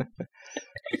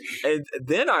 And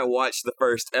then I watched the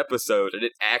first episode, and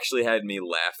it actually had me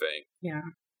laughing. Yeah.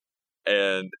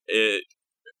 And it,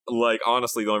 like,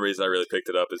 honestly, the only reason I really picked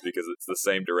it up is because it's the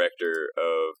same director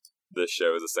of this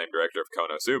show as the same director of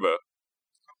Konosuba.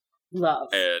 Love.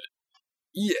 And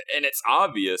yeah, and it's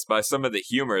obvious by some of the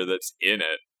humor that's in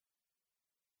it.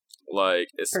 Like,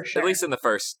 it's, For sure. at least in the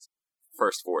first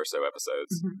 4 or so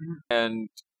episodes. Mm-hmm. And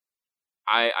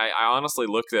I honestly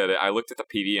looked at it. I looked at the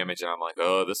PD image, and I'm like,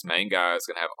 oh, this main guy is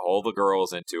going to have all the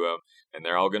girls into him, and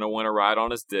they're all going to want to ride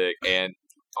on his dick. And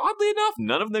oddly enough,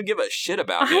 none of them give a shit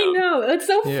about him. I know. It's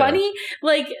so Yeah. funny.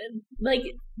 Like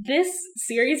this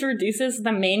series reduces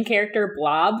the main character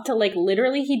Blob to like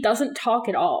literally he doesn't talk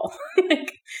at all.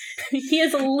 Like he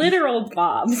is literal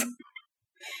blobs.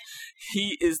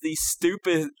 He is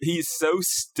he's so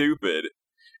stupid,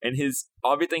 and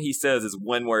everything he says is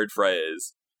one word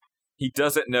phrase. He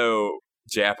doesn't know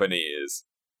Japanese.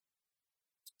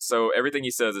 So everything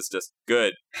he says is just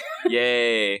good.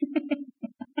 Yay.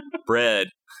 Bread.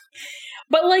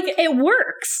 But like it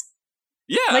works.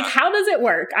 Yeah. Like, how does it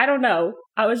work? I don't know.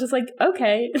 I was just like,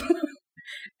 okay.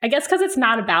 I guess because it's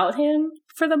not about him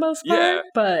for the most part. Yeah.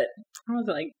 But I was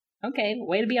like, okay,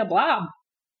 way to be a blob.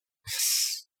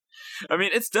 I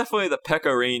mean, it's definitely the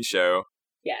Pecorine show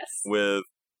Yes. with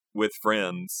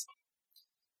friends.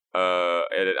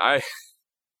 I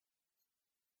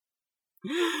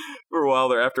for a while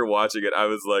there, after watching it, I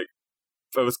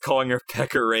was calling her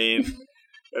Pecorine,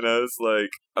 and I was like,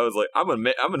 I'm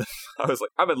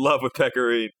in love with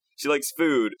Pecorine. She likes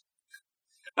food.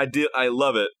 I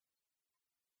love it.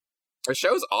 Her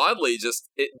show's oddly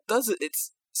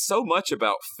it's so much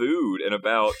about food and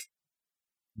about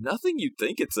nothing you'd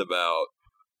think it's about.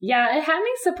 Yeah, it had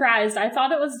me surprised. I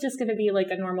thought it was just going to be like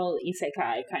a normal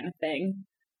isekai kind of thing.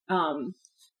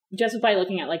 Just by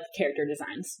looking at like the character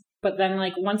designs. But then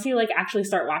like once you like actually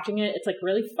start watching it, it's like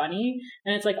really funny,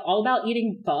 and it's like all about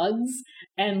eating bugs,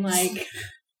 and like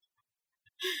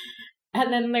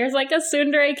and then there's like a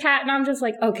tsundere cat, and I'm just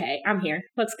like, okay, I'm here.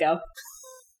 Let's go.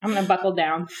 I'm going to buckle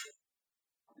down.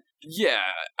 Yeah,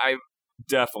 I'm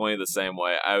definitely the same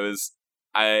way.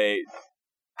 I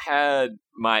had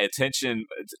my interest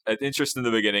in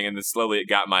the beginning, and then slowly it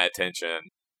got my attention,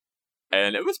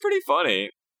 and it was pretty funny.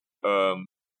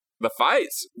 The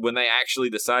fights, when they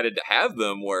actually decided to have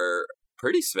them, were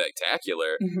pretty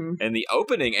spectacular, and the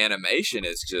opening animation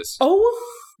is just... Oh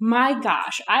my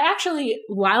gosh. I actually,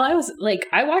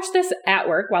 I watched this at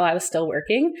work while I was still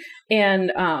working,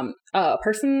 and a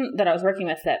person that I was working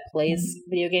with that plays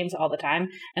video games all the time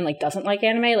and like doesn't like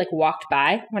anime, like walked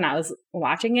by when I was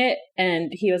watching it,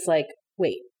 and he was like,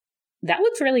 wait, that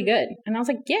looks really good. And I was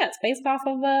like, yeah, it's based off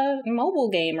of a mobile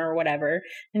game or whatever.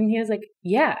 And he was like,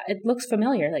 yeah, it looks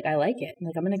familiar. Like, I like it.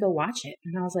 Like, I'm going to go watch it.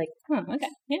 And I was like, okay,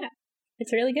 yeah,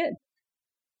 it's really good.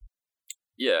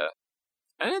 Yeah.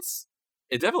 And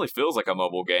it definitely feels like a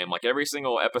mobile game. Like, every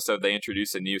single episode, they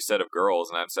introduce a new set of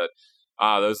girls, and I've said,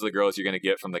 those are the girls you're going to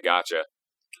get from the gacha.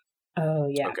 Oh,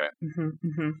 yeah. Okay.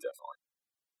 Definitely.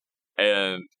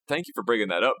 And thank you for bringing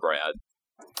that up, Brad.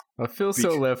 I feel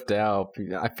so left out.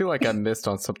 I feel like I missed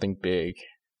on something big.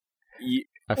 Yeah.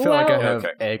 I feel like I have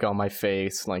egg on my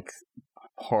face, like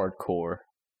hardcore.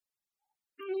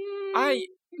 I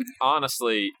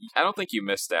honestly, I don't think you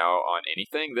missed out on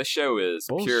anything. This show is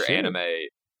pure anime.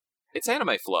 It's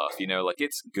anime fluff, like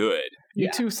it's good. You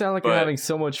two sound like you're having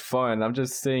so much fun. I'm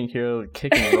just sitting here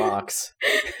kicking rocks.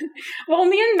 Well,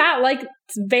 me and Matt like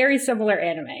very similar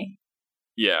anime.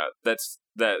 Yeah, that's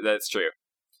true.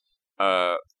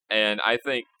 And I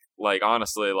think, like,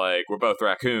 honestly, like, we're both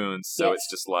raccoons, so it's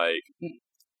just like...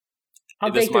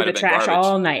 I'll dig through the trash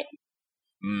all night.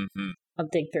 I'll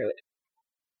dig through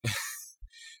it.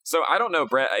 So, I don't know,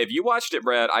 Brad, if you watched it,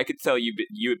 Brad, I could tell you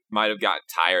might have gotten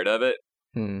tired of it,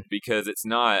 because it's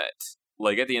not,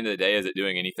 like, at the end of the day, is it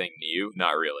doing anything new?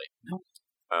 Not really. Nope.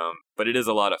 But it is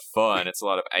a lot of fun. It's a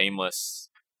lot of aimless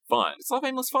fun. It's a lot of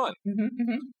aimless fun.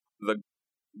 The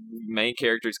main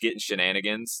characters getting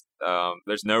shenanigans.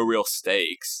 There's no real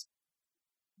stakes,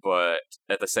 but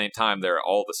at the same time, there are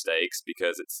all the stakes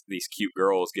because it's these cute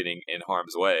girls getting in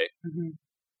harm's way.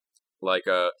 Like,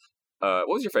 what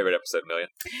was your favorite episode, Amelia?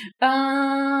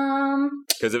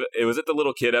 Because it was it the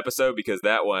little kid episode? Because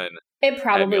that one, it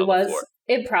probably was.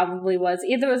 It probably was.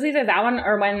 It was either that one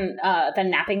or when the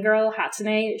napping girl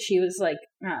Hatsune, she was like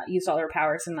used all her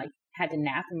powers and like had to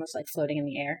nap and was like floating in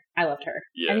the air. I loved her.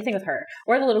 Yeah. Anything with her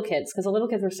or the little kids, because the little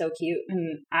kids were so cute,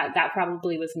 and that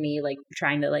probably was me like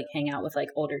trying to like hang out with like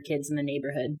older kids in the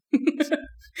neighborhood.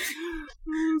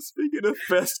 Speaking of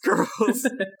best girls,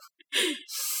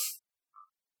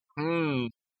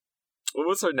 what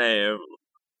was her name?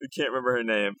 I can't remember her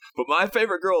name, but my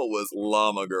favorite girl was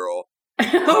Llama Girl.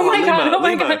 Oh my god! Oh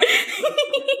my god!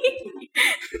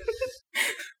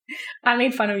 I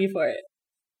made fun of you for it.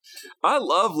 I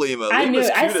love Lima. I knew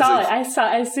it. I saw it.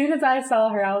 As soon as I saw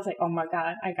her, I was like, "Oh my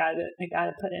god, I got it! I got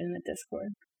to put it in the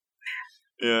Discord."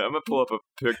 Yeah, I'm gonna pull up a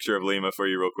picture of Lima for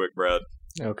you real quick, Brad.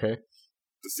 Okay.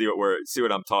 To see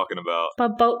what I'm talking about.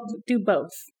 But do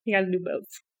both. You got to do both.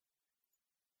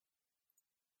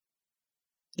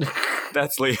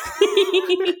 That's Lima.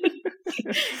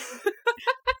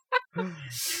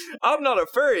 I'm not a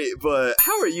furry, but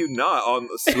how are you not on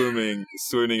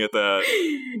swooning at that?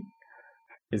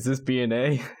 Is this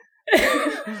BNA?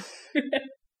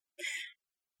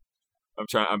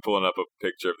 I'm pulling up a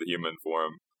picture of the human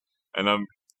form, and I'm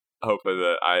hoping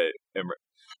that I am.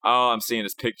 All I'm seeing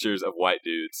is pictures of white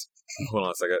dudes. Hold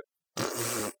on a second.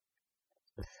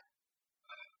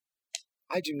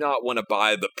 I do not want to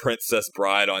buy The Princess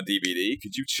Bride on DVD.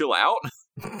 Could you chill out?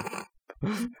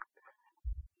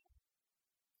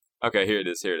 Okay, here it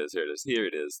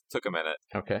is. Took a minute.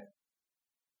 Okay.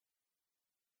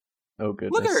 Oh,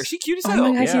 goodness. Look at her. She cute as Oh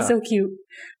hell. my gosh, Yeah. she's so cute.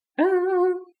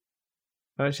 Oh.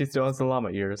 She still has the llama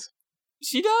ears.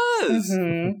 She does.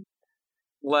 Mhm.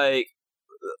 Like,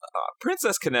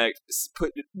 Princess Connect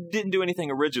didn't do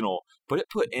anything original, but it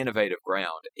put innovative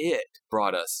ground. It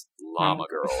brought us Llama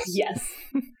Girls. Yes.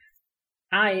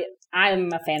 I'm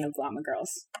a fan of Llama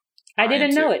Girls. I I am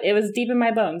didn't know too. it. It was deep in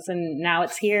my bones, and now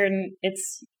it's here, and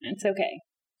it's okay.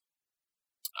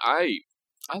 I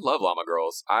love Llama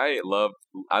Girls. I love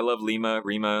Lima,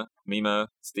 Rima, Mima,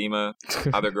 Steema,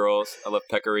 other girls. I love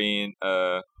Pecorine.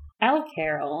 I like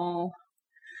Carol.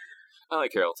 I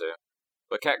like Carol too.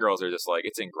 But cat girls are just like,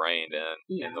 it's ingrained in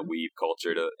Yeah. the weeb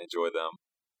culture to enjoy them.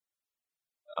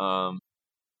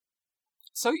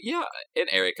 So yeah, and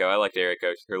Eriko. I liked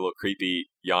Eriko, her little creepy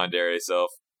yandere self.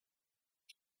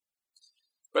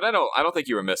 But I don't think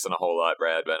you were missing a whole lot,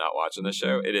 Brad, by not watching the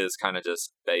show. It is kind of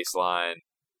just baseline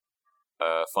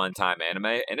fun time anime,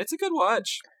 and it's a good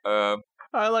watch. I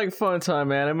like fun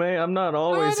time anime. I'm not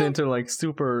always don't- into like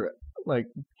super like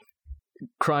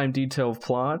crime detailed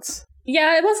plots.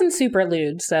 Yeah, it wasn't super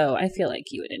lewd, so I feel like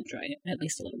you would enjoy it, at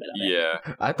least a little bit of it.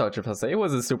 Yeah. I thought you were supposed to say it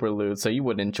wasn't super lewd, so you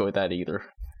wouldn't enjoy that either.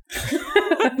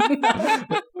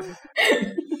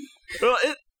 Well,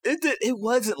 it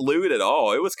wasn't lewd at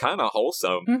all. It was kind of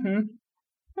wholesome. hmm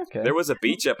Okay. There was a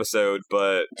beach episode,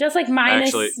 but Just like minus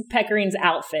Actually- Pecorine's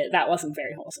outfit, that wasn't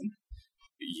very wholesome.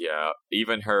 yeah,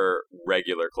 even her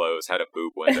regular clothes had a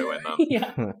boob window in them.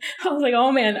 Yeah, I was like,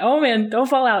 oh man, don't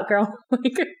fall out, girl.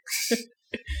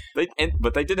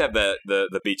 But they did have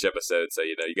the beach episode, so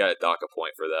you got to dock a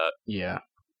point for that. Yeah.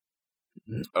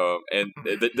 And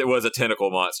there was a tentacle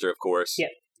monster, of course. Yeah.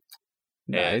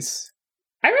 Nice.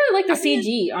 I really like the I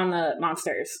mean- CG on the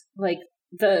monsters, like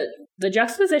the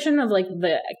juxtaposition of like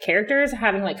the characters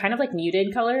having like kind of like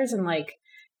muted colors and like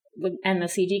and the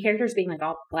CG characters being like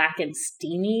all black and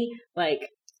steamy. Like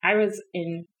I was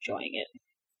enjoying it.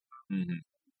 Mm-hmm.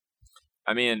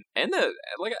 I mean, and the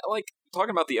like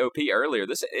talking about the OP earlier,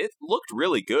 it looked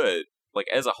really good, like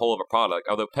as a whole of a product.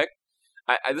 Although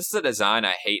this is a design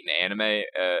I hate in anime.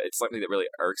 It's something that really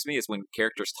irks me is when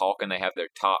characters talk and they have their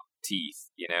top teeth.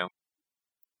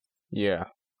 Yeah.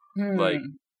 Like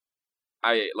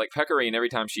I like Pecorine. Every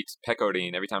time she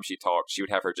talked, she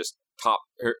would have her just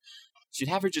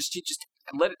she'd just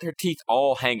let her teeth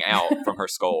all hang out from her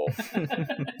skull,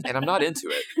 and I'm not into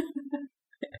it.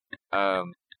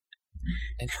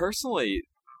 And personally,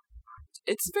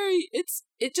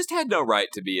 it just had no right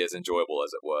to be as enjoyable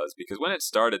as it was, because when it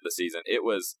started the season, it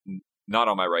was not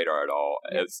on my radar at all,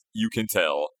 as you can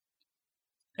tell.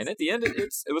 And at the end, it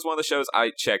was one of the shows I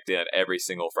checked in every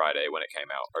single Friday when it came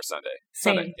out, or Sunday.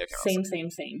 Sunday. Yeah, it came out Sunday.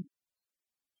 Same.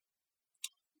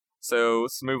 So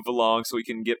let's move along so we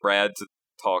can get Brad to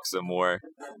talk some more.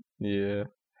 Yeah.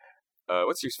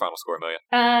 What's your final score, Amelia?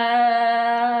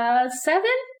 7,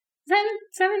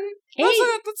 8,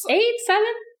 7,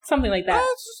 something like that.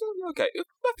 Okay,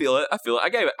 I feel it.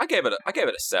 I gave it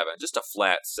a 7, just a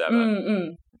flat 7.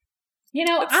 Mm-mm. You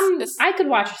know, I could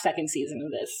watch a second season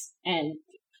of this and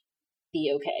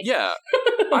be okay. Yeah,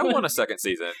 I want a second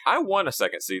season. I want a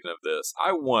second season of this.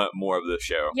 I want more of this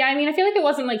show. Yeah, I mean, I feel like it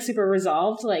wasn't like super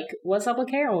resolved. Like, what's up with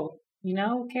Carol?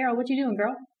 Carol, what you doing,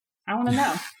 girl? I want to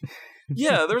know.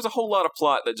 Yeah, there was a whole lot of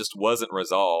plot that just wasn't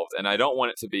resolved, and I don't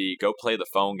want it to be go play the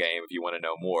phone game if you want to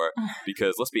know more,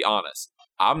 because let's be honest,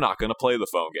 I'm not going to play the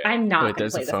phone game. I'm not. Wait,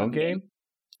 there's play a the phone game?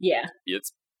 Yeah.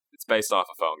 It's based off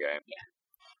a phone game.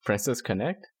 Princess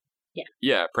Connect?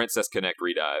 Yeah, Princess Connect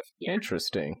Redive. Yeah.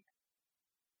 Interesting.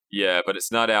 Yeah, but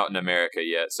it's not out in America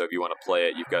yet, so if you want to play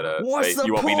it, you've got to... What's the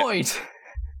point?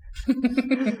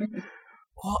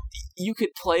 Well, you could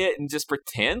play it and just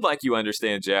pretend like you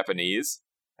understand Japanese.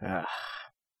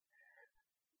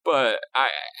 But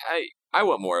I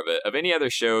want more of it. Of any other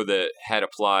show that had a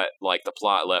plot, like the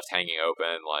plot left hanging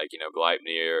open, like,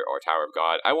 Gleipnir or Tower of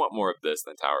God, I want more of this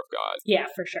than Tower of God. Yeah,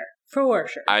 for sure. For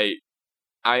sure.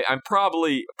 I'm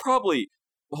probably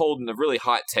holding a really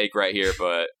hot take right here,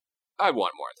 but I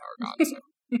want more Tower of God. So.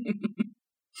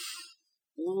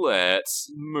 Let's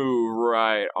move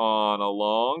right on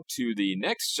along to the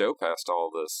next show past all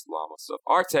this llama stuff.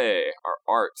 Arte, or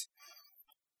Art.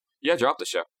 Yeah, drop the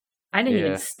show. I didn't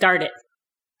even start it.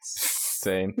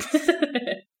 Same.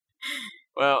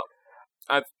 Well,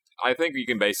 I think you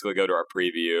can basically go to our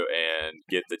preview and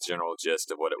get the general gist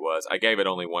of what it was. I gave it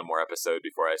only one more episode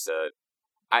before I said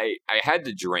I had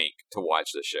to drink to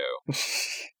watch the show.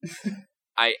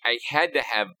 I had to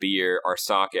have beer or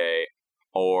sake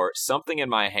or something in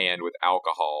my hand with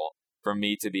alcohol for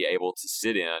me to be able to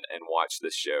sit in and watch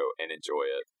this show and enjoy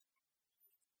it.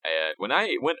 And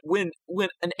when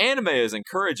an anime is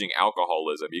encouraging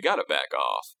alcoholism, you gotta back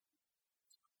off.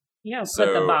 You gotta So-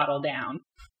 put the bottle down.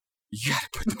 You gotta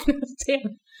put the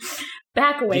Damn.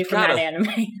 Back away You from that gotta-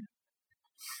 anime.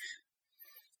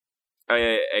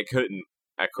 I couldn't.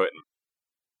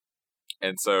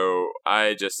 And so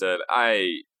I just said,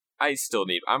 I'm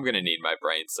gonna need my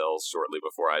brain cells shortly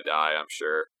before I die, I'm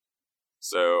sure.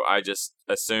 So I just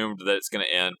assumed that it's gonna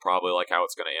end probably like how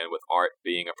it's gonna end, with art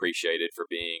being appreciated for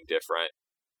being different.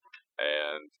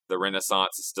 And the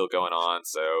Renaissance is still going on,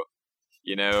 so,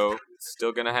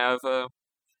 still gonna have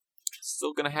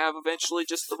eventually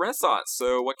just the Renaissance.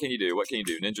 So what can you do?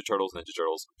 Ninja Turtles.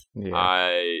 Yeah.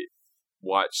 I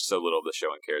watched so little of the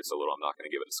show and cared so little, I'm not going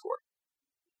to give it a score.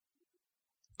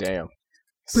 Damn.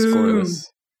 Boom. Scoreless.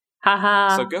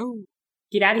 Haha. So go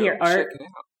Get out of here, check Art. it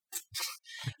out.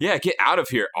 Yeah, get out of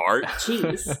here, Art.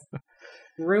 Jeez.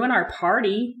 Ruin our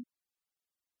party.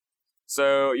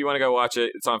 So you want to go watch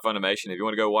it? It's on Funimation. If you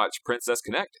want to go watch Princess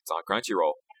Connect, it's on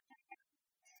Crunchyroll.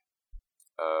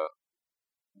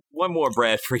 One more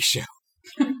Brad free show.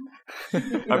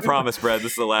 I promise, Brad,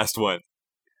 this is the last one.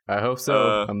 I hope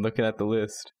so. I'm looking at the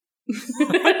list. He's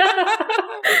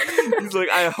like,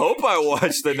 I hope I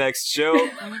watch the next show, but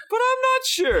I'm not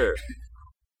sure.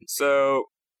 So,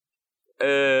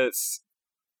 it's...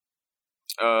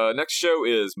 next show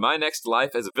is My Next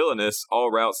Life as a Villainess,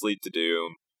 All Routes Lead to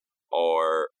Doom.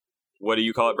 Or, what do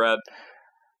you call it, Brad?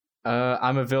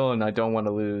 I'm a villain. I don't want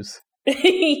to lose.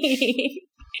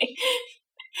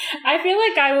 I feel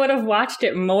like I would have watched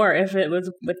it more if it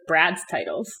was with Brad's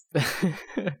titles.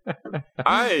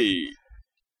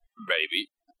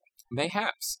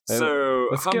 Mayhaps. Uh, So,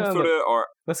 let's get on Hamafura or...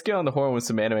 Let's get on the horn with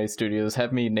some anime studios.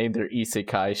 Have me name their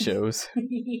isekai shows.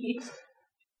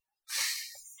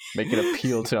 Make it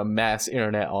appeal to a mass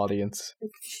internet audience.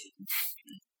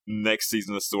 Next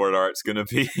season of Sword Art's gonna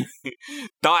be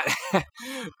dot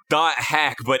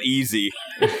hack, but easy.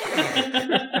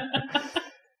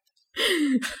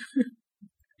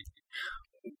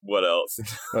 What else?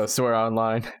 Sword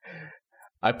Online.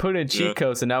 I put in cheat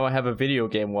codes and now I have a video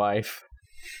game wife.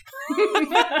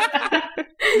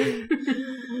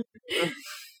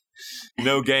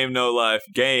 No game, no life.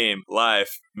 Game, life,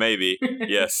 maybe.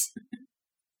 Yes.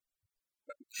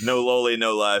 No loli,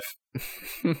 no life.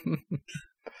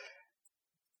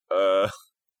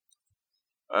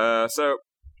 So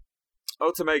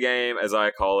Otome Game, as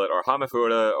I call it, or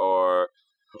Hamafura, or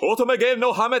Otome Game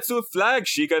no Hametsu Flag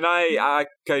Shikanai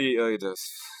Akai.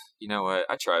 You know what?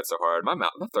 I tried so hard. My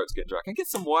throat's getting dry. Can I get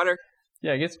some water?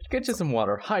 Yeah, get you some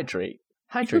water. Hydrate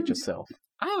yourself.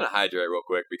 I'm gonna hydrate real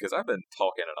quick because I've been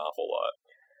talking an awful lot.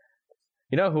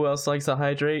 You know who else likes to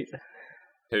hydrate?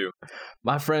 Who?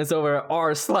 My friends over at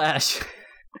r/.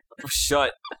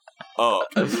 Shut up.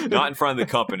 Not in front of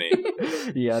the company.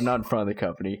 Yeah, not in front of the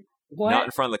company. What? Not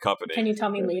in front of the company. Can you tell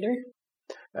me later?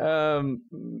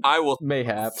 I will.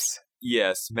 Mayhaps.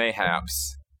 Yes,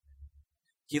 mayhaps.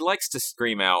 He likes to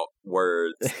scream out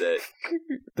words that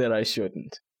That I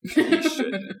shouldn't. he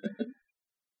shouldn't.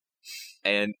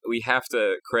 And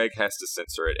Craig has to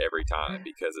censor it every time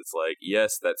because it's like,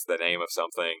 yes, that's the name of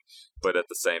something, but at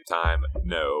the same time,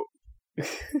 no.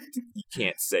 You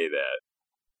can't say that.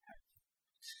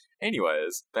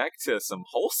 Anyways, back to some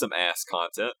wholesome ass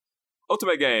content.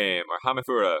 Otome Game, or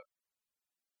Hamafura.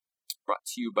 Brought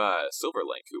to you by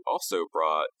Silverlink, who also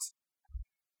brought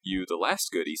you the last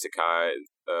good isekai,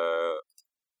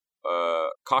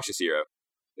 Cautious Hero.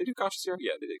 They do Cautious Hero?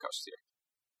 Yeah, they did Cautious Hero.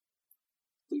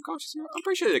 They did Cautious Hero? I'm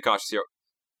pretty sure they did Cautious Hero.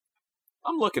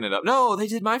 I'm looking it up. No, they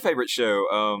did my favorite show.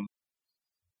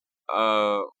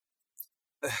 Your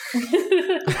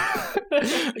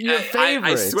favorite.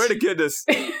 I swear to goodness.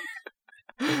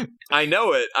 I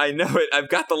know it. I've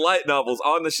got the light novels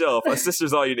on the shelf. A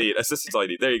Sister's All You Need.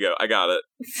 There you go. I got it.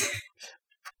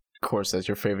 Of course, that's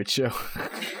your favorite show.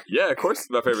 Yeah, of course it's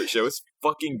my favorite show. It's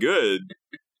fucking good.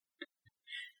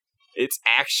 It's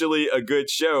actually a good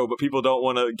show, but people don't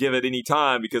want to give it any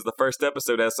time because the first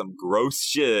episode has some gross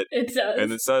shit. It does.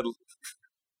 And then suddenly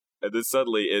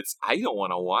it's, I don't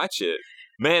want to watch it.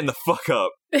 Man, the fuck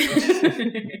up.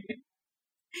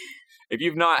 If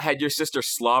you've not had your sister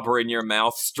slobber in your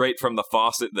mouth straight from the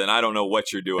faucet, then I don't know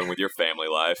what you're doing with your family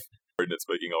life. And it's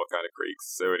making all kind of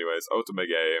creaks. So anyways, Otome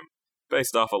Game,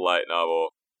 based off a light novel,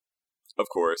 of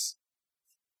course.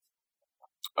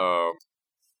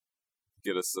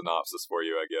 Get a synopsis for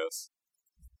you, I guess.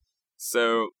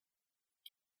 So,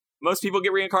 most people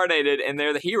get reincarnated and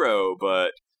they're the hero,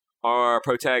 but our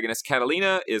protagonist,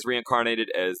 Catalina, is reincarnated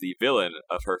as the villain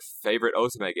of her favorite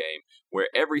Otome game, where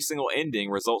every single ending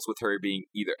results with her being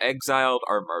either exiled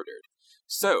or murdered.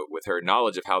 So, with her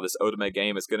knowledge of how this Otome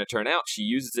game is going to turn out, she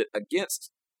uses it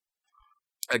against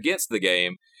the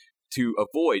game to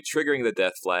avoid triggering the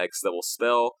death flags that will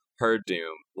spell her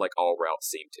doom, like all routes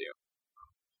seem to.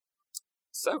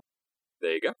 So,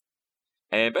 there you go.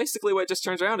 And basically what it just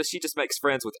turns around is she just makes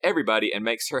friends with everybody and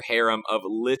makes her harem of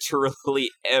literally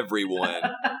everyone.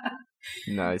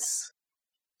 Nice.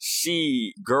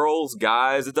 Girls,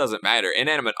 guys, it doesn't matter.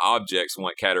 Inanimate objects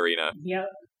want Katarina. Yep.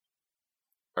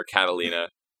 Or Catalina.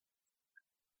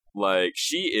 Like,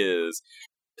 she is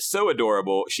so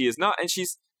adorable. She is not, and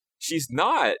she's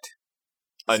not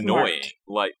annoying.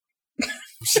 Like,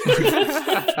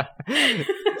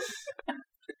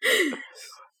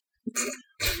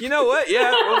 you know what?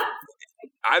 Yeah, well,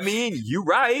 I mean, you're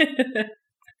right.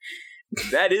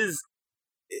 That is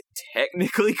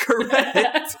technically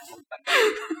correct.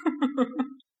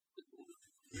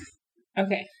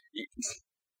 Okay.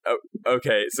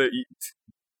 Okay, so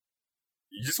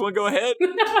you just want to go ahead?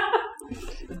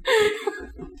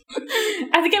 I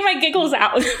have to get my giggles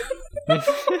out.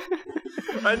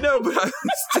 I know, but I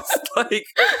was just like,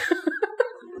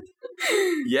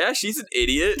 yeah, she's an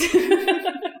idiot.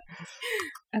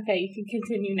 Okay, you can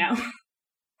continue now.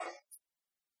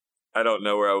 I don't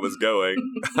know where I was going.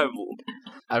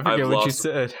 I forget what you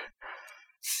said.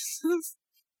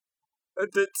 I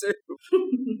did too.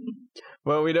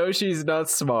 Well, we know she's not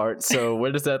smart, so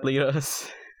where does that lead us?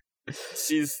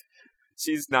 She's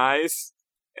nice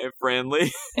and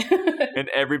friendly, and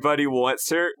everybody wants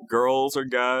her. Girls or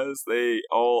guys,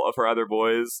 all of her other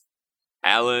boys.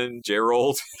 Alan,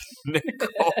 Gerald,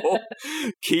 Nicole,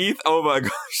 Keith. Oh my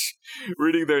gosh.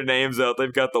 Reading their names out,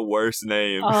 they've got the worst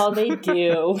names. Oh, they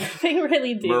do. They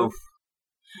really do.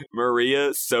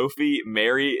 Maria, Sophie,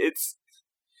 Mary.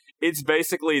 It's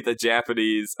basically the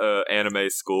Japanese anime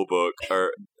school book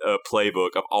or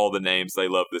playbook of all the names they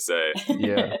love to say.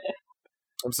 Yeah.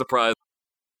 I'm surprised.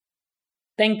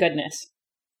 Thank goodness.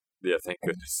 Yeah, thank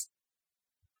goodness.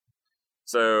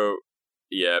 So,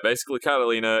 yeah, basically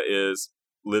Catalina is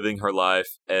living her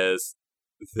life as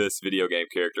this video game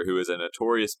character who is a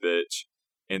notorious bitch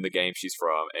in the game she's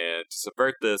from. And to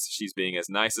subvert this, she's being as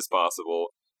nice as possible.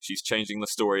 She's changing the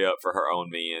story up for her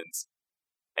own means.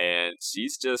 And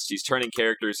she's turning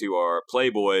characters who are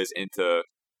playboys into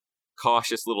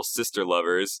cautious little sister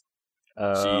lovers.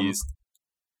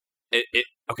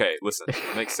 Okay, listen,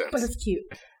 it makes sense. But it's cute.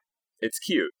 It's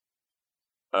cute.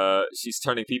 She's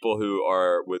turning people who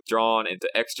are withdrawn into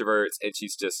extroverts, and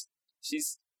she's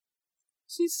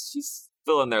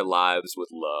filling their lives with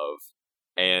love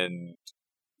and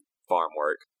farm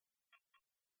work.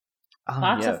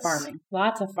 Lots of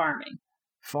farming.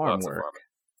 Farm work.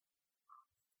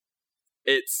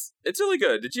 It's really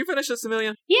good. Did you finish this,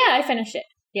 Amelia? Yeah, I finished it.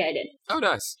 Yeah, I did. Oh,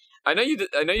 nice. I know you did.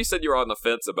 I know you said you were on the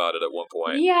fence about it at one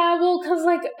point. Yeah, well, because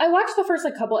I watched the first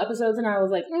couple episodes and I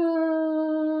was like, I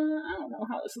don't know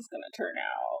how this is gonna turn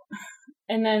out.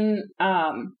 And then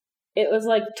it was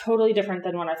totally different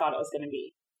than what I thought it was gonna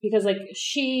be, because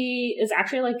she is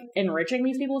actually enriching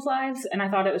these people's lives, and I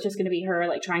thought it was just gonna be her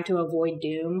trying to avoid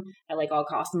doom at all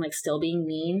costs and still being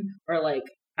mean, or I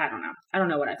don't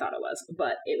know what I thought it was,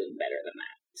 but it was better than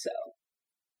that. So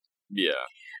yeah.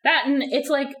 That, and it's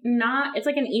an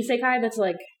isekai that's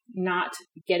not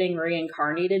getting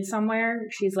reincarnated somewhere.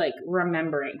 She's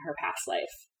remembering her past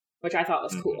life, which I thought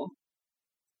was cool.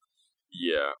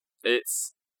 Yeah,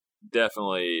 it's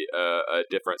definitely a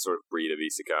different sort of breed of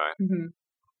isekai. Mm-hmm.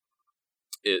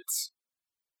 It's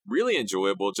really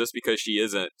enjoyable just because she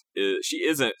isn't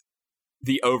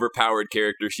the overpowered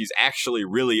character. She's actually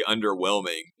really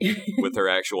underwhelming with her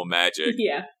actual magic.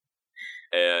 Yeah.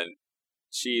 And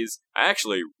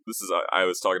I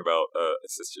was talking about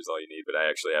Sisters All You Need, but I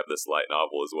actually have this light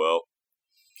novel as well.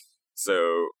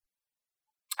 So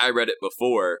I read it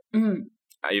before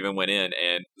I even went in,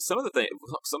 and something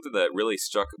that really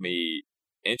struck me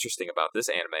interesting about this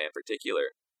anime in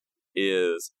particular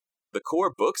is the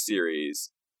core book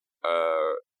series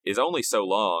is only so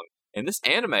long, and this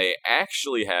anime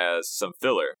actually has some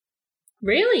filler.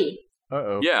 Really?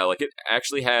 Uh-oh. Yeah, it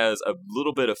actually has a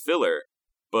little bit of filler.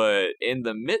 But in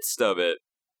the midst of it,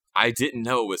 I didn't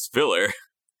know it was filler.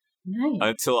 Nice.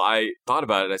 Until I thought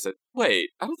about it. I said, wait,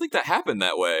 I don't think that happened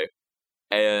that way.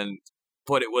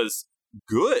 But it was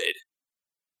good.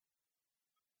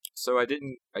 So I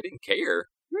didn't care.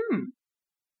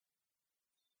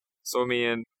 So, I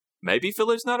mean, maybe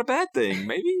filler's not a bad thing.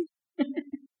 Maybe.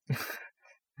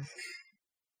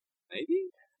 Maybe.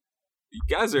 You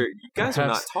guys are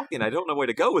not talking. I don't know where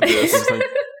to go with this.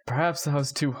 Perhaps I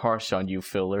was too harsh on you,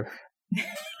 filler.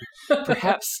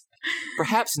 Perhaps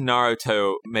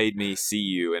Naruto made me see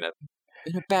you in a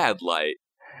bad light.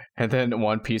 And then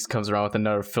One Piece comes around with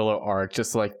another filler arc,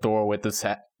 just like Thor with his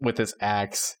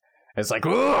axe. It's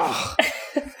ugh!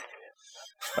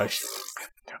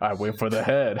 I went for the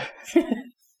head.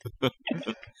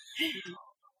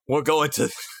 We're going to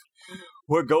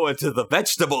the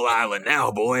vegetable island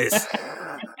now, boys.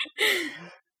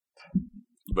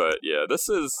 But yeah, this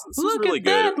is really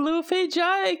good. Luffy,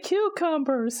 giant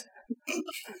cucumbers.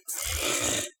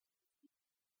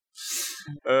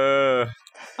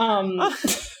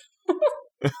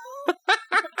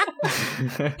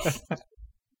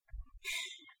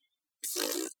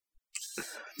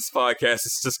 This podcast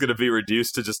is just going to be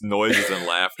reduced to just noises and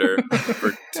laughter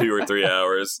for 2 or 3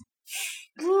 hours.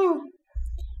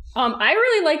 I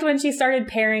really liked when she started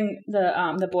pairing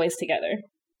the boys together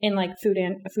in like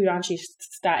Fudanshi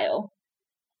style.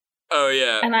 Oh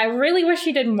yeah, and I really wish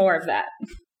she did more of that.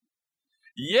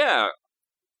 Yeah,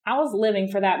 I was living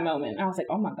for that moment. I was like,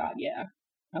 oh my god, yeah,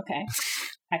 okay,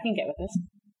 I can get with this.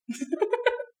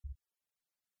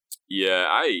 Yeah,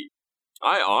 I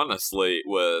honestly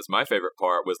my favorite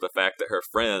part was the fact that her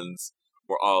friends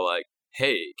were all like,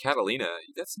 "Hey, Catalina,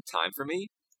 you got some time for me?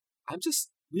 I'm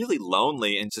just really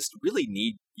lonely and just really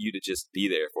need you to just be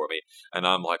there for me." And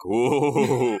I'm like,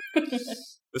 "Whoa,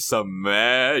 there's some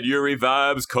mad Yuri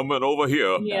vibes coming over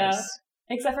here." Yeah, nice.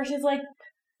 Except for she's like,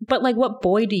 "But like, what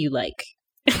boy do you like?"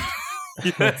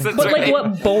 Yes, but right. Like,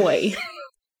 what boy?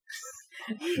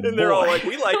 And they're all like,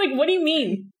 "We like." Like, what do you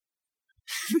mean?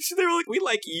 They were like, "We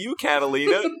like you,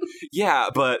 Catalina." Yeah,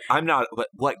 but I'm not. But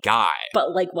what guy?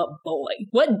 But like, what boy?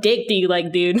 What dick do you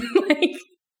like, dude? Like,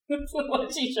 that's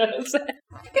what she should have said.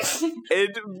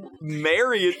 And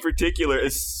Mary in particular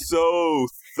is so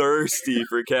thirsty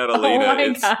for Catalina. Oh my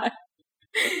god!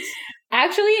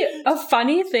 Actually, a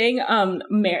funny thing,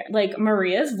 like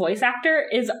Maria's voice actor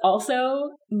is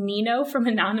also Nino from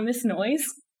Anonymous Noise.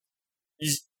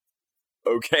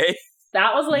 Okay.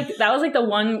 That was like the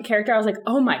one character I was like,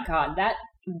 oh my god, that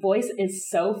voice is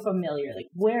so familiar. Like,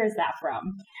 where is that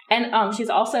from? And she's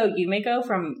also Yumeko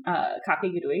from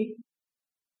Kakegurui.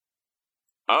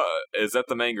 Is that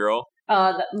the main girl?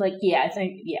 Yeah, I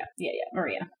think yeah,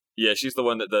 Maria. Yeah, she's the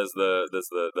one that does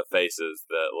the faces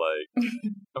that like.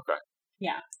 Okay.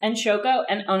 Yeah, and Shoko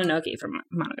and Ononoki from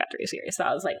Monogatari series. So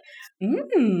I was like,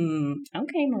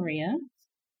 okay, Maria.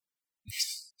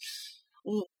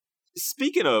 Well,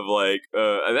 speaking of like,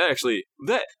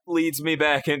 that leads me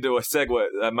back into a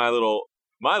segue. My little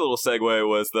segue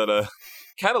was that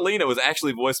Catalina was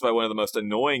actually voiced by one of the most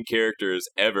annoying characters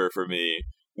ever for me,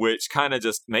 which kind of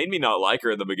just made me not like her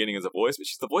in the beginning as a voice. But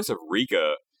she's the voice of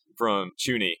Rika from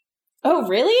Chuni. Oh,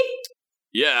 really?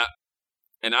 Yeah.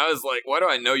 And I was like, why do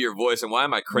I know your voice and why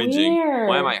am I cringing? Weird.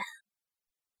 Why am I?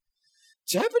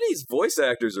 Japanese voice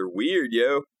actors are weird,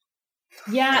 yo.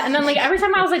 Yeah, and then like every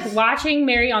time I was like watching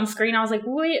Mary on screen, I was like,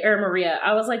 Maria,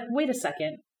 I was like, wait a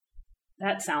second.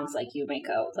 That sounds like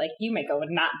Yumeko. Like, Yumeko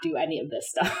would not do any of this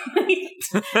stuff.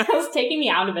 It was taking me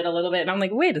out of it a little bit, and I'm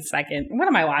like, wait a second. What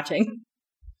am I watching?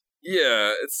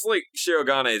 Yeah, it's like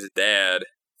Shirogane's dad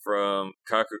from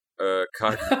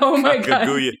oh my god,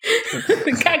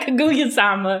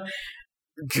 Kakaguya-sama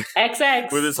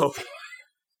XX with his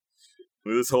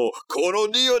whole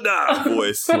Kono Dioda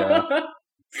voice. Yeah.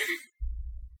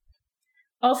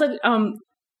 Also,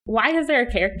 why is there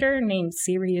a character named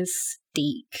Sirius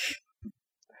Deek?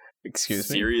 Excuse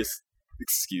me?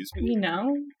 Excuse me? You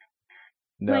know?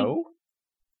 No? Like,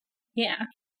 yeah.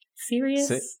 Sirius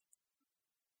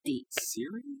Deek.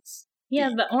 Sirius? Yeah,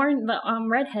 the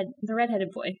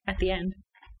redheaded boy at the end.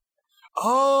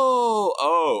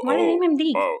 Oh. Why did they name him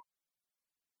Deek? Oh.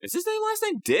 Is his last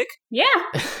name Dick? Yeah.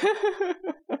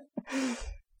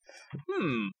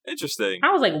 Interesting.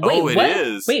 I was like, wait, what? It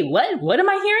is. Wait, what? What am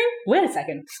I hearing? Wait a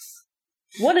second.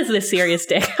 What is this Sirius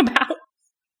Dick about?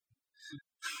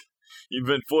 You've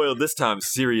been foiled this time,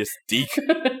 Sirius Deek.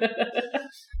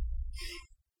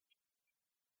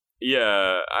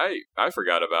 Yeah, I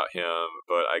forgot about him,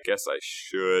 but I guess I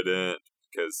shouldn't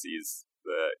because he's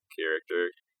that character.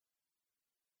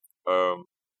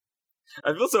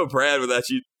 I feel so Brad without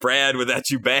you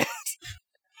bad.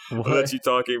 What? Without you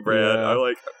talking, Brad.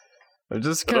 Yeah. I'm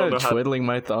just kind of twiddling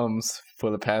my thumbs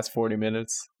for the past 40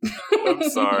 minutes. I'm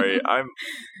sorry. I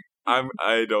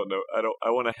don't know. I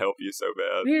want to help you so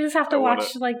bad. You just have to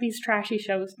watch like these trashy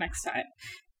shows next time.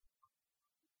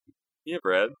 Yeah,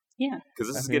 Brad. Yeah. Because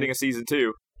this is getting a season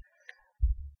 2.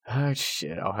 Oh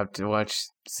shit! I'll have to watch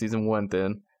season 1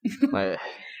 then.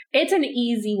 It's an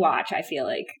easy watch, I feel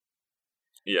like.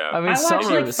 Yeah. I watched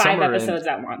like 5 episodes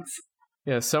at once.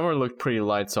 Yeah, summer looked pretty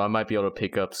light, so I might be able to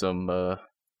pick up some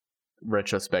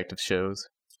retrospective shows.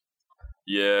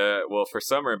 Yeah, well, for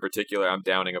summer in particular, I'm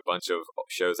downing a bunch of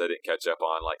shows I didn't catch up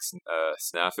on, like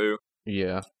Snafu.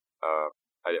 Yeah.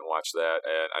 I didn't watch that,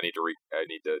 and I need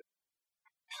to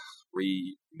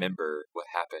remember what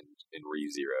happened in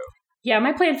ReZero. Yeah,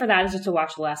 my plan for that is just to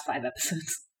watch the last 5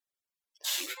 episodes.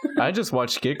 I just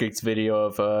watched Gigix video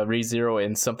of ReZero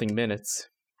in something minutes,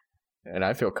 and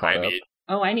I feel caught up.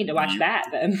 Oh, I need to watch that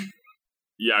then.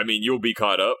 Yeah, I mean, you'll be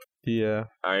caught up. Yeah.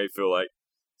 I feel like.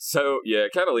 So, yeah,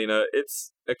 Catalina,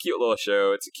 it's a cute little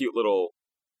show. It's a cute little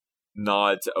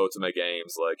nod to Ultimate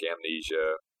games like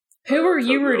Amnesia. Who are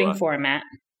you Code rooting Gorilla. for, Matt?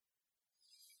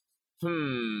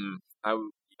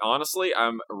 Honestly,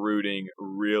 I'm rooting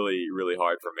really, really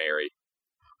hard for Mary.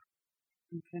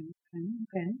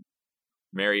 Okay.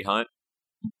 Mary Hunt.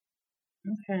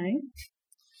 Okay.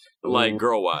 Like, Ooh.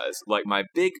 girl-wise. Like, my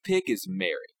big pick is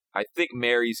Mary. I think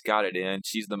Mary's got it in.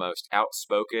 She's the most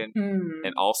outspoken.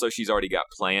 And also, she's already got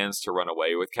plans to run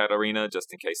away with Katarina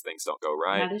just in case things don't go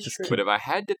right. That is true. But if I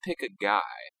had to pick a guy,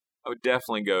 I would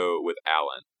definitely go with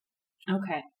Alan.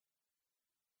 Okay.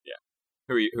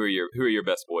 Who are your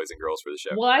best boys and girls for the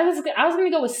show? Well, I was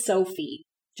going to go with Sophie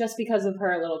just because of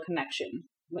her little connection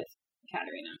with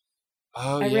Katarina.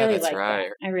 Oh, I yeah, really that's like right.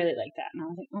 that. I really like that, and I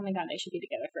was like, oh my god, they should be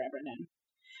together forever then.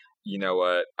 You know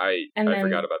what? I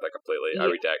forgot about that completely. I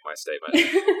redact my statement.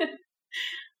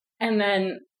 And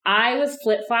then I was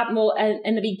flip-flop. Well,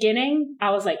 in the beginning,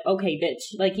 I was like, okay,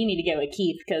 bitch, like, you need to go with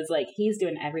Keith because, like, he's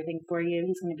doing everything for you.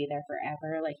 He's going to be there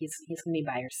forever. Like, he's going to be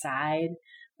by your side.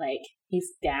 Like,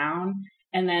 he's down.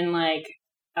 And then, like,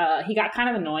 he got kind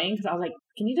of annoying because I was like,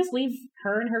 can you just leave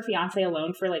her and her fiance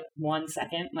alone for, like, 1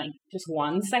 second? Like, just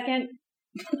 1 second?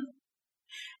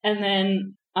 And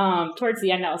then towards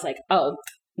the end, I was like, oh,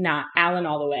 nah, Alan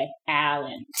all the way.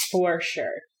 Alan, for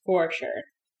sure. For sure.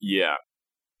 Yeah.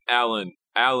 Alan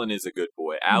is a good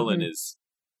boy. Alan is.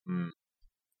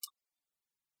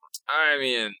 I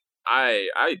mean,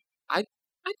 I'd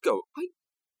go.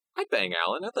 I'd bang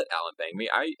Alan. I'd let Alan bang me.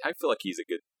 I feel like he's a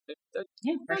good.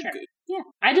 Yeah, for I'm sure. good. Yeah,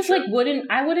 I just like wouldn't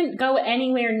go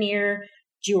anywhere near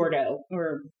Jordo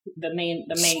or the main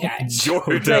guy.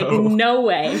 Jordo.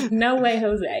 Like no way,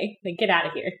 Jose. Like get out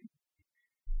of here.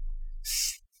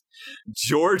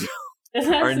 Jordo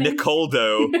or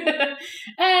Nicoldo.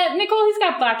 Nicole, he's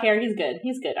got black hair. He's good.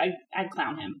 I'd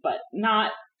clown him, but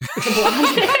not the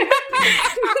blonde hair.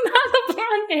 Not the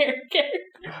blonde hair character.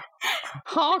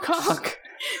 Honk honk.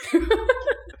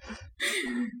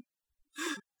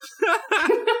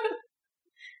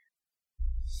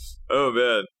 Oh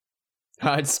man.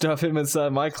 I'd stuff him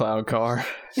inside my clown car.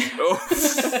 Oh.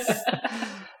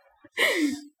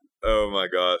 Oh my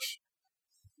gosh.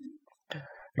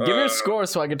 Give me a score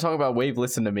so I can talk about Wave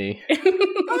Listen to Me. I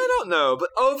don't know, but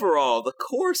overall, the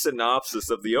core synopsis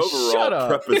of the Shut overall up.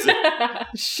 preposition.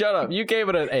 Shut up. You gave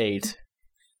it an 8.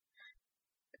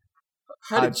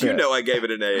 How did you know I gave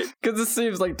it an 8? Because it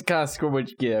seems like the kind of score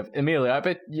would you give. Amelia,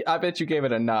 I bet you gave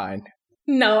it a 9.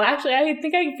 No, actually, I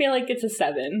think I feel like it's a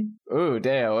 7. Ooh,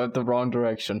 damn, went the wrong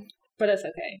direction. But it's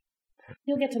okay.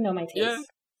 You'll get to know my taste. Yeah.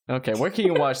 Okay, where can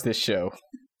you watch this show?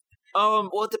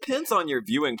 Well, it depends on your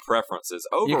viewing preferences.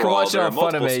 Overall, You can watch it there on are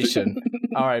multiple Funimation.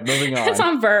 All right, moving on. It's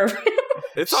on Verve.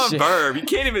 It's on Shit. Verb. You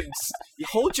can't even you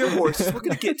hold your horses. We're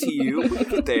gonna get to you. We're gonna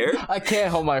get there. I can't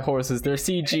hold my horses. They're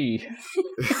CG.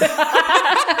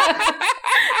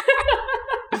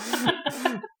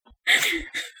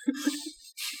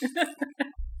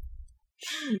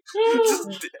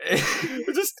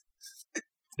 Just.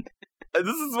 And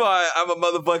this is why I'm a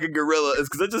motherfucking gorilla. Is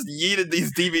because I just yeeted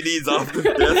these DVDs off the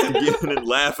desk again and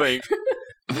laughing.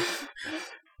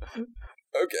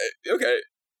 Okay.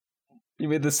 You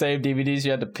made the same DVDs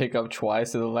you had to pick up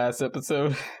twice in the last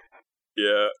episode?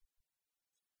 Yeah.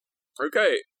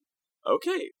 Okay.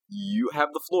 You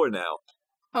have the floor now.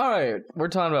 Alright, we're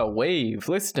talking about Wave,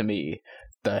 Listen to Me.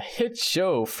 The hit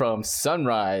show from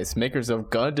Sunrise, makers of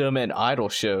Gundam and Idol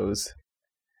shows.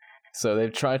 So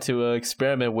they've tried to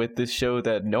experiment with this show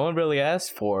that no one really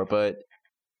asked for, but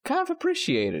kind of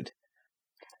appreciated.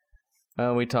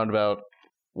 We talked about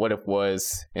what it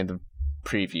was in the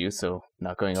preview, so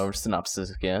not going over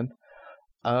synopsis again.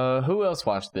 Who else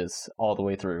watched this all the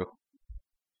way through?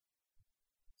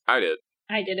 I did.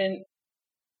 I didn't.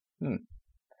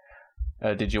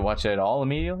 Did you watch it all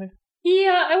immediately?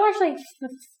 Yeah, I watched like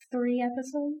 3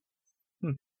 episodes.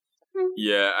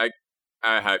 Yeah,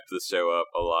 I hyped this show up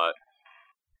a lot.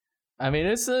 I mean,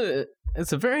 it's a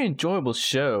very enjoyable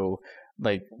show.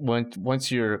 Like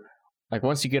once you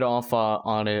get off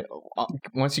on it,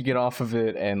 once you get off of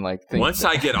it, and like Once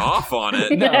I get off on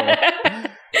it, no,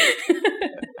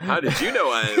 how did you know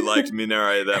I liked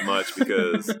Minari that much?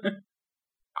 Because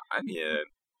I mean,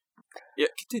 yeah,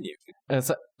 continue.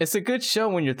 it's a good show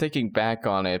when you're thinking back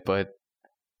on it, but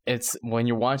it's when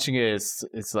you're watching it,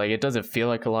 it's like it doesn't feel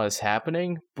like a lot is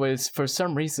happening, but it's for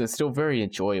some reason it's still very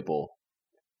enjoyable.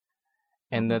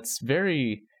 And it's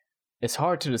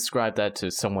hard to describe that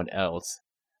to someone else.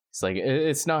 It's like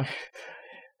it's not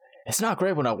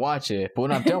great when I watch it, but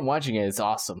when I'm done watching it, it's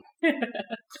awesome. It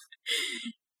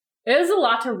is a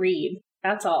lot to read.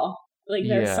 That's all. Like,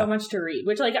 there's so much to read,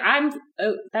 which, like,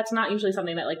 that's not usually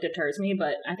something that, like, deters me,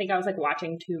 but I think I was, like,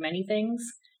 watching too many things,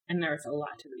 and there's a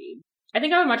lot to read. I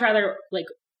think I would much rather, like,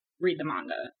 read the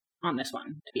manga on this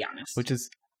one, to be honest. Which is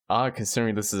odd,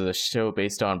 considering this is a show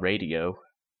based on radio.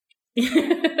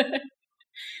 You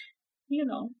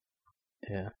know.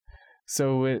 Yeah.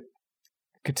 So,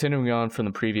 continuing on from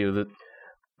the preview,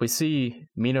 we see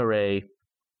Minare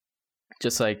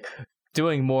just, like,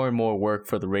 doing more and more work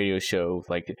for the radio show,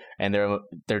 like, and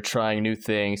they're trying new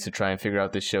things to try and figure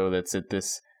out the show that's at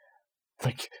this,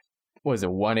 like, what is it,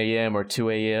 1 a.m. or 2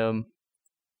 a.m.?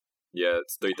 Yeah,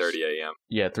 it's 3:30 a.m.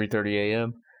 Yeah, 3:30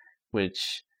 a.m.,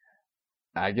 which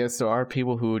I guess there are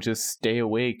people who just stay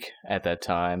awake at that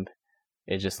time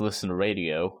and just listen to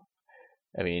radio.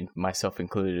 I mean, myself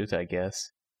included, I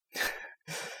guess.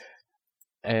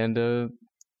 And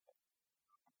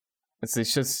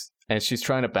it's just, and she's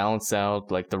trying to balance out,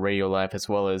 like, the radio life as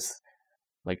well as,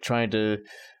 like, trying to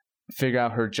figure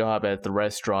out her job at the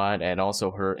restaurant and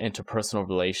also her interpersonal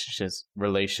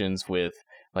relations with,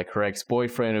 like, her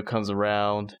ex-boyfriend who comes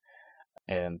around.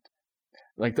 And,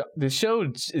 like, the show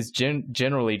is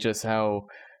generally just how,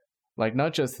 like,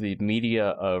 not just the media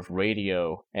of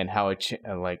radio and how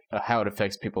it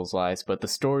affects people's lives, but the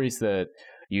stories that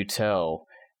you tell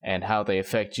and how they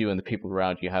affect you and the people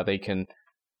around you, how they can,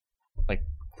 like,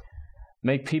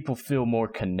 make people feel more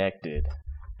connected.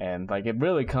 And, like, it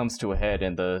really comes to a head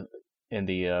in the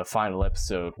final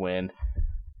episode when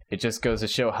it just goes to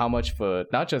show how much of a,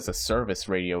 not just a service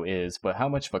radio is, but how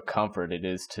much of a comfort it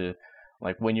is to,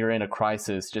 like, when you're in a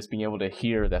crisis, just being able to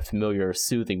hear that familiar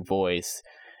soothing voice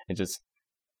and just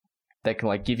that can,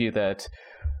 like, give you that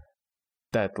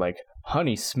like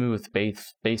honey smooth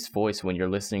bass voice when you're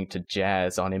listening to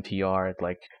jazz on NPR at,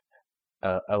 like,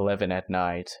 11 at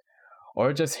night.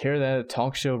 Or just hear that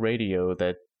talk show radio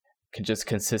that can just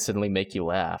consistently make you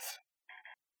laugh.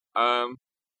 Well,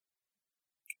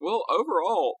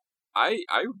 overall, I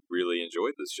really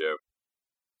enjoyed this show.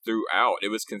 Throughout, it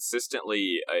was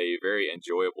consistently a very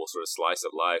enjoyable sort of slice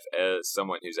of life as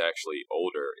someone who's actually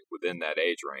older within that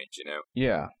age range, you know?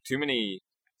 Yeah. Too many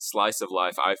slice of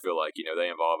life, I feel like, you know, they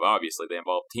involve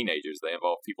teenagers, they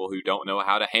involve people who don't know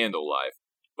how to handle life.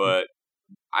 But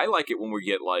I like it when we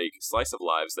get, like, slice of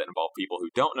lives that involve people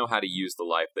who don't know how to use the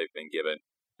life they've been given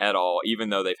at all, even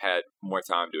though they've had more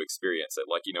time to experience it,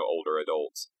 like, you know, older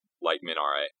adults, like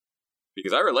Minare.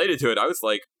 Because I related to it, I was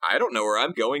like, I don't know where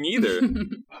I'm going either.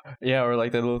 Yeah, or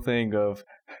like that little thing of,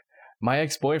 my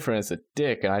ex-boyfriend is a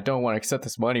dick and I don't want to accept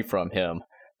this money from him.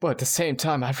 But at the same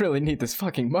time, I really need this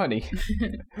fucking money.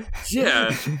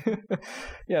 Yeah.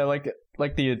 Yeah, like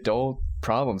the adult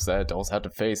problems that adults have to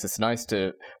face. It's nice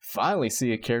to finally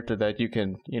see a character that you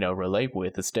can, you know, relate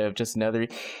with instead of just another,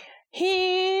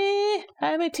 hey,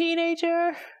 I'm a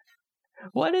teenager.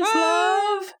 What is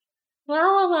love?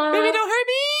 Baby, don't hurt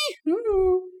me!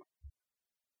 Mm-hmm.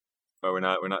 Oh, we're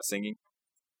not singing?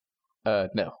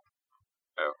 No.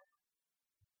 Oh.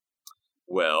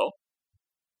 Well,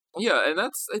 yeah, and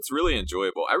it's really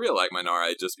enjoyable. I really like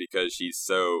Minare just because she's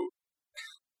so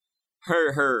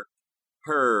her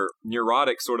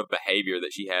neurotic sort of behavior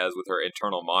that she has with her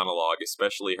internal monologue,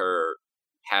 especially her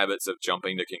habits of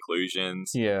jumping to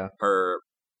conclusions. Yeah. Her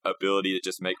ability to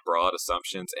just make broad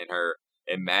assumptions and her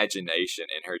imagination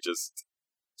and her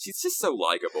she's just so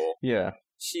likable. Yeah.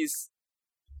 She's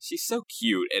so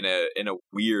cute in a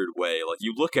weird way. Like,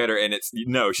 you look at her and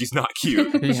she's not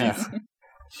cute. Yeah.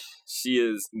 She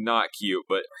is not cute,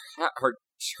 but her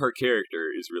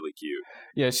character is really cute.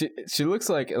 Yeah, she looks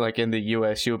like in the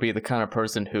US she would be the kind of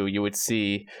person who you would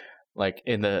see, like,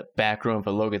 in the back room of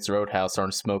a Logan's Roadhouse on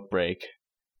a smoke break.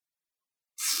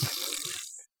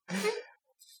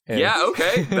 Yeah,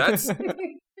 okay. That's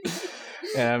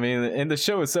And I mean, in the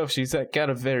show itself, she's got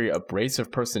a very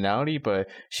abrasive personality, but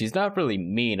she's not really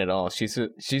mean at all. She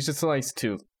just likes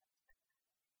to,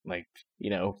 like, you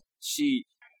know, she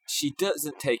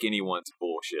doesn't take anyone's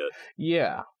bullshit.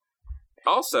 Yeah.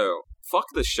 Also, fuck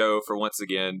the show for once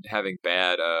again having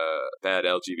bad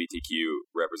LGBTQ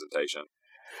representation.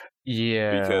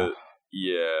 Yeah. Because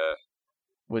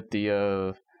with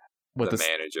the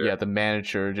manager. Yeah, the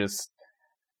manager just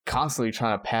constantly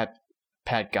trying to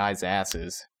pat guys'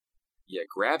 asses. Yeah,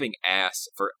 grabbing ass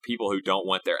for people who don't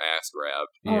want their ass grabbed.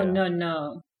 Oh,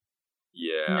 no.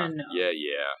 Yeah. No. Yeah.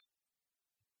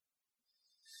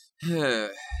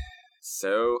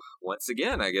 So once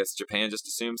again, I guess Japan just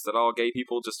assumes that all gay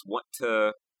people just want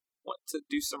to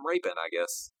do some raping. I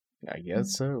guess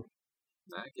so.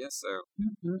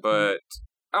 Mm-hmm. But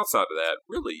outside of that,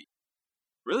 really,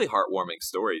 really heartwarming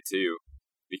story too,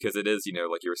 because it is,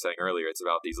 like you were saying earlier, it's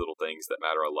about these little things that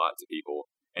matter a lot to people,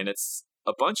 and it's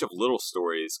a bunch of little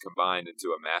stories combined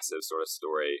into a massive sort of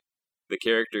story. The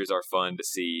characters are fun to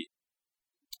see,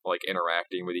 like,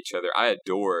 interacting with each other. I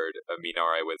adored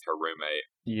Minare with her roommate.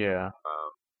 Yeah.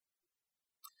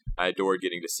 I adored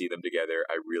getting to see them together.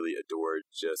 I really adored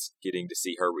just getting to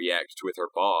see her react with her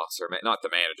boss, or not the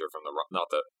manager from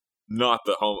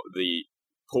the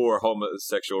poor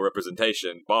homosexual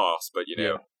representation boss, but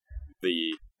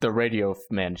the radio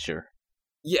manager.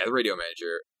 Yeah, the radio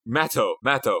manager, Mato,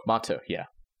 yeah,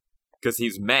 because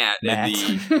he's Matt. Matt.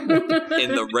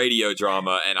 in the radio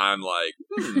drama, and I'm like,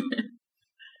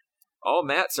 all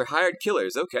Matts are hired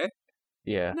killers. Okay,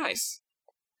 yeah, nice.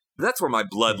 That's where my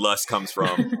bloodlust comes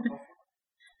from.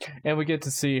 And we get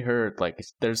to see her, like,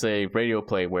 there's a radio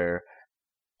play where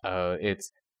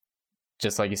it's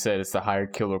just like you said, it's the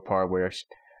hired killer part where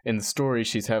in the story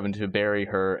she's having to bury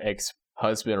her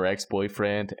ex-husband or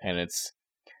ex-boyfriend, and it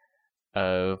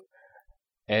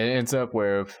ends up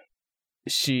where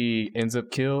she ends up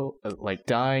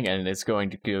dying, and is going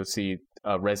to go see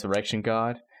a resurrection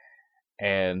god,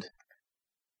 and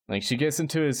like she gets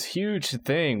into this huge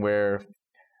thing where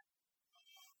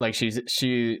like she's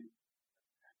getting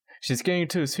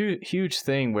into this huge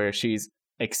thing where she's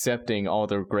accepting all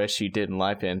the regrets she did in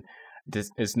life, and this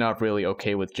is not really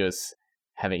okay with just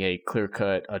having a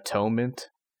clear-cut atonement.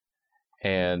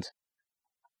 And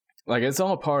like, it's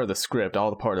all part of the script, all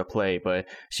the part of the play, but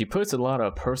she puts a lot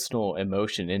of personal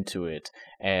emotion into it,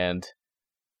 and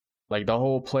like the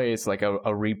whole play is like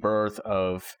a rebirth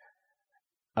of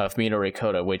Minare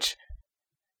Kota, which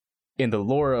in the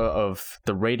lore of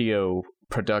the radio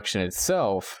production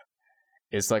itself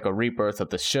is like a rebirth of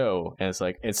the show. And it's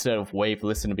like, instead of Wave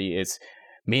Listen to Me, it's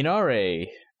Minare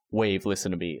Wave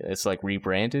Listen to Me. It's like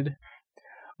rebranded,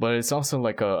 but it's also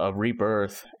like a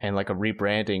rebirth and like a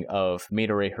rebranding of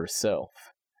Minare herself.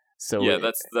 So yeah,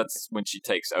 that's when she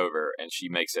takes over and she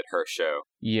makes it her show.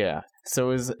 Yeah,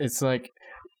 so it's like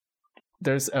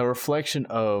there's a reflection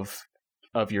of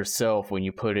yourself when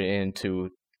you put it into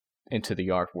the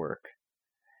artwork.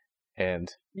 And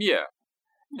yeah,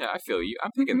 I feel you.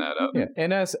 I'm picking that up. Yeah,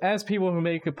 and as people who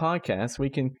make a podcast, we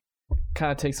can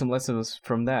kind of take some lessons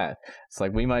from that. It's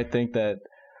like we might think that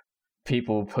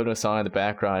people put us on in the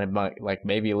background and might like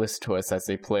maybe listen to us as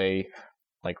they play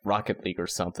like Rocket League or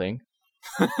something.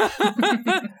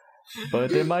 But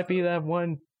there might be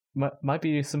might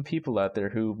be some people out there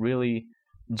who really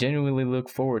genuinely look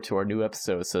forward to our new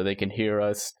episodes, so they can hear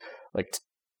us like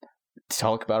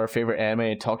talk about our favorite anime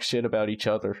and talk shit about each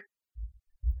other.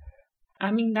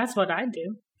 I mean, that's what I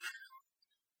do.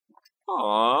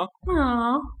 Aww.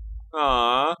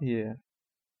 Yeah.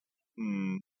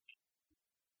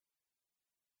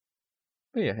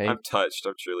 But yeah, hey. I'm touched.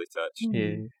 I'm truly touched.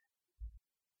 Yeah.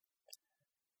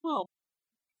 Well,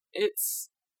 it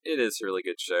is a really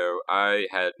good show. I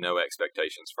had no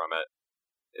expectations from it,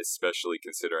 especially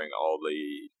considering all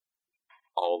the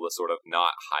sort of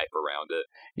not hype around it.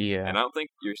 Yeah. And I don't think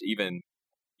you're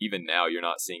even now you're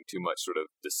not seeing too much sort of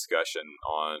discussion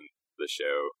on the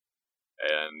show.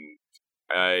 And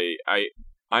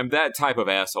I'm that type of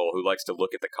asshole who likes to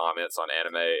look at the comments on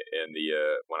anime in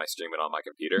the when I stream it on my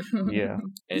computer. Yeah.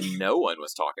 And no one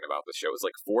was talking about the show. It was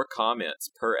like 4 comments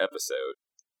per episode,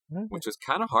 which was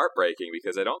kind of heartbreaking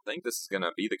because I don't think this is going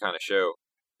to be the kind of show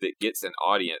that gets an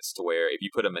audience to where if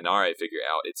you put a Minare figure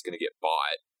out, it's going to get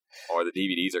bought. Or the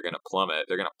DVDs are going to plummet.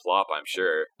 They're going to plop, I'm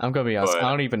sure. I'm going to be honest. I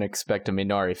don't even expect a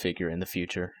Minare figure in the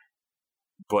future.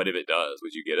 But if it does,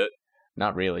 would you get it?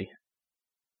 Not really.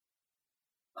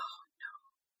 Oh, no.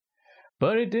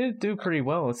 But it did do pretty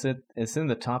well. It's in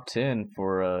the top 10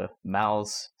 for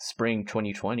Mal's Spring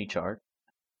 2020 chart.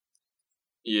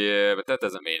 Yeah, but that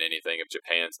doesn't mean anything if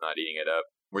Japan's not eating it up.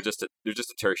 They're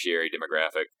just a tertiary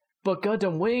demographic. But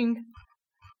Gundam Wing!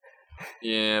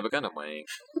 Yeah, but Gundam Wing.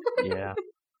 Yeah.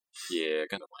 Yeah,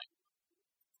 Gundam Wing.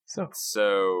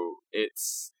 So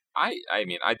it's I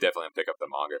mean I definitely pick up the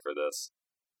manga for this.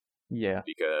 Yeah.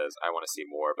 Because I want to see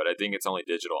more, but I think it's only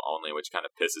digital only, which kind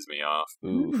of pisses me off.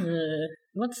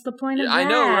 What's the point of that? I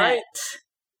know, right?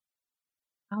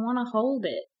 I want to hold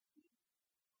it.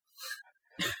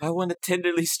 I want to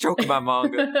tenderly stroke my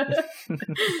manga.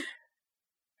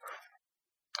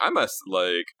 I'm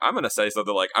gonna say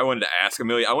something like I wanted to ask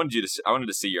Amelia. I wanted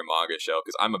to see your manga shelf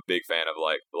because I'm a big fan of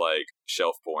like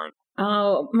shelf porn.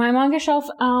 Oh, my manga shelf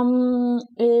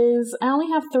is I only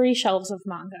have 3 shelves of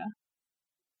manga.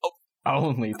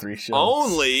 Only 3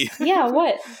 shelves. Only? Yeah,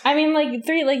 what? I mean, like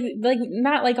 3, like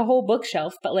not like a whole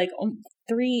bookshelf, but like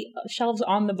 3 shelves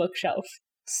on the bookshelf.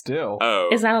 Still. Oh.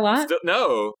 Is that a lot?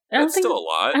 No, that's still a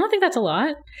lot. I don't think that's a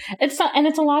lot. It's not, and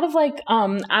it's a lot of like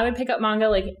I would pick up manga,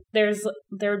 like there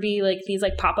would be like these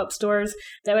like pop-up stores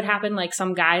that would happen, like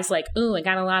some guys like, ooh, I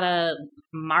got a lot of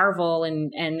Marvel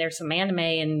and there's some anime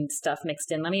and stuff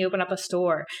mixed in. Let me open up a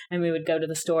store. And we would go to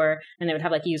the store and they would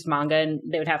have like used manga and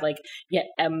they would have like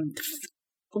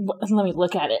let me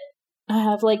look at it. I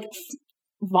have like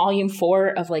volume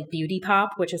 4 of like Beauty Pop,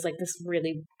 which is like this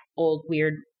really old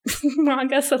weird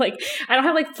manga. So like I don't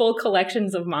have like full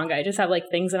collections of manga. I just have like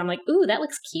things that I'm like, ooh, that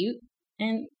looks cute,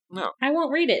 and no, I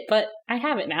won't read it, but I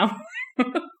have it now.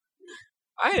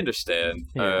 I understand.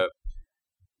 Yeah.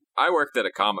 I worked at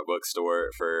a comic book store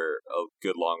for a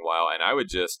good long while, and I would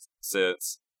just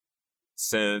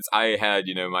since I had,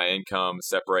 my income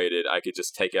separated, I could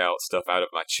just take out stuff out of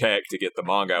my check to get the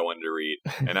manga I wanted to read,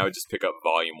 and I would just pick up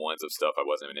volume 1s of stuff I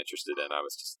wasn't even interested in. I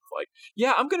was just like,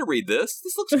 yeah, I'm going to read this.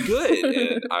 This looks good.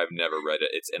 And I've never read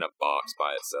it. It's in a box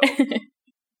by itself.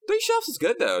 3 shelves is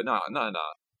good, though. No.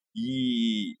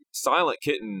 Silent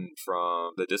Kitten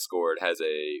from the Discord has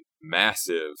a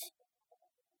massive,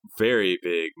 very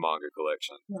big manga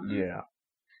collection. Yeah.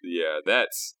 Yeah,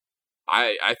 that's...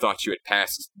 I thought you had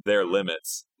passed their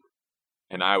limits,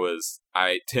 and I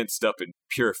tensed up in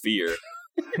pure fear.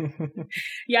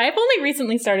 Yeah, I've only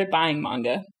recently started buying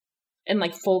manga in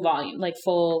like full volume, like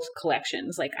full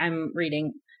collections. Like I'm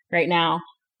reading right now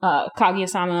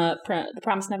Kaguya-sama, The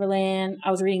Promised Neverland.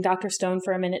 I was reading Dr. Stone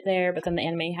for a minute there, but then the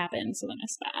anime happened, so then I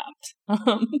stopped.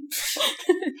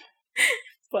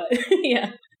 But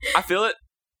yeah, I feel it.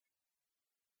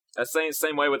 That's the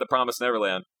same way with The Promised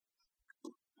Neverland.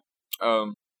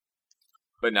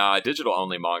 But nah, digital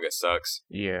only manga sucks.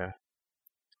 Yeah.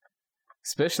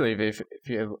 Especially if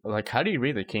you like, how do you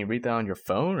read it? Can you read that on your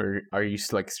phone, or are you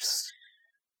like?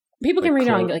 people can read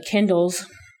it on like Kindles.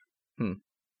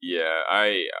 Yeah,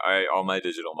 I all my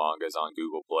digital manga is on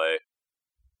Google Play.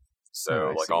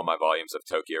 So see. all my volumes of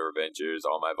Tokyo Revengers,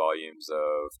 all my volumes of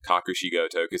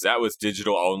Kakushigoto, because that was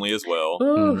digital only as well.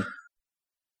 Ooh.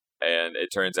 And it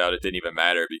turns out it didn't even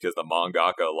matter because the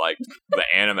mangaka liked the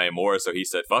anime more, so he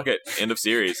said, fuck it, end of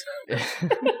series.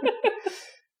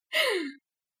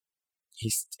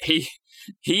 He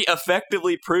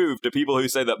effectively proved to people who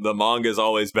say that the manga is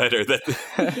always better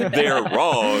that they're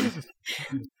wrong.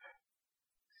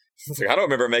 It's like, I don't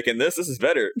remember making this. This is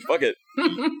better. Fuck it.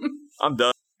 I'm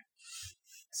done.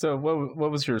 So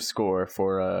what was your score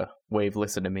for Wave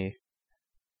Listen to Me?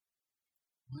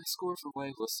 My score for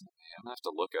Wave Listen to Me, I'm going to have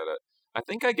to look at it. I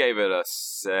think I gave it a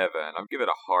 7. I'll give it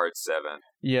a hard 7.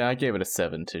 Yeah, I gave it a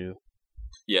 7 too.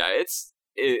 Yeah, it's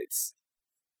an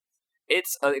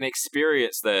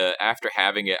experience that after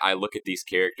having it, I look at these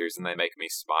characters and they make me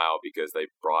smile because they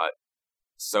brought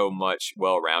so much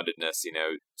well-roundedness,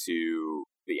 to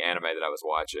the anime that I was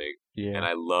watching. Yeah. And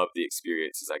I love the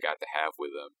experiences I got to have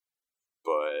with them.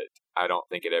 But I don't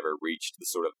think it ever reached the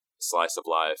sort of slice of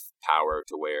life power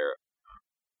to where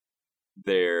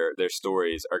their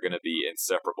stories are going to be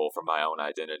inseparable from my own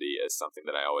identity as something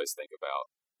that I always think about.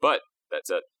 But that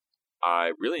said,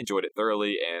 I really enjoyed it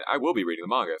thoroughly, and I will be reading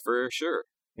the manga for sure.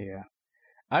 Yeah.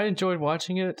 I enjoyed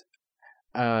watching it,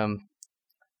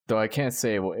 though I can't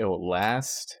say it will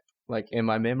last, like, in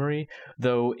my memory.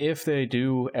 Though, if they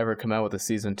do ever come out with a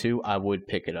season 2, I would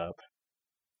pick it up.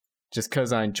 Just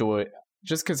because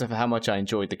of how much I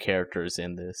enjoyed the characters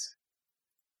in this.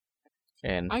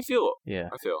 And I feel.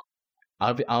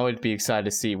 I would be excited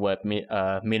to see what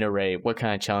Minare, what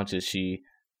kind of challenges she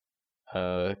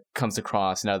comes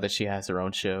across now that she has her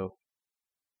own show.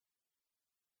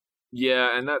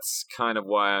 Yeah, and that's kind of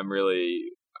why I'm really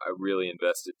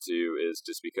invested too, is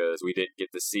just because we didn't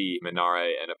get to see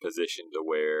Minare in a position to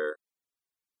where,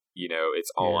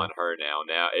 it's all on her now.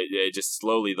 Now, it just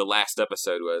slowly, the last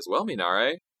episode was, well,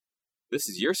 Minare, this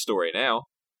is your story now.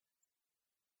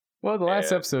 Well, the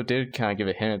last episode did kind of give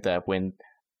a hint that when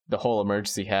the whole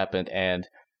emergency happened, and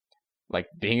like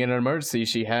being in an emergency,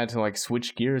 she had to like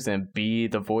switch gears and be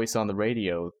the voice on the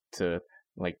radio to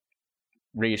like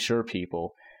reassure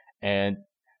people. And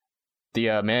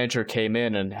the manager came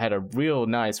in and had a real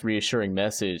nice reassuring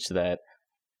message that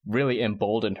really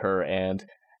emboldened her, and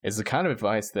is the kind of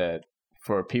advice that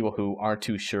for people who aren't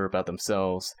too sure about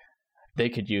themselves, they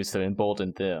could use to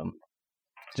embolden them.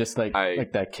 Just like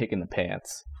that kick in the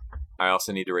pants. I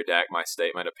also need to redact my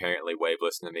statement. Apparently, Wave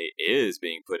Listen to Me is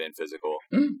being put in physical.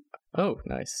 Oh,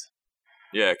 nice.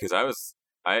 Yeah, because I was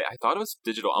I thought it was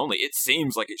digital only. It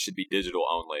seems like it should be digital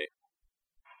only.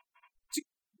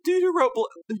 Dude who wrote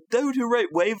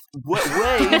Wave,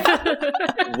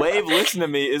 Listen to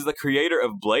Me is the creator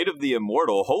of Blade of the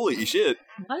Immortal. Holy shit!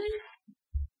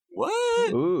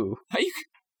 What? Ooh. How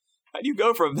do you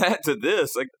go from that to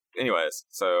this? Like, anyways,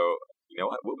 so you know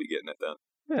what? We'll be getting it then.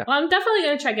 Well, I'm definitely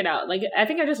gonna check it out. Like, I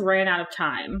think I just ran out of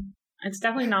time. It's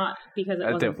definitely not because it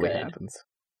That wasn't definitely good. happens.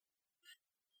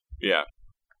 Yeah,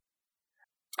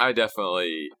 I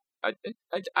definitely, I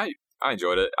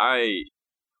enjoyed it.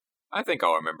 I think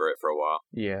I'll remember it for a while.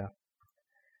 Yeah.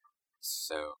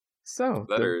 So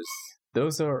letters.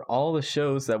 Those are all the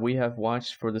shows that we have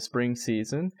watched for the spring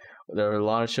season. There are a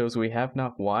lot of shows we have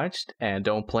not watched and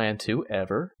don't plan to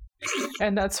ever.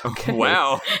 And that's okay.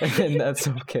 Wow. And that's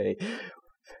okay.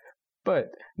 But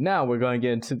now we're going to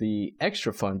get into the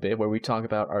extra fun bit where we talk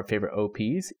about our favorite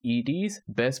OPs, EDs,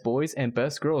 best boys, and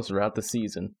best girls throughout the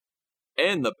season.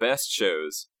 And the best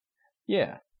shows.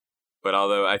 Yeah. But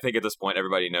although I think at this point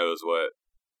everybody knows what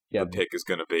the pick is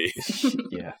going to be.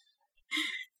 Yeah.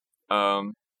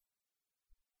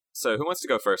 So who wants to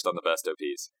go first on the best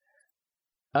OPs?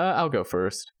 I'll go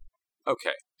first.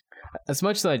 Okay. As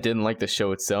much as I didn't like the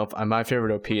show itself, my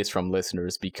favorite OP is from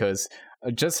listeners because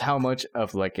just how much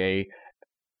of like a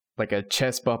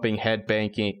chest bumping, head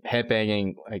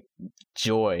banging like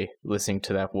joy listening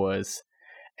to that was,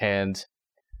 and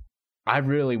I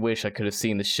really wish I could have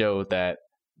seen the show that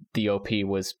the OP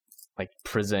was like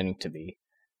presenting to me,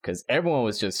 because everyone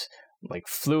was just like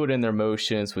fluid in their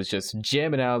motions, was just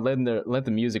jamming out, let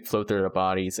the music flow through their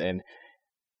bodies, and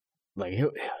like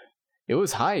it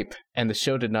was hype, and the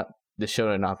show did not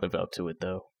live up to it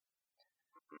though.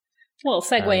 Well,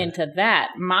 segue into that.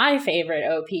 My favorite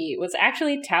OP was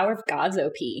actually Tower of God's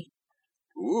OP.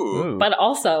 Ooh. But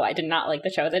also, I did not like the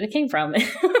show that it came from.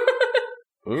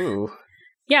 Ooh.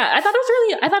 Yeah,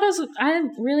 I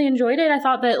really enjoyed it. I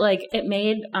thought that like it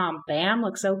made Bam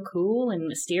look so cool and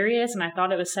mysterious, and I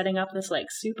thought it was setting up this like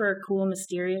super cool,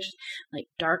 mysterious, like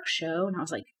dark show, and I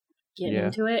was like getting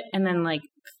into it, and then like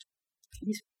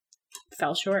he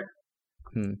fell short.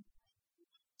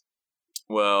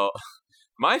 Well,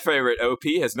 my favorite OP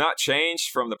has not changed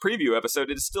from the preview episode.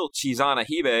 It is still Chizana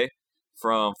Hibe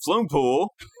from Floompool,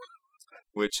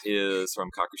 which is from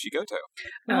Kakushi Goto.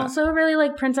 I also really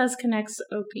like Princess Connect's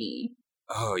OP.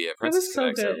 Oh yeah, Princess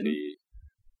Connect's so OP.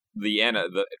 The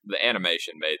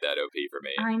animation made that OP for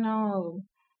me. I know.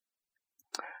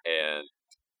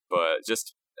 But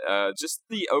just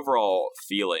the overall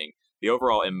feeling, the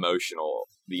overall emotional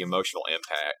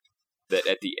impact that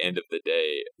at the end of the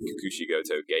day, Kakushi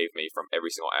Goto gave me from every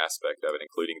single aspect of it,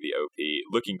 including the OP.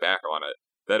 Looking back on it,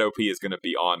 that OP is going to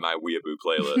be on my Weeaboo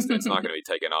playlist, and it's not going to be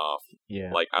taken off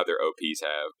like other OPs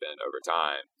have been over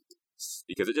time.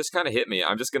 Because it just kind of hit me.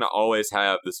 I'm just going to always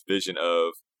have this vision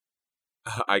of,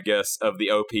 I guess, of the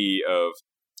OP of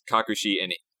Kakushi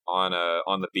and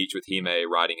on the beach with Hime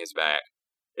riding his back.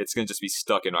 It's going to just be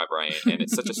stuck in my brain, and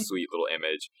it's such a sweet little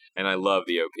image. And I love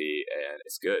the OP, and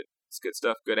it's good. It's good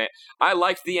stuff. Good. I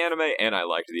liked the anime, and I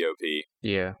liked the OP.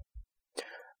 Yeah.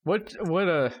 What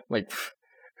like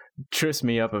trips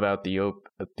me up about the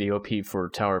OP for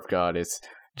Tower of God is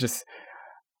just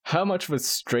how much of a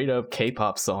straight up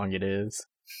K-pop song it is.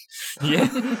 Yeah.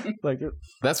 Like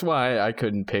that's why I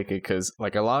couldn't pick it, because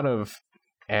like a lot of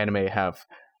anime have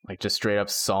like just straight up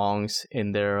songs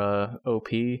in their OP,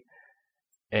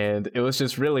 and it was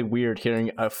just really weird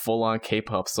hearing a full on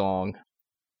K-pop song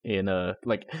in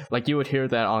like you would hear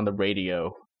that on the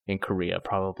radio in Korea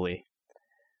probably.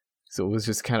 So it was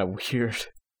just kind of weird.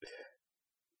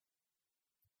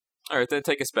 All right, then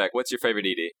take us back. What's your favorite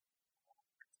ED?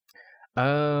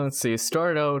 Let's see.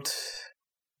 Start out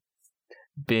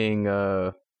being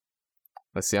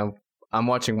let's see. I'm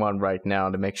watching one right now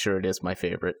to make sure it is my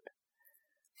favorite.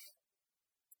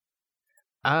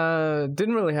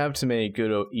 Didn't really have too many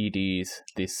good EDs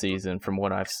this season from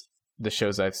what the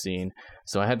shows I've seen,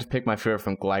 so I had to pick my favorite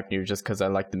from Gleipnir just because I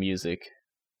like the music.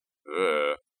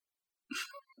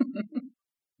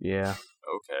 Yeah.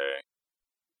 Okay.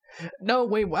 No,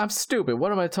 wait, I'm stupid.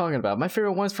 What am I talking about? My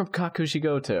favorite one's from Kakushi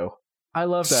Goto. I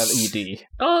love that ED.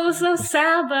 Oh, it was so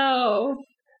sad though.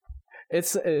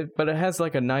 But it has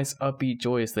like a nice upbeat,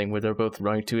 joyous thing where they're both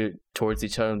running towards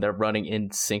each other and they're running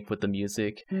in sync with the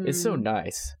music. It's so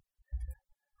nice.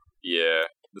 Yeah,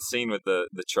 the scene with the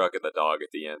truck and the dog at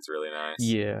the end is really nice.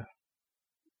 Yeah.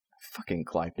 Fucking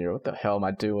Gleipnir, what the hell am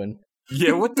I doing?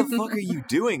 Yeah, what the fuck are you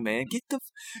doing, man?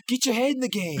 Get your head in the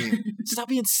game. Stop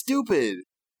being stupid.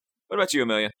 What about you,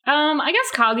 Amelia? I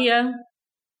guess Kaguya.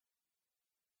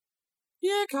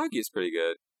 Yeah, Kaguya's pretty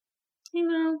good. You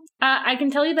know, I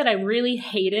can tell you that I really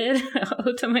hated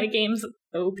Otome Games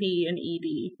OP and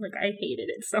ED. Like, I hated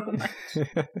it so much.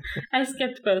 I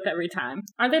skipped both every time.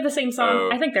 Are they the same song?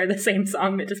 I think they're the same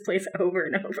song that just plays over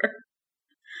and over.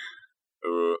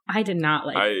 I did not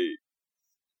like it.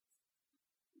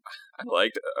 I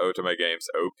liked Otome Games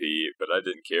OP, but I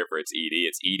didn't care for its ED.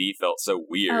 Its ED felt so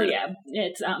weird. Oh, yeah.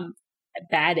 It's a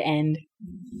bad end.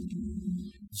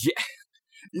 Yeah.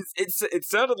 It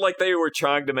sounded like they were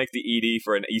trying to make the ED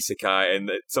for an isekai, and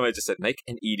somebody just said, make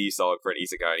an ED song for an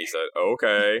isekai, and he said,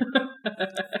 okay.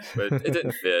 But it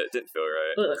didn't fit. It didn't feel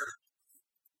right. Ugh.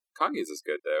 Kaguya's is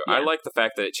good, though. Yeah. I like the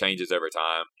fact that it changes over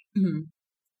time. Mm-hmm.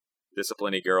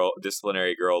 Disciplinary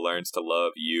girl learns to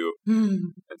love you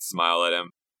and smile at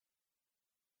him.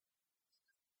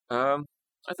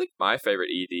 I think my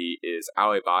favorite ED is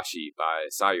Aoibashi by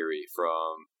Sayuri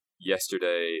from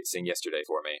Sing Yesterday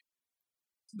for Me.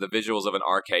 The visuals of an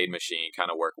arcade machine kind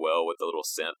of work well with the little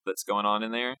synth that's going on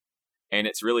in there. And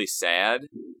it's really sad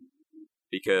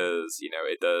because,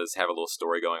 it does have a little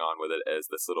story going on with it as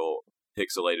this little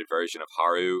pixelated version of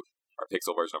Haru, or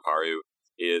pixel version of Haru,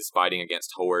 is fighting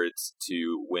against hordes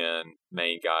to win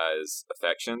main guy's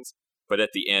affections. But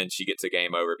at the end, she gets a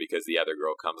game over because the other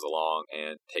girl comes along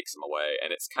and takes him away.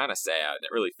 And it's kind of sad, and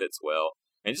it really fits well.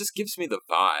 And it just gives me the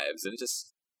vibes, and it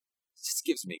just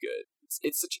gives me good.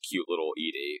 It's such a cute little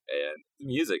ED, and the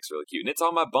music's really cute. And it's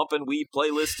on my Bumpin' Weed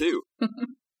playlist, too.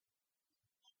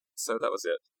 So that was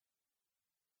it.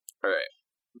 All right.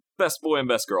 Best boy and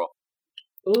best girl.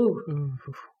 Ooh.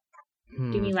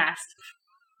 Give me last.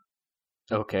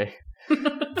 Okay.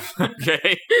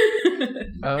 Okay.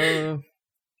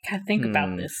 Gotta think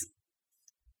about this.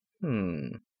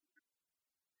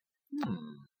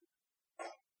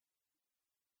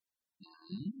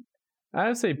 I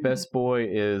would say best boy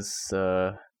is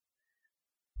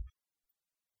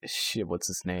what's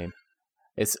his name?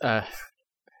 It's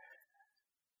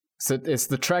so it's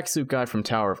the tracksuit guy from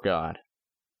Tower of God.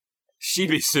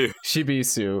 Shibisu.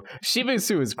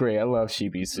 Shibisu is great. I love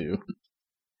Shibisu.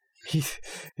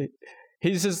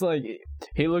 He's just like,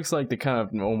 he looks like the kind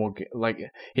of normal, like,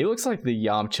 he looks like the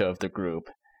Yamcha of the group.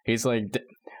 He's like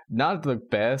not the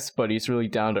best, but he's really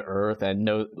down to earth and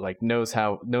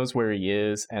knows where he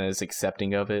is and is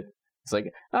accepting of it. It's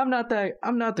like, I'm not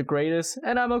the greatest,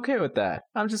 and I'm okay with that.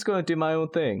 I'm just going to do my own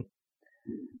thing.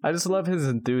 I just love his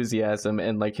enthusiasm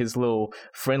and like his little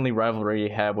friendly rivalry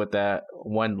he had with that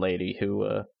one lady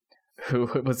who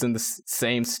was in the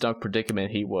same stuck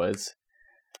predicament he was.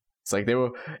 It's like they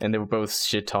were both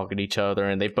shit talking to each other,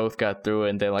 and they both got through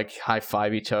it, and they like high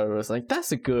five each other. It was like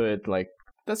that's a good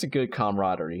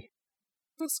camaraderie.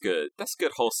 That's good. That's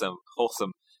good wholesome.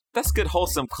 That's good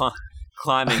wholesome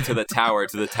climbing to the tower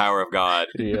of God.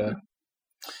 Yeah.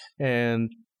 And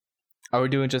are we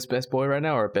doing just best boy right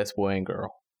now, or best boy and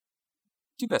girl?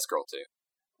 Do best girl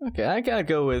too. Okay, I gotta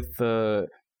go with. It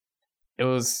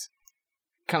was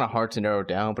kind of hard to narrow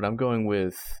down, but I'm going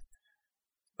with.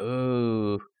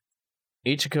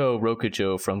 Ichiko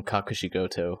Rokujo from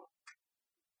Kakushigoto.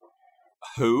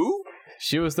 Who?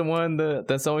 She was the one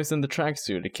that's always in the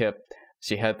tracksuit.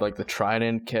 She had like the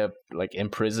trident, kept like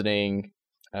imprisoning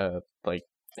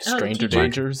stranger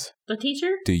dangers. The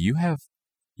teacher? Do you have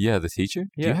the teacher?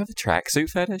 Yeah. Do you have the tracksuit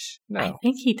fetish? No. I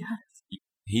think he does.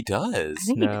 He does.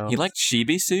 No. He likes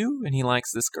Shibisu and he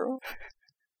likes this girl.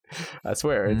 I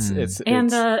swear, it's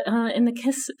and in the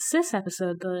Kiss Sis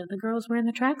episode, the girls were in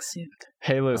the tracksuit.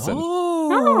 Hey, listen.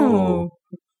 Oh.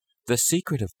 The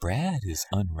secret of Brad is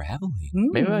unraveling.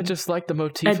 Maybe I just like the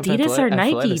motif Adidas of or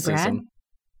Nike, athleticism. Brad?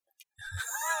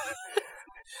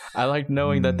 I like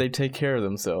knowing that they take care of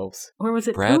themselves. Or was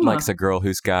it Brad Puma? likes a girl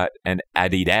who's got an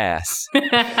Adidas.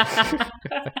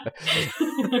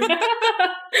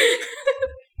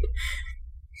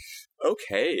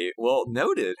 Okay, well,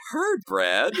 noted. Heard,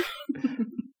 Brad.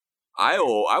 I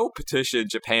will petition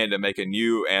Japan to make a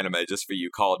new anime just for you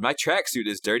called "My Tracksuit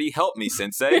is Dirty. Help Me,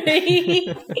 Sensei."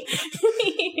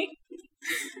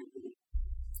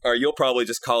 Or you'll probably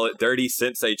just call it "Dirty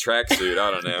Sensei Tracksuit."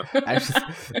 I don't know.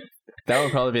 That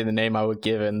would probably be the name I would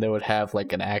give it, and they would have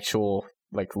like an actual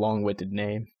like long-winded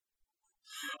name.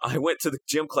 I went to the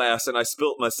gym class and I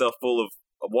spilt myself full of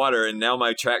water, and now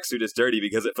my tracksuit is dirty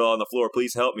because it fell on the floor.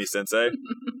 Please help me, Sensei.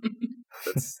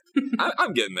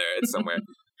 I'm getting there. It's somewhere.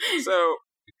 So,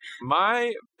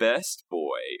 my best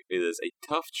boy is a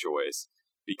tough choice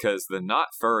because the not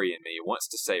furry in me wants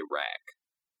to say Rack.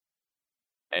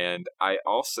 And I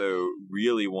also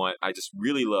I just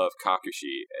really love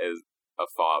Kakushi as a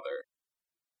father.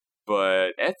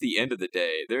 But at the end of the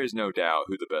day, there is no doubt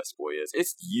who the best boy is.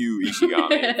 It's you,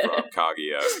 Ishigami, from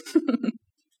Kaguya.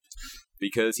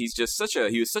 because he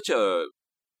was such a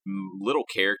little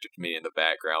character to me in the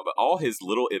background, but all his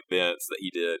little events that he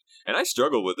did, and I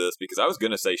struggled with this because I was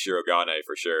gonna say Shirogane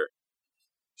for sure.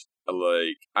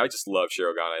 Like, I just love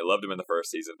Shirogane. I loved him in the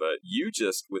first season, but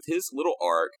with his little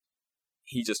arc,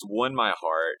 he just won my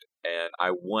heart, and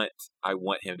I want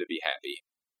him to be happy.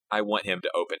 I want him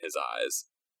to open his eyes.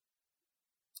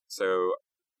 So,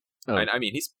 I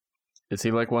mean, is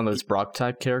he like one of those Brock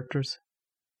type characters?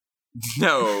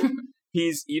 No,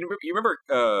 you remember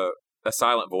A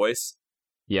Silent Voice?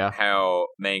 Yeah. How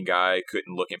main guy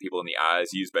couldn't look at people in the eyes.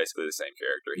 He's basically the same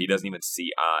character. He doesn't even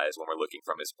see eyes when we're looking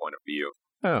from his point of view.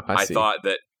 Oh, I see. Thought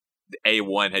that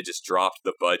A1 had just dropped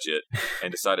the budget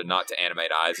and decided not to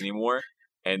animate eyes anymore,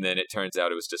 and then it turns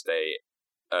out it was just a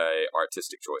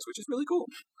artistic choice, which is really cool.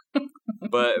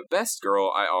 But Best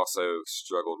Girl, I also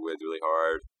struggled with really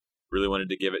hard. Really wanted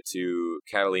to give it to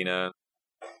Catalina.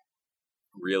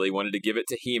 Really wanted to give it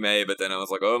to Hime, but then I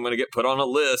was like, oh, I'm going to get put on a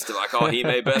list if I call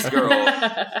Hime Best Girl.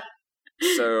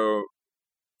 So,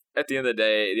 at the end of the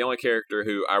day, the only character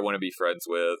who I want to be friends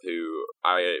with, who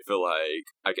I feel like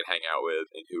I can hang out with,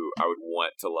 and who I would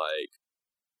want to, like,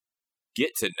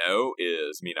 get to know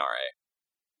is Minare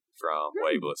from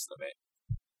Waveless to Me.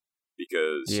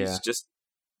 Because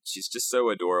she's just so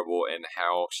adorable in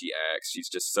how she acts. She's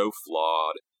just so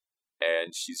flawed,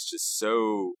 and she's just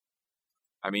so...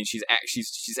 I mean, she's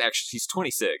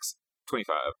 26,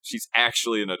 25. She's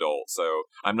actually an adult, so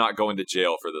I'm not going to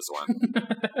jail for this one.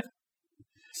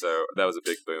 So that was a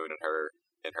big boon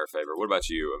in her favor. What about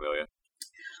you, Amelia?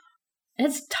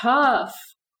 It's tough.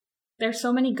 There's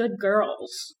so many good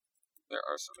girls. There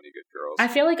are so many good girls. I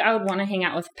feel like I would want to hang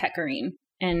out with Pecorine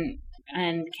and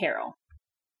Carol.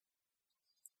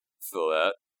 Feel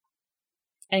that.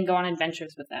 And go on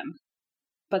adventures with them.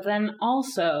 But then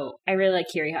also, I really like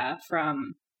Kiriha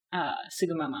from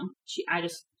Sugumomo. I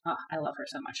love her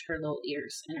so much. Her little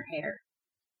ears and her hair.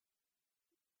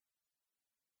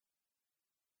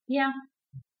 Yeah.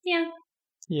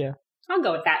 I'll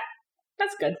go with that.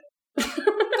 That's good.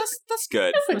 That's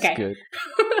good. That's okay. That's good.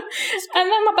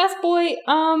 And then my best boy,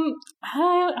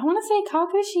 I want to say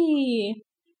Kakushi,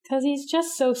 because he's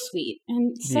just so sweet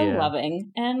and so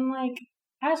loving, and like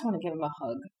I just want to give him a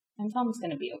hug and tell him it's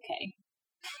gonna be okay.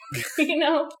 You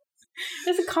know,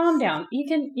 just calm down. You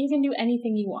can do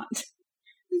anything you want.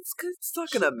 It's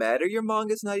not gonna matter. Your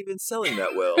manga's not even selling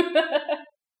that well.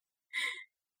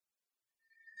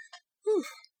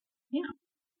 Yeah.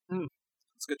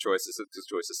 It's good choices.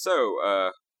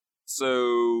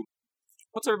 So,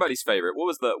 what's everybody's favorite? What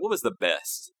was the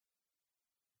best?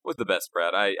 What's the best,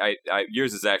 Brad?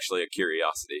 Yours is actually a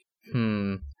curiosity.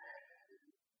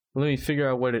 Let me figure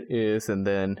out what it is, and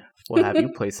then we'll have you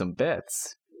play some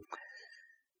bets.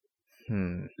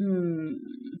 You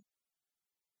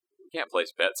can't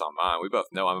place bets on mine. We both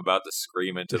know I'm about to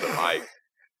scream into the mic.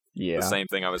 Yeah. The same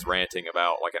thing I was ranting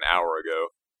about like an hour ago.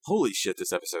 Holy shit,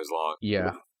 this episode's long.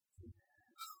 Yeah.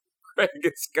 Greg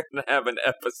is gonna have an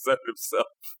episode himself.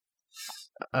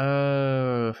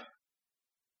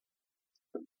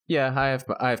 Yeah, I have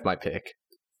my pick.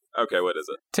 Okay, what is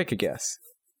it? Take a guess.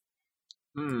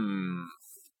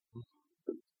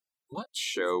 What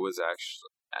show was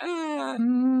actually...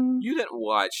 You didn't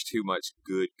watch too much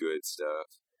good stuff.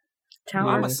 Tower.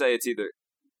 I'm gonna say it's either...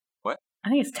 What? I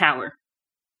think it's Tower.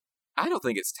 I don't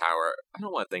think it's Tower. I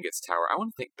don't want to think it's Tower. I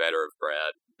want to think better of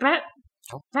Brad. Brad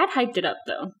hyped it up,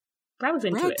 though. Brad was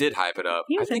into it. Brad did hype it up.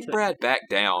 I think Brad backed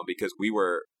down because we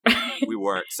weren't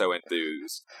so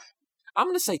enthused. I'm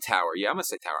going to say Tower. Yeah, I'm going to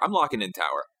say Tower. I'm locking in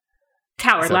Tower.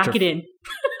 Tower, lock it in.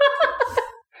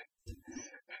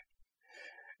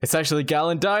 It's actually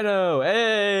Gallon Dino!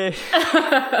 Hey!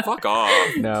 Fuck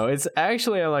off. No, it's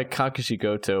actually I like Kakashi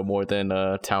Goto more than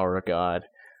Tower of God.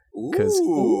 Because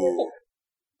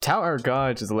Tower of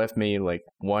God just left me like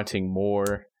wanting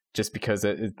more, just because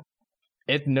we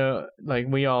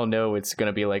all know it's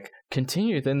gonna be like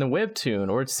continued in the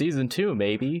webtoon or it's season 2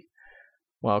 maybe.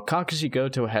 While Kakashi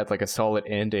Goto had like a solid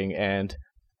ending, and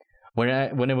when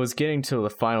it was getting to the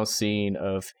final scene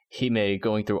of Hime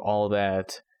going through all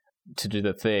that to do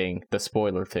the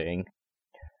spoiler thing,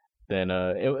 then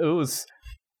it was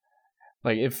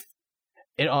like if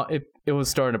it was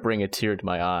starting to bring a tear to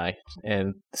my eye,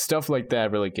 and stuff like that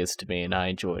really gets to me, and I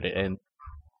enjoyed it. And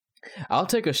I'll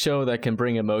take a show that can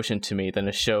bring emotion to me than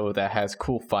a show that has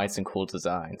cool fights and cool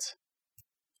designs.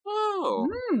 Oh,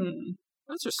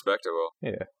 that's respectable.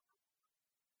 Yeah.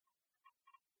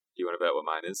 Do you want to bet what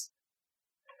mine is?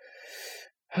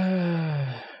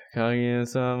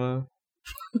 Kaguya-sama.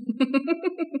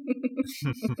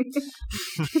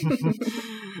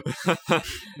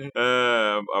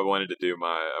 I wanted to do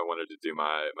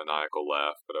my maniacal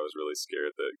laugh, but I was really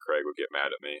scared that Craig would get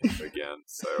mad at me again.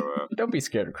 So Don't be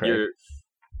scared of Craig.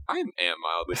 I am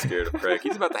mildly scared of Craig.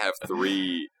 He's about to have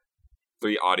three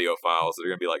audio files that are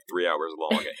going to be like 3 hours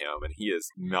long at him, and he is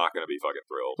not going to be fucking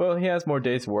thrilled. Well, he has more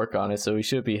days to work on it, so he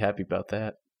should be happy about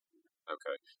that.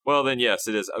 Okay. Well, then, yes,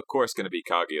 it is, of course, going to be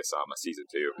Kaguya-sama Season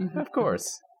 2. Mm-hmm. Of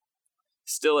course.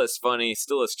 Still as funny,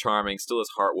 still as charming, still as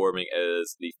heartwarming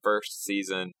as the first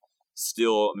season.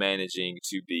 Still managing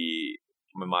to be,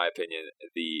 in my opinion,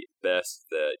 the best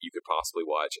that you could possibly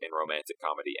watch in romantic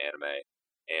comedy anime.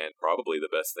 And probably the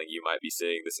best thing you might be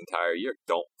seeing this entire year.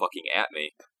 Don't fucking at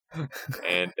me.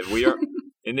 And if we are,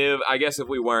 I guess if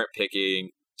we weren't picking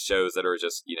shows that are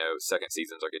just, second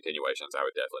seasons or continuations, I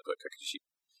would definitely put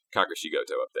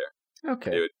Kakushigoto up there.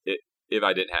 Okay. If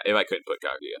I couldn't put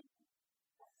Kaguya.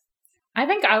 I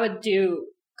think I would do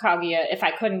Kaguya. If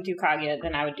I couldn't do Kaguya,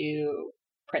 then I would do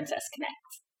Princess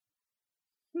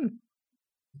Connect.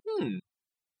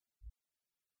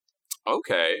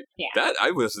 Okay. Yeah. That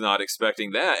I was not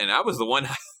expecting that, and I was the one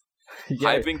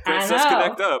Yeah. hyping Princess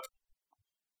Connect up.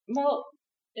 Well,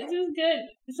 this is good.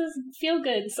 This is feel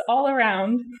good. It's all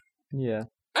around. Yeah.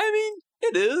 I mean,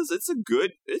 it is. It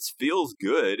feels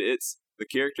good. The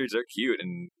characters are cute,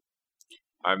 and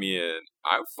I mean,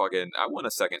 I want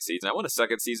a second season. I want a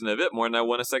second season of it more than I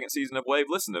want a second season of Wave.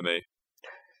 Listen to me.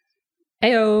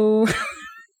 Ayo.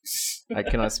 I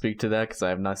cannot speak to that because I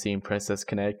have not seen Princess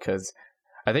Connect, because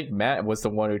I think Matt was the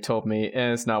one who told me,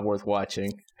 it's not worth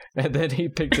watching. And then he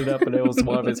picked it up and it was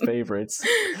one of his favorites.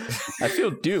 I feel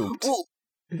duped. Well,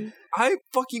 I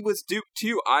fucking was duped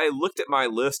too. I looked at my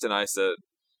list and I said,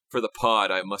 for the pod,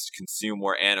 I must consume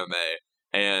more anime.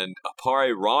 And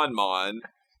Appare Ranman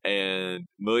and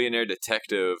Millionaire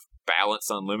Detective Balance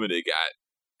Unlimited got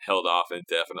held off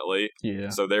indefinitely. Yeah.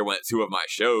 So there went two of my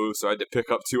shows, so I had to pick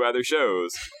up two other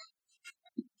shows.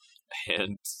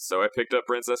 And so I picked up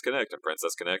Princess Connect, and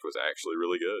Princess Connect was actually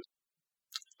really good.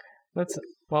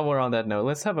 While we're on that note,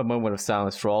 let's have a moment of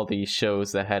silence for all these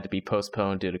shows that had to be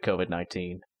postponed due to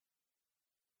COVID-19.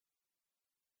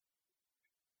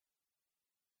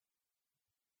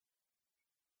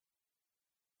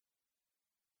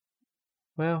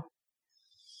 Well,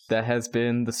 that has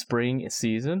been the spring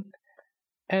season,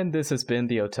 and this has been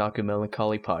the Otaku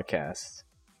Melancholy Podcast.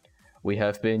 We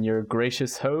have been your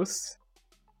gracious hosts,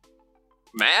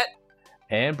 Matt?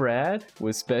 And Brad,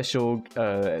 with special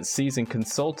season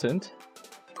consultant.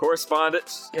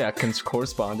 Correspondent? Yeah,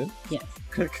 correspondent. Yes.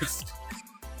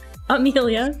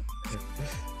 Amelia.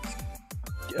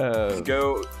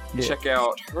 Go check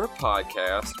out her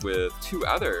podcast with two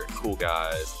other cool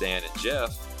guys, Dan and Jeff,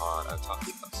 on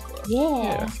Otaku Club.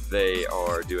 Yeah. They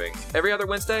are doing every other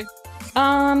Wednesday?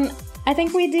 I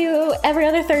think we do every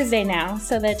other Thursday now,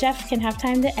 so that Jeff can have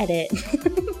time to edit.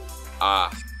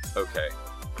 Okay.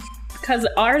 Because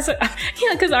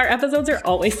our episodes are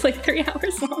always like 3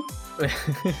 hours long.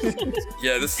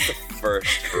 Yeah, this is the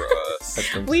first for us.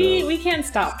 We can't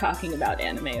stop talking about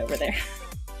anime over there.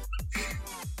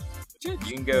 You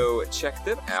can go check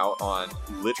them out on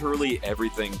literally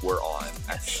everything we're on,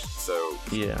 actually. So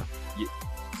yeah.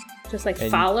 Just like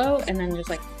follow, and then just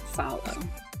like follow.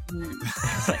 And then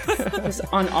just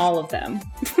on all of them.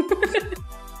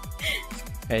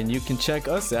 And you can check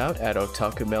us out at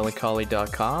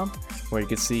otakumelancholy.com, where you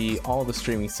can see all the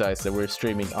streaming sites that we're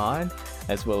streaming on,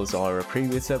 as well as all our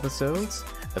previous episodes,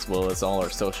 as well as all our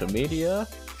social media,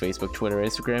 Facebook, Twitter,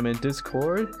 Instagram, and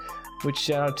Discord. Which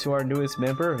shout out to our newest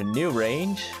member, New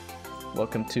Range.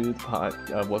 Welcome to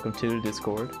the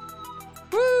Discord.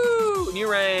 Woo!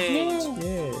 New Range!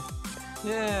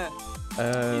 Yeah.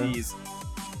 He's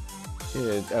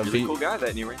a really cool guy,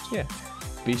 that New Range. Yeah.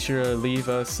 Be sure to leave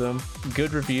us some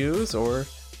good reviews or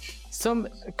some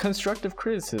constructive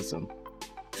criticism.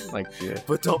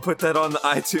 But don't put that on the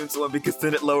iTunes one, because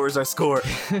then it lowers our score.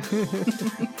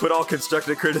 Put all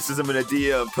constructive criticism in a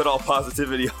DM. Put all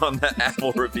positivity on that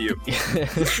Apple review.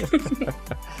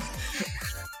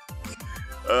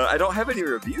 I don't have any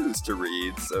reviews to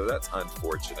read, so that's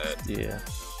unfortunate. Yeah.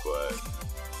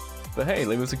 But hey,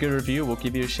 leave us a good review. We'll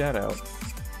give you a shout out.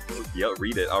 Yeah,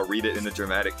 read it. I'll read it in a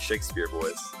dramatic Shakespeare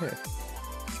voice. Yeah.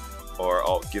 Or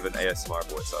I'll give an ASMR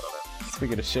voice. I don't know.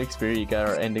 Speaking of Shakespeare, you got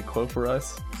our ending quote for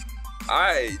us?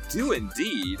 I do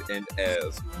indeed, and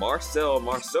as Marcel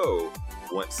Marceau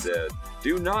once said,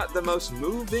 do not the most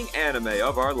moving anime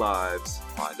of our lives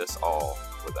find us all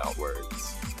without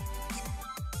words.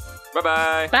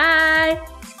 Bye-bye! Bye!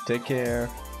 Take care.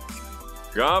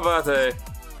 Ganbate!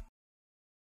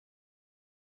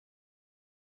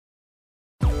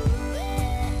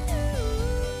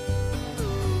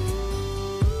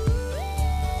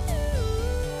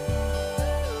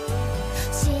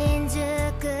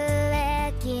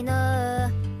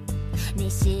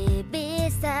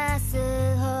 指さすホ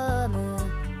ーム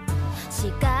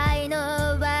視界の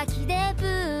脇で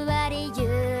ふわり揺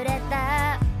れ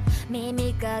た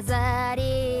耳飾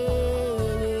り